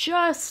 Like,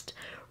 just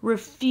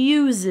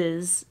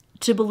refuses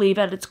to believe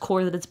at its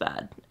core that it's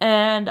bad.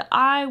 And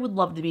I would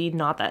love to be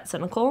not that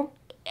cynical.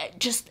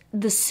 Just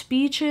the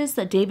speeches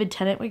that David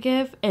Tennant would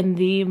give and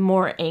the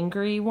more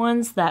angry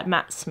ones that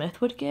Matt Smith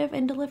would give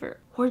and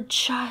deliver were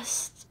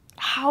just,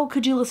 how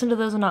could you listen to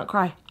those and not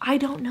cry? I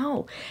don't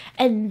know.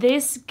 And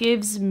this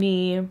gives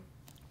me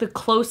the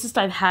closest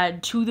I've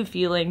had to the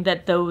feeling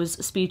that those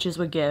speeches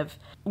would give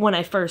when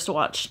I first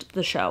watched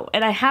the show.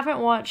 And I haven't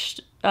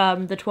watched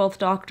the 12th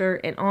Doctor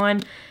and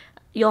on.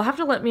 You'll have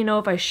to let me know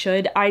if I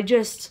should. I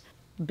just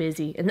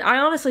busy. And I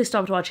honestly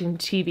stopped watching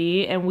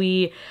TV, and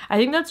I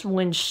think that's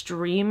when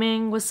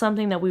streaming was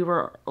something that we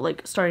were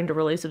like starting to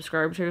really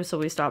subscribe to, so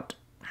we stopped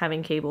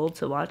having cable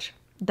to watch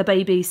the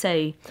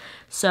BBC.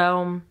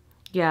 So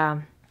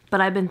yeah, but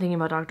I've been thinking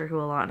about Doctor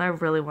Who a lot, and I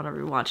really want to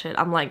rewatch it.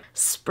 I'm like,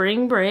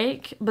 spring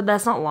break, but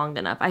that's not long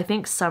enough. I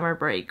think summer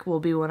break will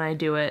be when I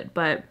do it,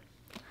 but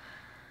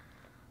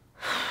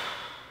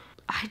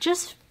I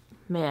just,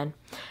 man.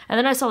 And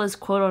then I saw this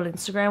quote on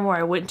Instagram where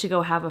I went to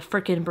go have a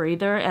freaking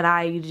breather, and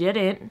I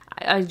didn't.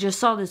 I just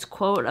saw this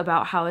quote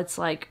about how it's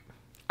like,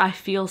 I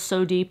feel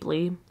so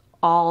deeply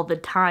all the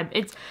time.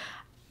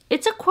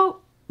 It's a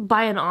quote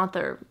by an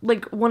author,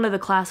 like one of the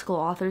classical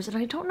authors, and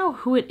I don't know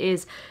who it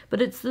is,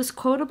 but it's this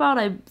quote about,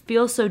 I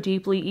feel so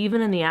deeply,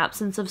 even in the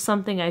absence of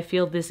something, I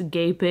feel this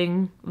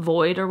gaping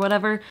void or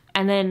whatever.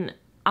 And then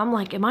I'm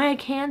like, am I a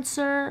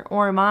Cancer,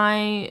 or am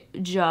I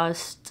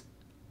just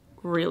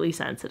really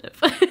sensitive?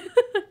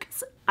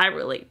 Because I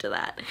relate to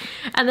that.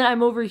 And then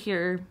I'm over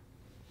here,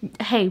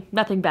 hey,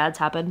 nothing bad's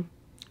happened.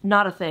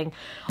 Not a thing.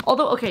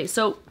 Although, okay,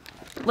 so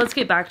let's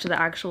get back to the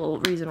actual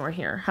reason we're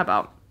here. How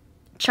about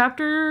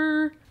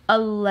chapter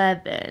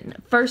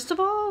 11? First of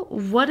all,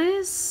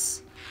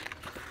 where's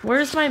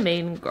my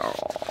main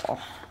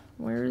girl?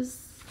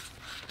 Where's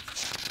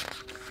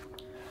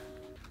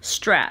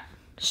Strat?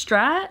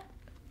 Strat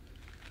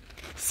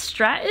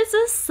is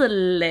a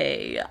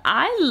slay.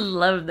 I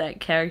love that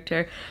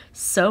character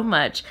so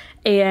much.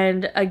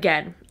 And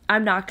again,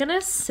 I'm not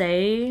gonna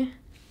say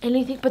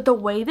anything, but the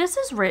way this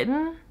is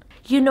written,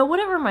 you know what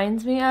it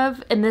reminds me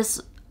of? And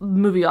this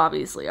movie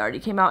obviously already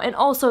came out, and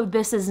also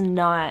this is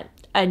not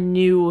a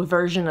new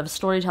version of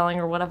storytelling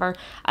or whatever.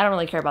 I don't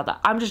really care about that.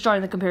 I'm just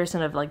drawing the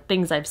comparison of like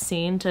things I've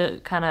seen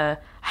to kind of,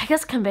 I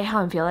guess, convey how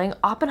I'm feeling.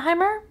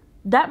 Oppenheimer,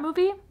 that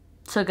movie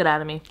took it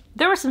out of me.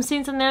 There were some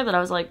scenes in there that I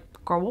was like,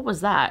 girl, what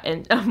was that?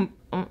 And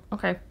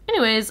okay.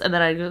 Anyways, and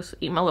then I just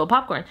eat my little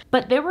popcorn.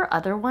 But there were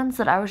other ones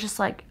that I was just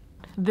like,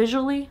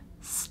 visually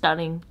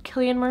stunning.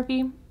 Cillian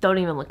Murphy, don't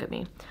even look at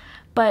me.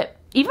 But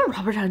even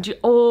Robert Downey Jr.,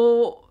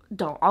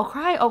 I'll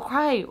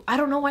cry. I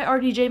don't know why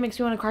RDJ makes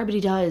me want to cry, but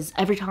he does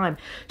every time.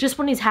 Just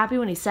when he's happy,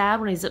 when he's sad,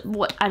 when he's,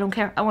 what, I don't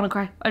care. I want to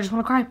cry. I just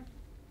want to cry.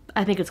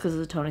 I think it's because of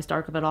the Tony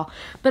Stark of it all.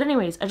 But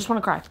anyways, I just want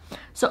to cry.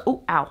 So,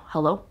 oh, ow,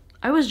 hello?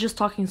 I was just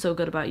talking so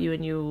good about you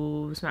and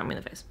you smacked me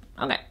in the face.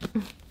 Okay.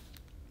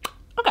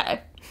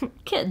 Okay.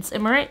 Kids,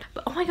 am I right?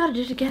 But oh my god, I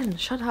did it again.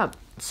 Shut up.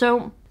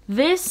 So,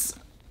 this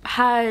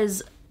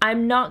has,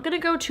 I'm not gonna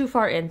go too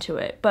far into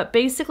it, but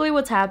basically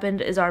what's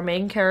happened is our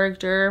main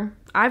character,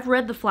 I've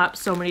read the flap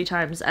so many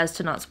times as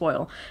to not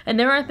spoil, and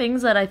there are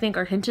things that I think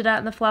are hinted at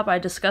in the flap. I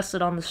discussed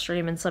it on the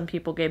stream and some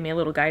people gave me a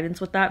little guidance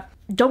with that.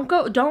 Do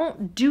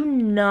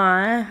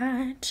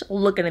not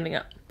look anything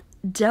up.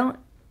 Don't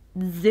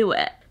do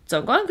it.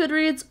 Don't go on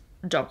Goodreads,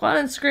 don't go on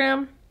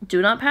Instagram, do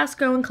not pass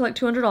go and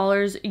collect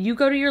 $200. You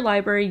go to your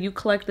library, you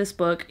collect this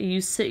book, you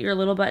sit your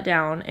little butt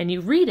down and you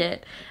read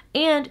it.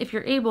 And if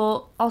you're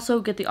able, also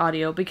get the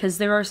audio, because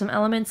there are some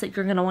elements that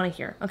you're gonna wanna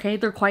hear, okay?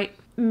 They're quite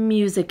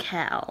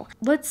musical.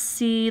 Let's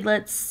see.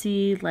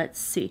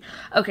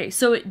 Okay,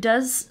 so it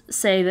does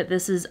say that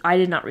this is, I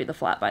did not read the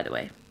flap, by the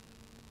way.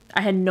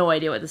 I had no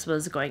idea what this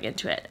was going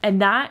into it. And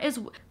that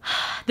is,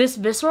 this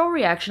visceral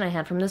reaction I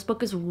had from this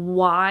book is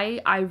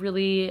why I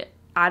really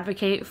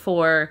advocate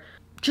for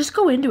just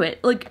go into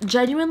it. Like,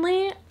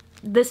 genuinely,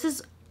 this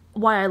is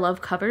why I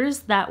love covers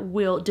that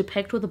will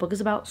depict what the book is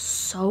about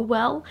so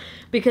well,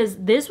 because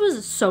this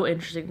was so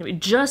interesting to me.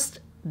 Just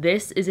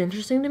this is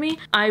interesting to me.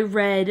 I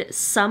read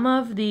some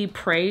of the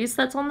praise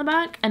that's on the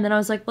back, and then I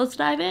was like, let's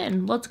dive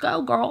in. Let's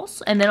go,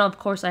 girls. And then, of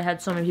course, I had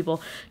so many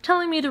people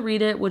telling me to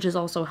read it, which is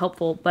also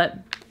helpful. But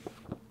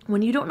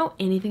when you don't know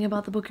anything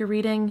about the book you're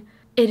reading,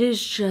 it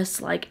is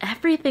just like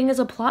everything is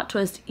a plot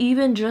twist,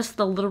 even just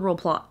the literal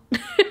plot.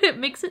 It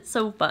makes it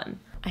so fun.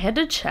 I had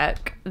to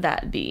check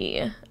that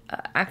the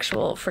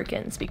actual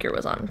freaking speaker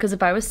was on, because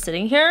if I was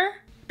sitting here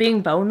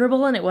being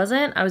vulnerable and it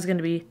wasn't, I was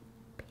gonna be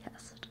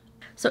pissed.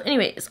 So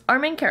anyways, our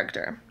main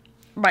character,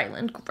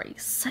 Ryland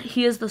Grace,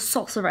 he is the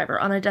sole survivor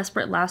on a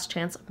desperate last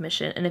chance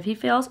mission, and if he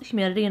fails,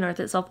 humanity and Earth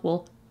itself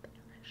will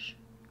perish.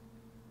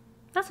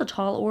 That's a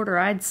tall order,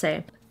 I'd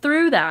say.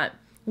 Through that,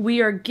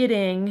 we are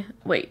getting,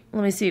 wait,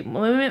 let me see.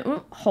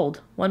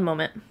 Hold, one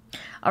moment.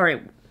 All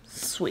right,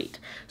 sweet.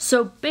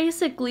 So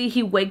basically,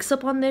 he wakes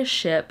up on this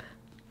ship,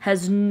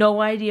 has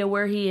no idea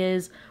where he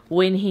is,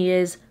 when he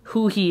is,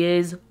 who he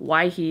is,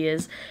 why he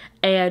is,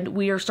 and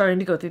we are starting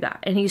to go through that.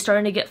 And he's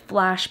starting to get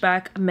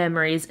flashback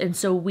memories, and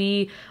so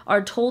we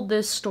are told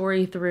this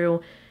story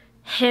through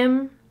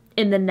him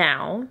in the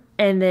now,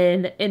 and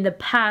then in the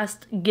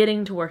past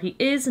getting to where he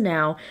is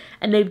now,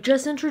 and they've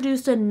just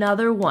introduced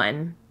another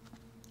one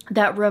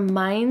that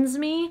reminds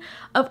me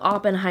of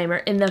Oppenheimer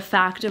in the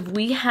fact of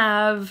we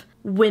have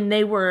when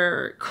they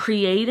were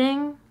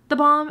creating the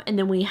bomb, and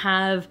then we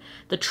have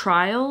the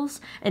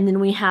trials, and then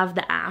we have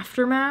the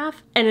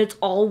aftermath, and it's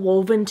all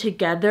woven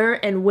together.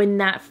 And when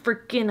that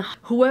freaking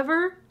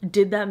whoever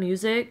did that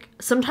music,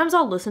 sometimes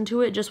I'll listen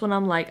to it just when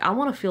I'm like, I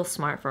want to feel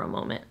smart for a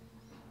moment.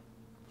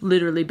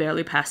 Literally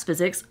barely passed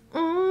physics.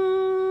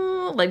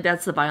 Like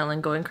that's the violin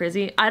going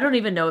crazy. I don't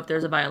even know if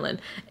there's a violin.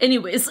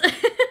 Anyways,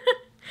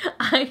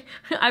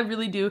 I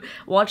really do.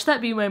 Watch that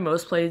be my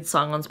most played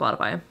song on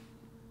Spotify.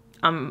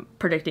 I'm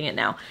predicting it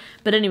now.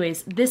 But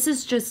anyways, this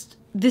is just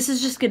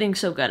getting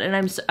so good, and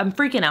I'm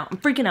freaking out. I'm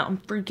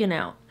freaking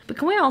out. But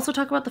can we also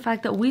talk about the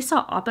fact that we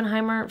saw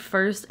Oppenheimer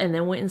first and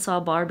then went and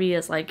saw Barbie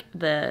as like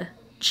the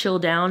chill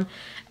down,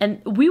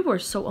 and we were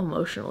so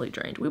emotionally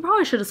drained. We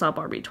probably should have saw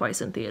Barbie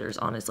twice in theaters,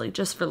 honestly,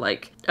 just for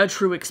like a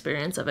true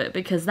experience of it,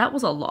 because that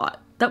was a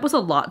lot. That was a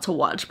lot to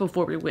watch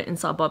before we went and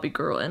saw Barbie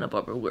Girl in a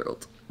Barbie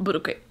World. But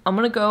okay, I'm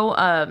gonna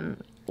go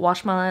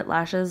wash my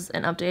lashes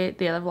and update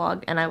the other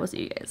vlog, and I will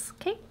see you guys.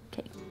 Okay.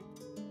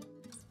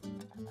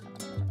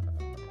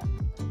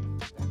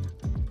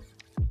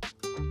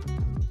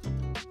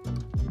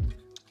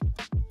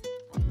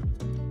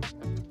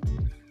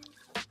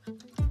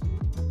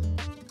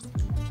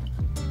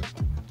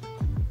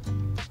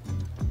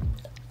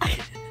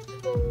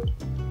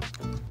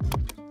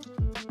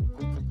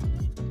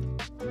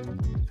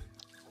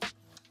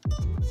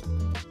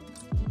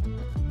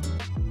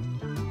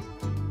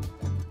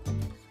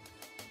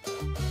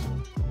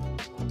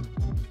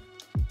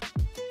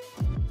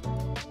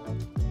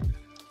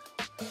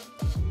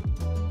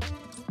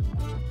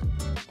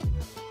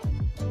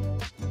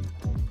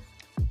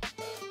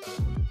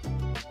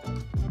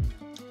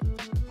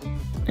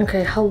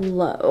 Okay,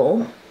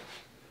 hello.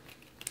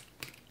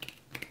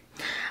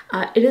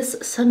 It is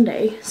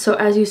Sunday, so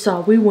as you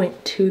saw, we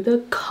went to the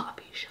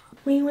coffee shop.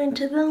 We went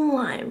to the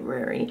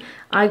library.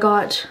 I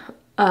got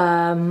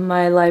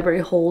my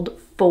library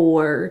hold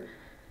for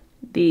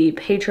the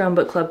Patreon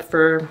book club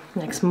for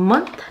next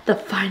month, the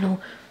final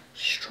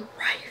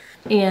strife.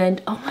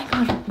 And oh my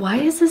god, why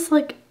is this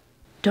like,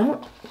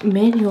 don't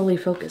manually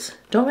focus.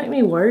 Don't make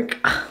me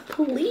work,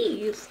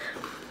 please.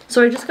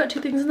 So I just got 2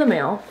 things in the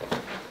mail.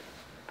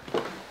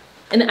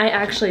 And I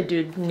actually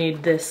do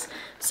need this.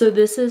 So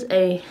this is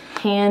a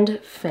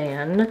hand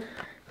fan.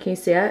 Can you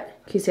see it?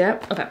 Can you see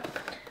it? Okay.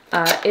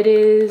 It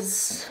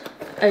is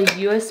a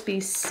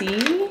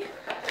USB-C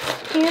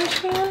hand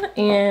fan,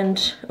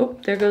 and oh,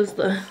 there goes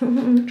the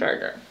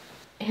charger.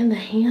 And the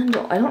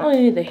handle. I don't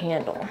really need the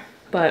handle,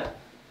 but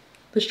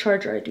this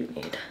charger I do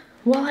need.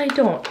 Well, I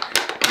don't.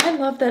 I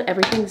love that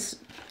everything's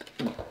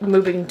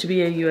moving to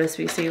be a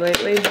USB-C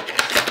lately.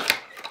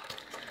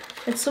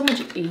 It's so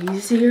much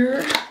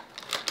easier.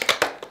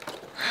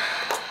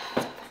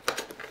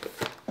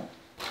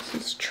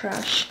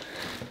 Trash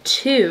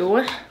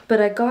too, but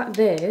I got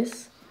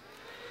this.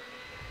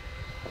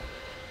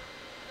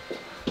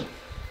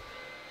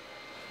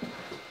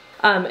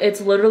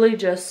 It's literally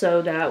just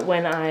so that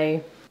when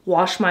I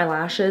wash my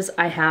lashes,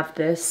 I have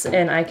this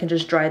and I can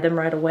just dry them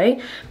right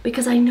away,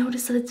 because I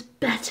noticed that it's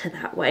better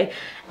that way.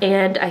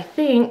 And I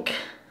think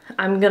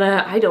I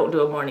don't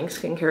do a morning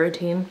skincare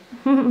routine.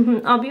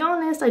 I'll be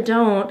honest, I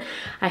don't.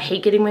 I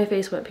hate getting my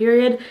face wet,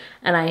 period,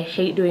 and I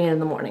hate doing it in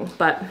the morning,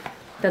 but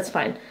that's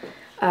fine.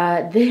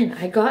 Then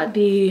I got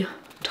the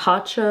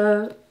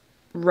Tatcha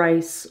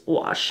rice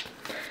wash.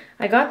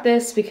 I got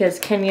this because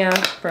Kenya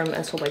from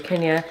As Told by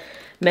Kenya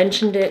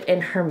mentioned it in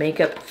her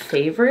makeup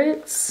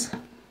favorites.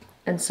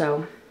 And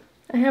so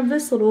I have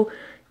this little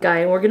guy,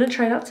 and we're gonna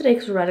try it out today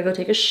because we're about to go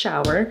take a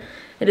shower.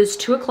 It is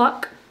 2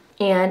 o'clock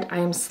and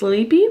I'm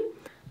sleepy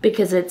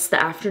because it's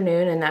the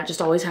afternoon, and that just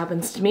always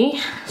happens to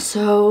me.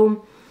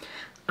 So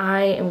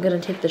I am gonna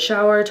take the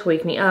shower to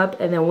wake me up,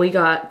 and then we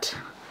got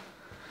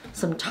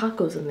some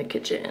tacos in the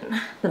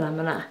kitchen that I'm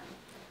gonna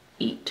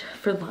eat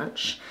for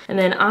lunch. And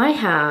then I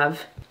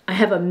have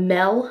a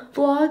Mel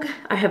vlog,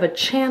 I have a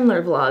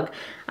Chandler vlog,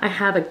 I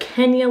have a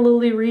Kenya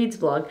Lily Reads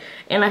vlog,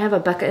 and I have a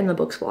Becca in the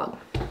Books vlog.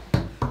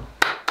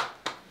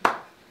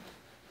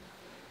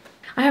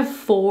 I have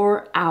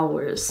 4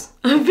 hours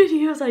of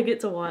videos I get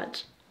to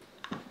watch.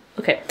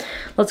 Okay,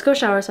 let's go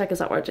shower so I can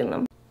start watching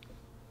them.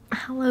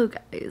 Hello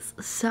guys,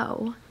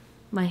 so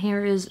my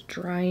hair is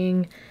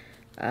drying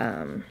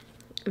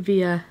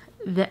via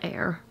the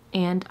air,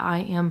 and I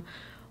am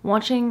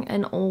watching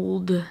an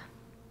old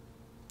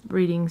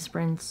Reading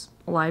Sprints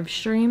live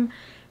stream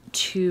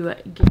to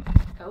get,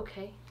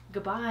 okay,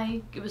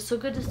 Goodbye. It was so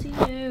good to see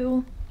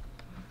you.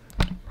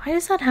 Why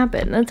does that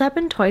happen? That's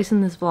happened twice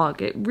in this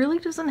vlog. It really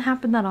doesn't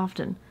happen that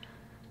often.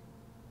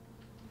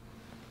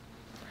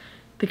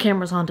 The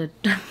camera's haunted.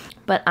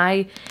 But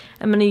I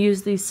am going to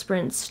use these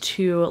sprints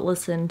to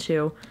listen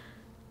to,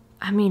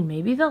 I mean,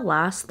 maybe the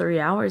last 3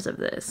 hours of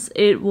this.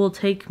 It will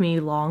take me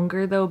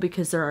longer though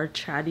because there are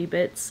chatty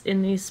bits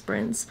in these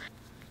sprints.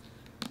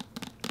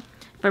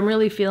 If I'm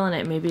really feeling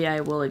it, maybe I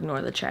will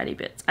ignore the chatty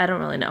bits. I don't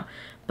really know.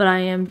 But I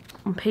am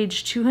on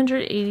page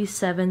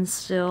 287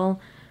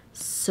 still,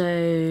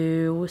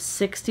 so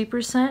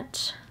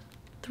 60%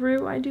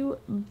 through, I do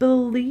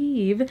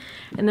believe.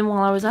 And then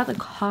while I was at the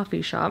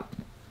coffee shop,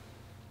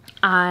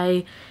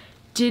 I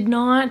did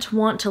not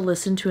want to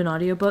listen to an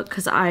audiobook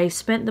because I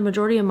spent the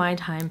majority of my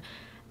time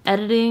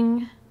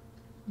editing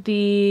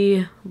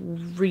the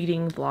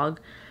reading vlog,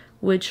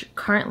 which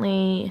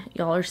currently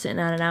y'all are sitting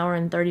at 1 hour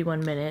and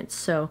 31 minutes.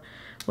 So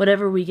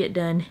whatever we get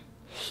done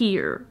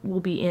here will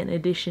be in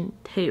addition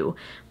to.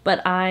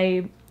 But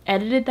I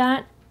edited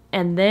that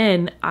and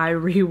then I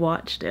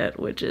rewatched it,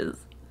 which is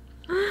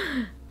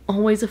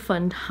always a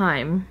fun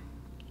time.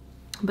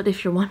 But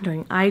if you're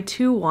wondering, I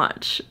too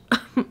watch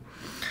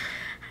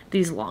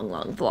these long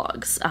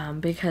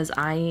vlogs because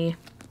I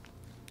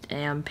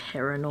am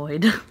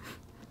paranoid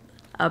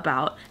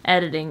about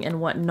editing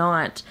and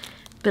whatnot.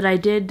 But I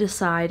did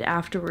decide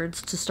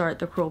afterwards to start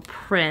The Cruel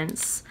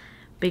Prince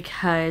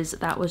because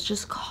that was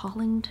just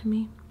calling to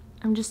me.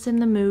 I'm just in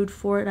the mood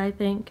for it, I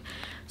think.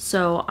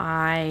 So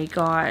I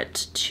got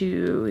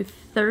to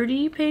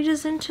 30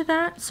 pages into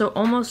that, so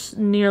almost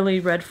nearly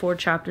read 4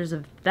 chapters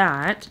of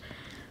that.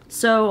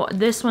 So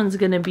this one's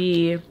gonna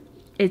be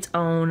its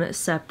own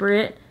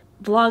separate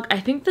vlog. I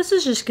think this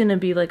is just gonna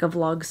be like a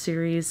vlog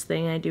series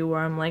thing I do where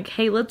I'm like,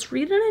 hey, let's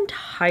read an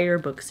entire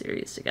book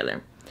series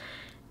together.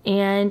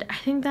 And I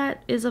think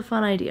that is a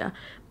fun idea.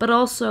 But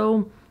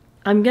also,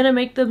 I'm gonna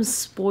make them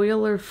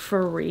spoiler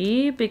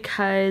free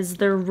because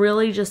they're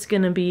really just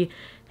gonna be,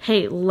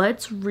 hey,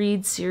 let's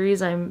read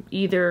series I'm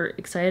either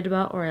excited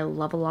about or I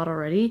love a lot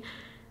already,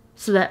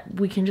 so that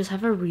we can just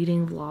have a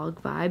reading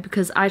vlog vibe.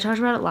 Because I talked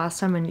about it last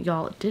time and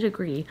y'all did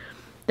agree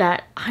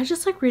that I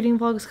just like reading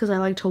vlogs because I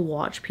like to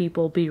watch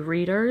people be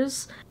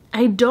readers.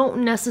 I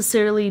don't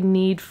necessarily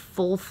need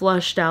full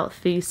fleshed out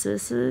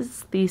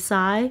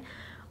thesi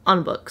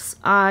on books.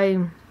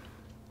 Y'all,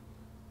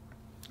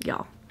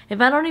 if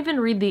I don't even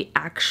read the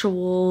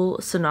actual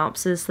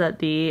synopsis that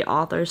the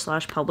author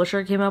 /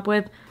 publisher came up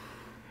with,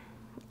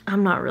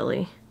 I'm not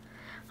really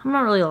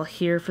all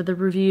here for the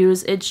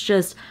reviews. It's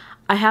just,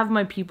 I have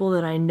my people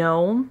that I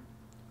know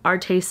our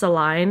tastes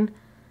align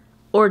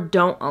or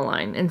don't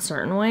align in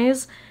certain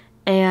ways,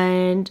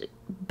 and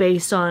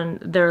based on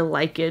their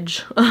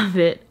likeage of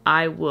it,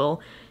 I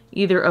will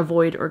either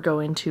avoid or go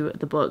into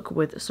the book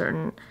with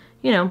certain,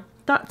 you know,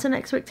 thoughts and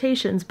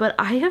expectations. But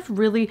I have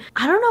really,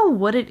 I don't know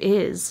what it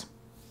is,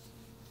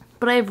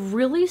 but I've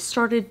really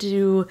started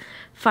to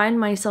find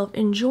myself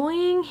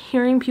enjoying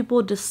hearing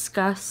people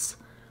discuss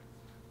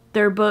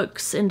their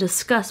books and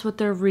discuss what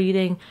they're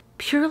reading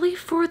purely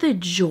for the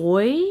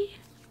joy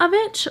of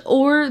it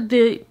or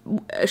the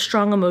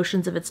strong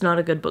emotions if it's not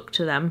a good book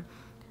to them.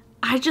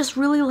 I just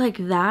really like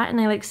that, and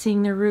I like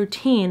seeing their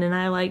routine, and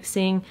I like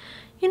seeing,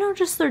 you know,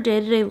 just their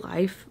day-to-day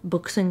life,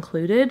 books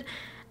included.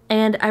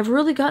 And I've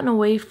really gotten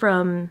away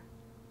from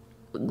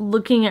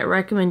looking at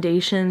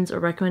recommendations or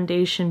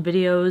recommendation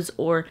videos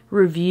or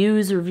review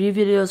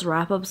videos,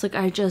 wrap-ups. Like,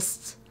 I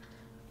just,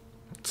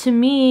 to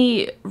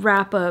me,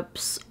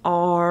 wrap-ups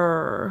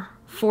are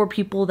for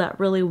people that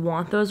really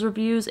want those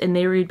reviews, and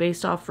they read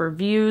based off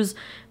reviews,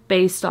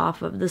 based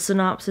off of the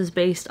synopsis,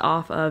 based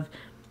off of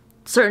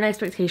certain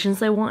expectations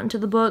they want into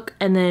the book.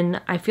 And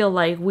then I feel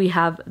like we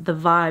have the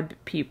vibe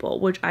people,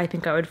 which I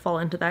think I would fall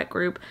into that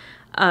group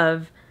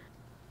of,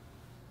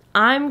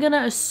 I'm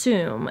gonna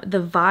assume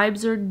the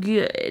vibes are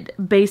good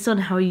based on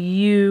how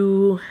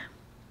you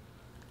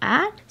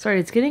act. Sorry,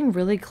 it's getting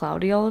really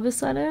cloudy all of a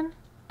sudden.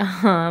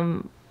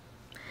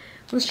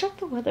 Let's check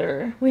the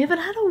weather. We haven't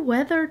had a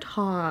weather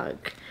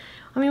talk.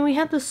 I mean, we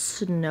had the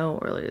snow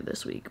earlier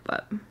this week,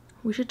 but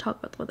we should talk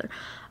about the weather.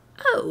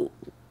 Oh,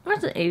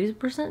 there's an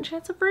 80%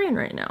 chance of rain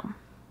right now.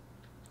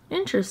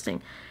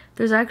 Interesting.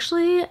 There's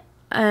actually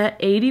a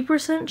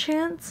 80%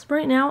 chance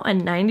right now, a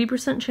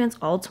 90% chance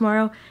all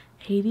tomorrow,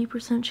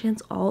 80%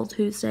 chance all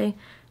Tuesday,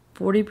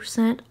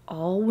 40%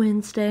 all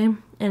Wednesday,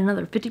 and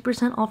another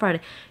 50% all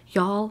Friday.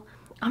 Y'all,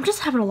 I'm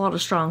just having a lot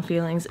of strong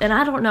feelings, and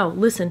I don't know.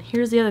 Listen,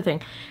 here's the other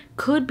thing.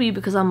 Could be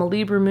because I'm a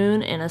Libra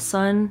moon and a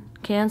sun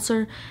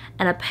Cancer,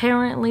 and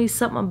apparently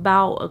something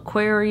about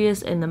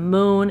Aquarius and the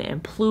moon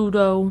and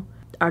Pluto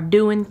are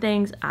doing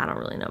things. I don't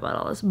really know about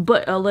all this,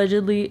 but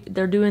allegedly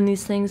they're doing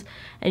these things,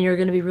 and you're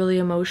going to be really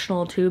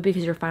emotional too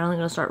because you're finally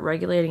going to start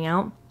regulating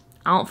out.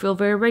 I don't feel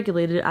very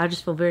regulated. I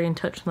just feel very in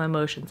touch with my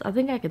emotions. I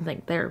think I can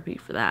thank therapy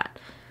for that.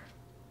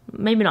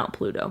 Maybe not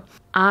Pluto.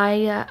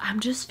 I'm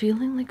just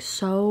feeling like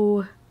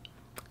so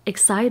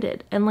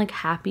excited and like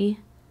happy.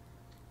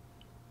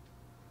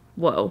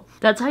 Whoa.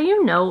 That's how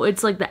you know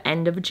it's like the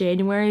end of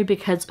January,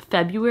 because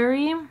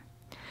February,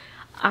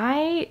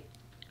 I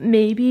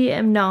maybe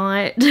am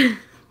not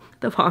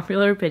the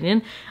popular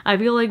opinion. I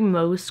feel like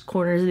most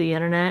corners of the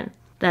internet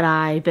that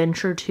I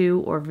venture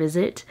to or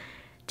visit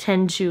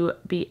tend to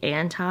be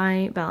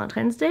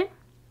anti-Valentine's Day.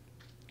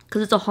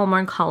 Because it's a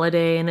Hallmark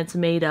holiday and it's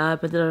made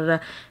up and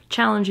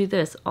challenge you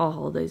this. All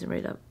holidays are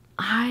made up.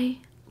 I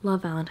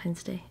love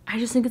Valentine's Day. I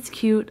just think it's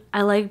cute.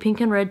 I like pink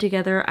and red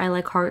together. I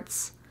like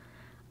hearts.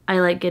 I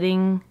like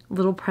getting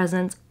little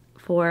presents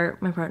for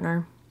my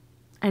partner.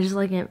 I just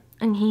like it.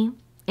 And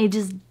I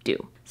just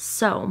do.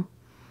 So,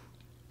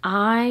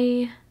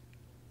 I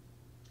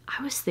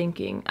was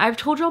thinking, I've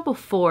told y'all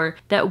before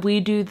that we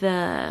do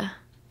the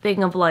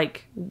thing of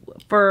like,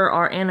 for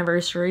our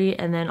anniversary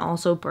and then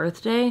also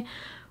birthday,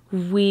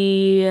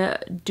 we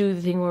do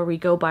the thing where we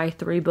go buy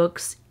 3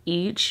 books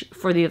each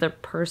for the other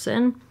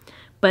person.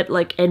 But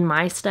like in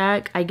my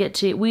stack,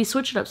 we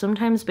switch it up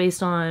sometimes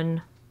based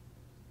on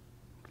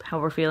how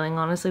we're feeling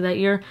honestly that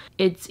year.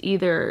 It's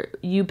either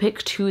you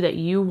pick 2 that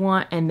you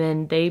want and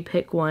then they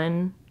pick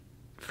 1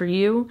 for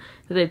you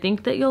that they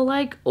think that you'll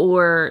like,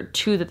 or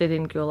 2 that they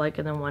think you'll like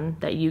and then 1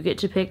 that you get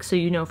to pick, so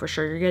you know for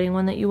sure you're getting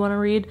one that you want to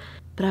read.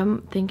 But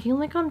I'm thinking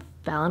like on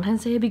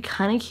Valentine's Day it'd be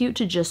kind of cute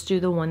to just do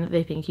the one that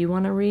they think you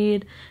want to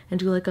read and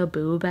do like a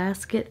boo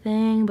basket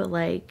thing, but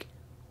like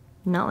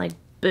not like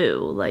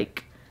boo,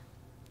 like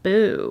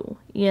boo,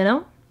 you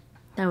know?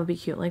 That would be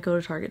cute, like go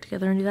to Target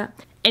together and do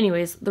that.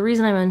 Anyways, the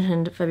reason I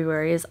mentioned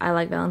February is I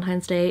like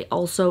Valentine's Day.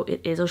 Also,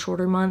 it is a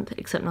shorter month,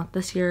 except not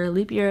this year.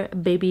 Leap year,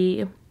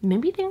 baby.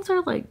 Maybe things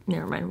are like,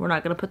 never mind. We're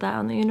not going to put that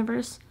on the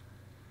universe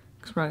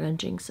because we're not going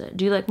to jinx it.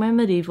 Do you like my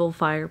medieval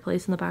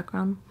fireplace in the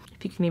background?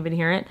 If you can even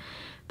hear it.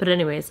 But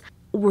anyways,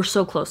 we're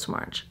so close to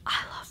March.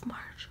 I love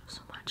March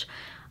so much.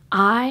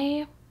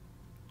 I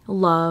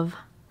love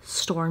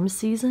storm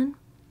season.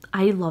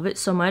 I love it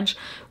so much.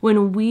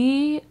 When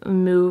we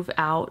move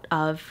out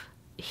of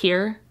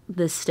here,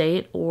 the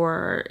state,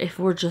 or if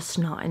we're just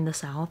not in the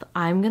South,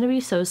 I'm gonna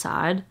be so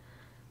sad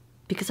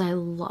because I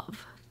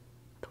love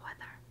the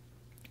weather.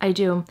 I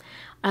do.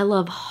 I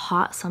love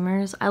hot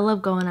summers. I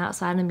love going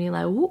outside and being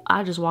like, ooh,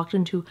 I just walked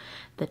into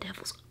the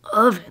devil's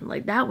oven.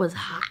 Like, that was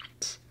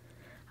hot.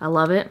 I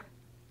love it.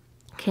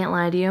 Can't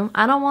lie to you.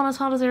 I don't want as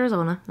hot as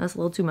Arizona. That's a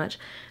little too much.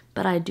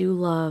 But I do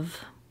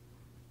love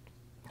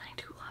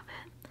it.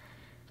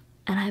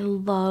 And I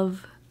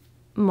love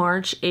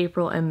March,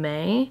 April, and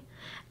May.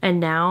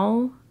 And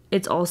now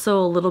it's also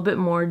a little bit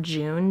more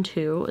June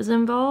too is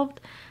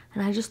involved.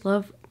 And I just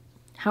love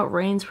how it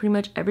rains pretty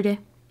much every day.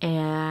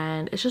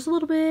 And it's just a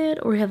little bit,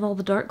 or we have all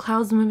the dark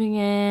clouds moving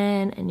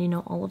in and, you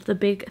know, all of the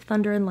big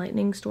thunder and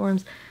lightning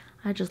storms.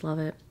 I just love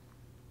it.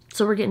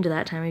 So we're getting to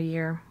that time of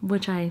year,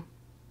 which I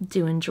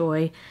do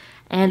enjoy.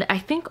 And I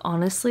think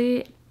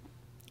honestly,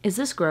 is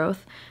this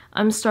growth?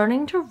 I'm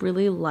starting to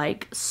really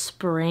like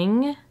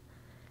spring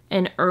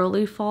and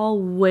early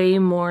fall way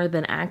more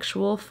than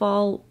actual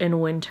fall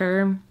and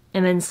winter.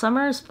 And then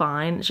summer is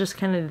fine. It's just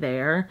kind of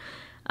there.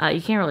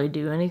 You can't really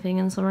do anything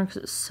in summer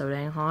because it's so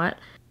dang hot.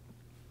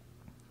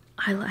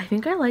 I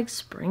think I like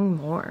spring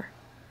more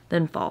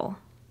than fall.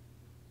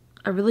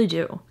 I really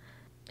do.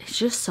 It's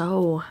just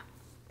so,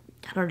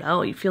 I don't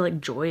know, you feel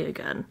like joy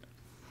again.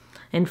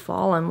 In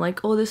fall, I'm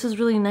like, oh, this is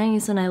really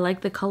nice and I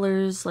like the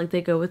colors, like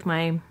they go with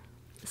my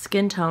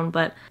skin tone,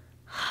 but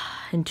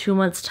in 2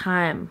 months'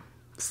 time,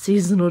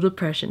 seasonal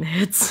depression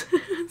hits.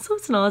 So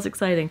it's not as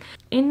exciting.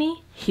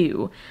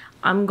 Anywho,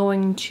 I'm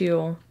going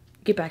to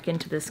get back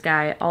into this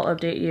guy. I'll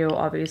update you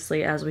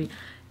obviously as we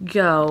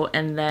go,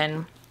 and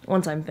then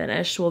once I'm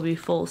finished, we'll be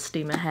full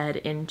steam ahead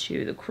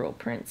into the Cruel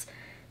Prince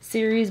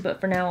series,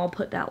 but for now I'll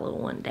put that little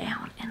one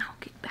down and I'll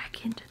get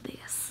back into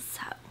this.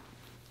 So,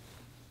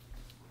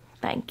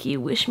 thank you,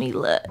 wish me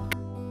luck.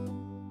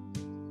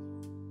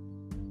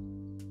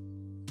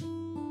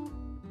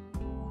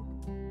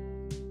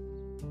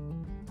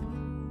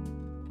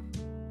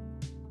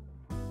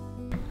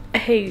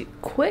 Hey,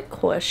 quick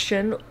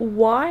question.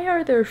 Why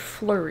are there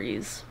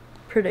flurries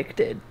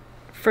predicted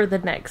for the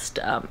next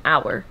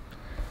hour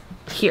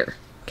here?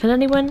 Can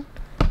anyone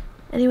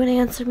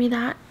answer me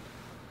that?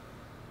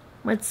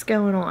 What's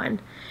going on?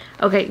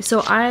 Okay,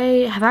 so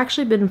I have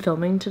actually been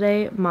filming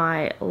today,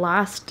 my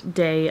last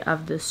day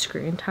of the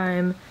screen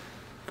time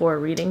for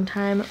reading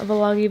time of a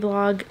loggy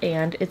vlog,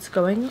 and it's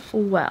going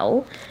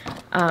well.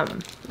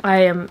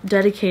 I am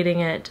dedicating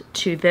it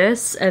to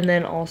this and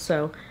then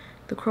also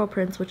the Cruel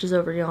Prince, which is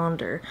over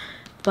yonder.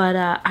 But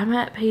I'm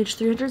at page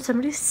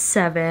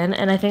 377,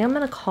 and I think I'm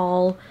gonna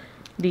call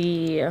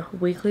the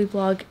weekly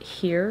vlog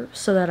here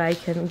so that I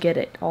can get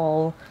it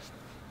all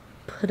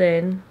put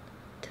in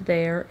to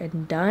there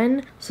and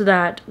done, so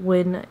that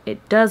when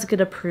it does get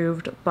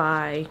approved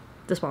by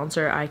the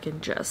sponsor, I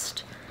can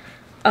just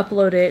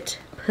upload it,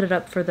 put it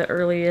up for the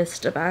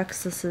earliest of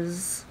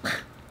accesses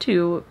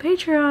to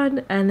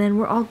Patreon, and then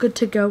we're all good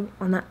to go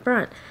on that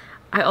front.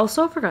 I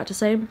also forgot to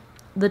say,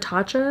 the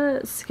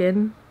Tatcha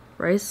skin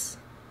rice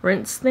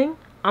rinse thing,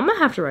 I'm gonna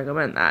have to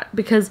recommend that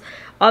because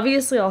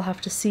obviously I'll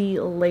have to see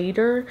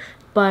later,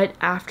 but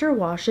after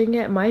washing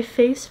it, my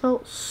face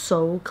felt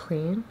so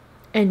clean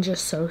and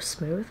just so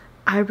smooth.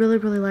 I really,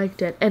 really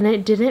liked it. And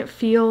it didn't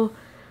feel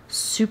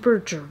super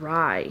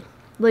dry.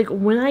 Like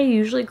when I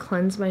usually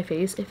cleanse my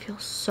face, it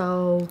feels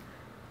so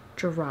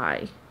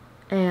dry.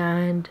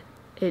 And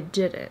it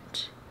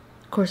didn't.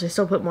 Of course, I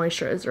still put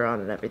moisturizer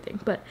on and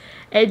everything, but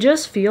it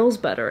just feels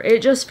better.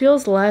 It just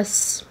feels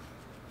less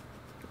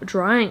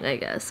drying, I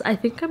guess. I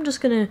think I'm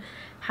just gonna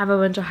have a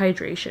bunch of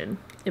hydration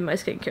in my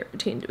skincare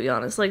routine, to be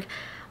honest. Like,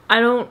 I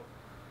don't,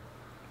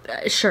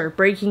 sure,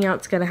 breaking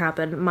out's gonna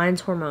happen.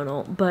 Mine's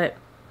hormonal, but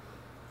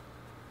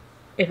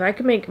if I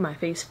can make my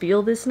face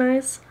feel this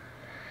nice,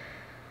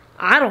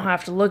 I don't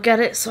have to look at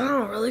it, so I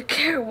don't really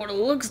care what it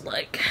looks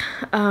like.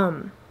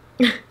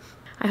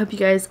 I hope you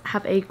guys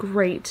have a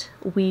great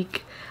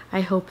week.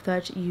 I hope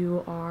that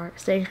you are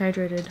staying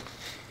hydrated,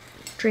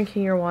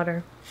 drinking your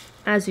water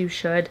as you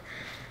should,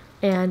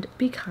 and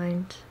be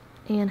kind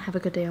and have a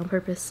good day on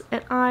purpose.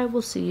 And I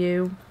will see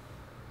you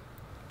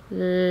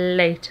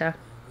later.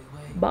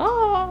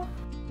 Bye.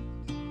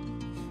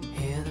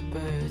 Hear the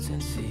birds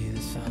and see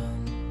the sun.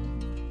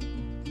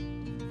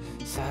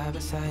 Side by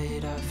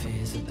side our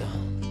fears are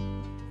done.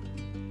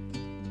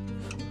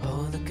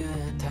 All the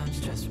good times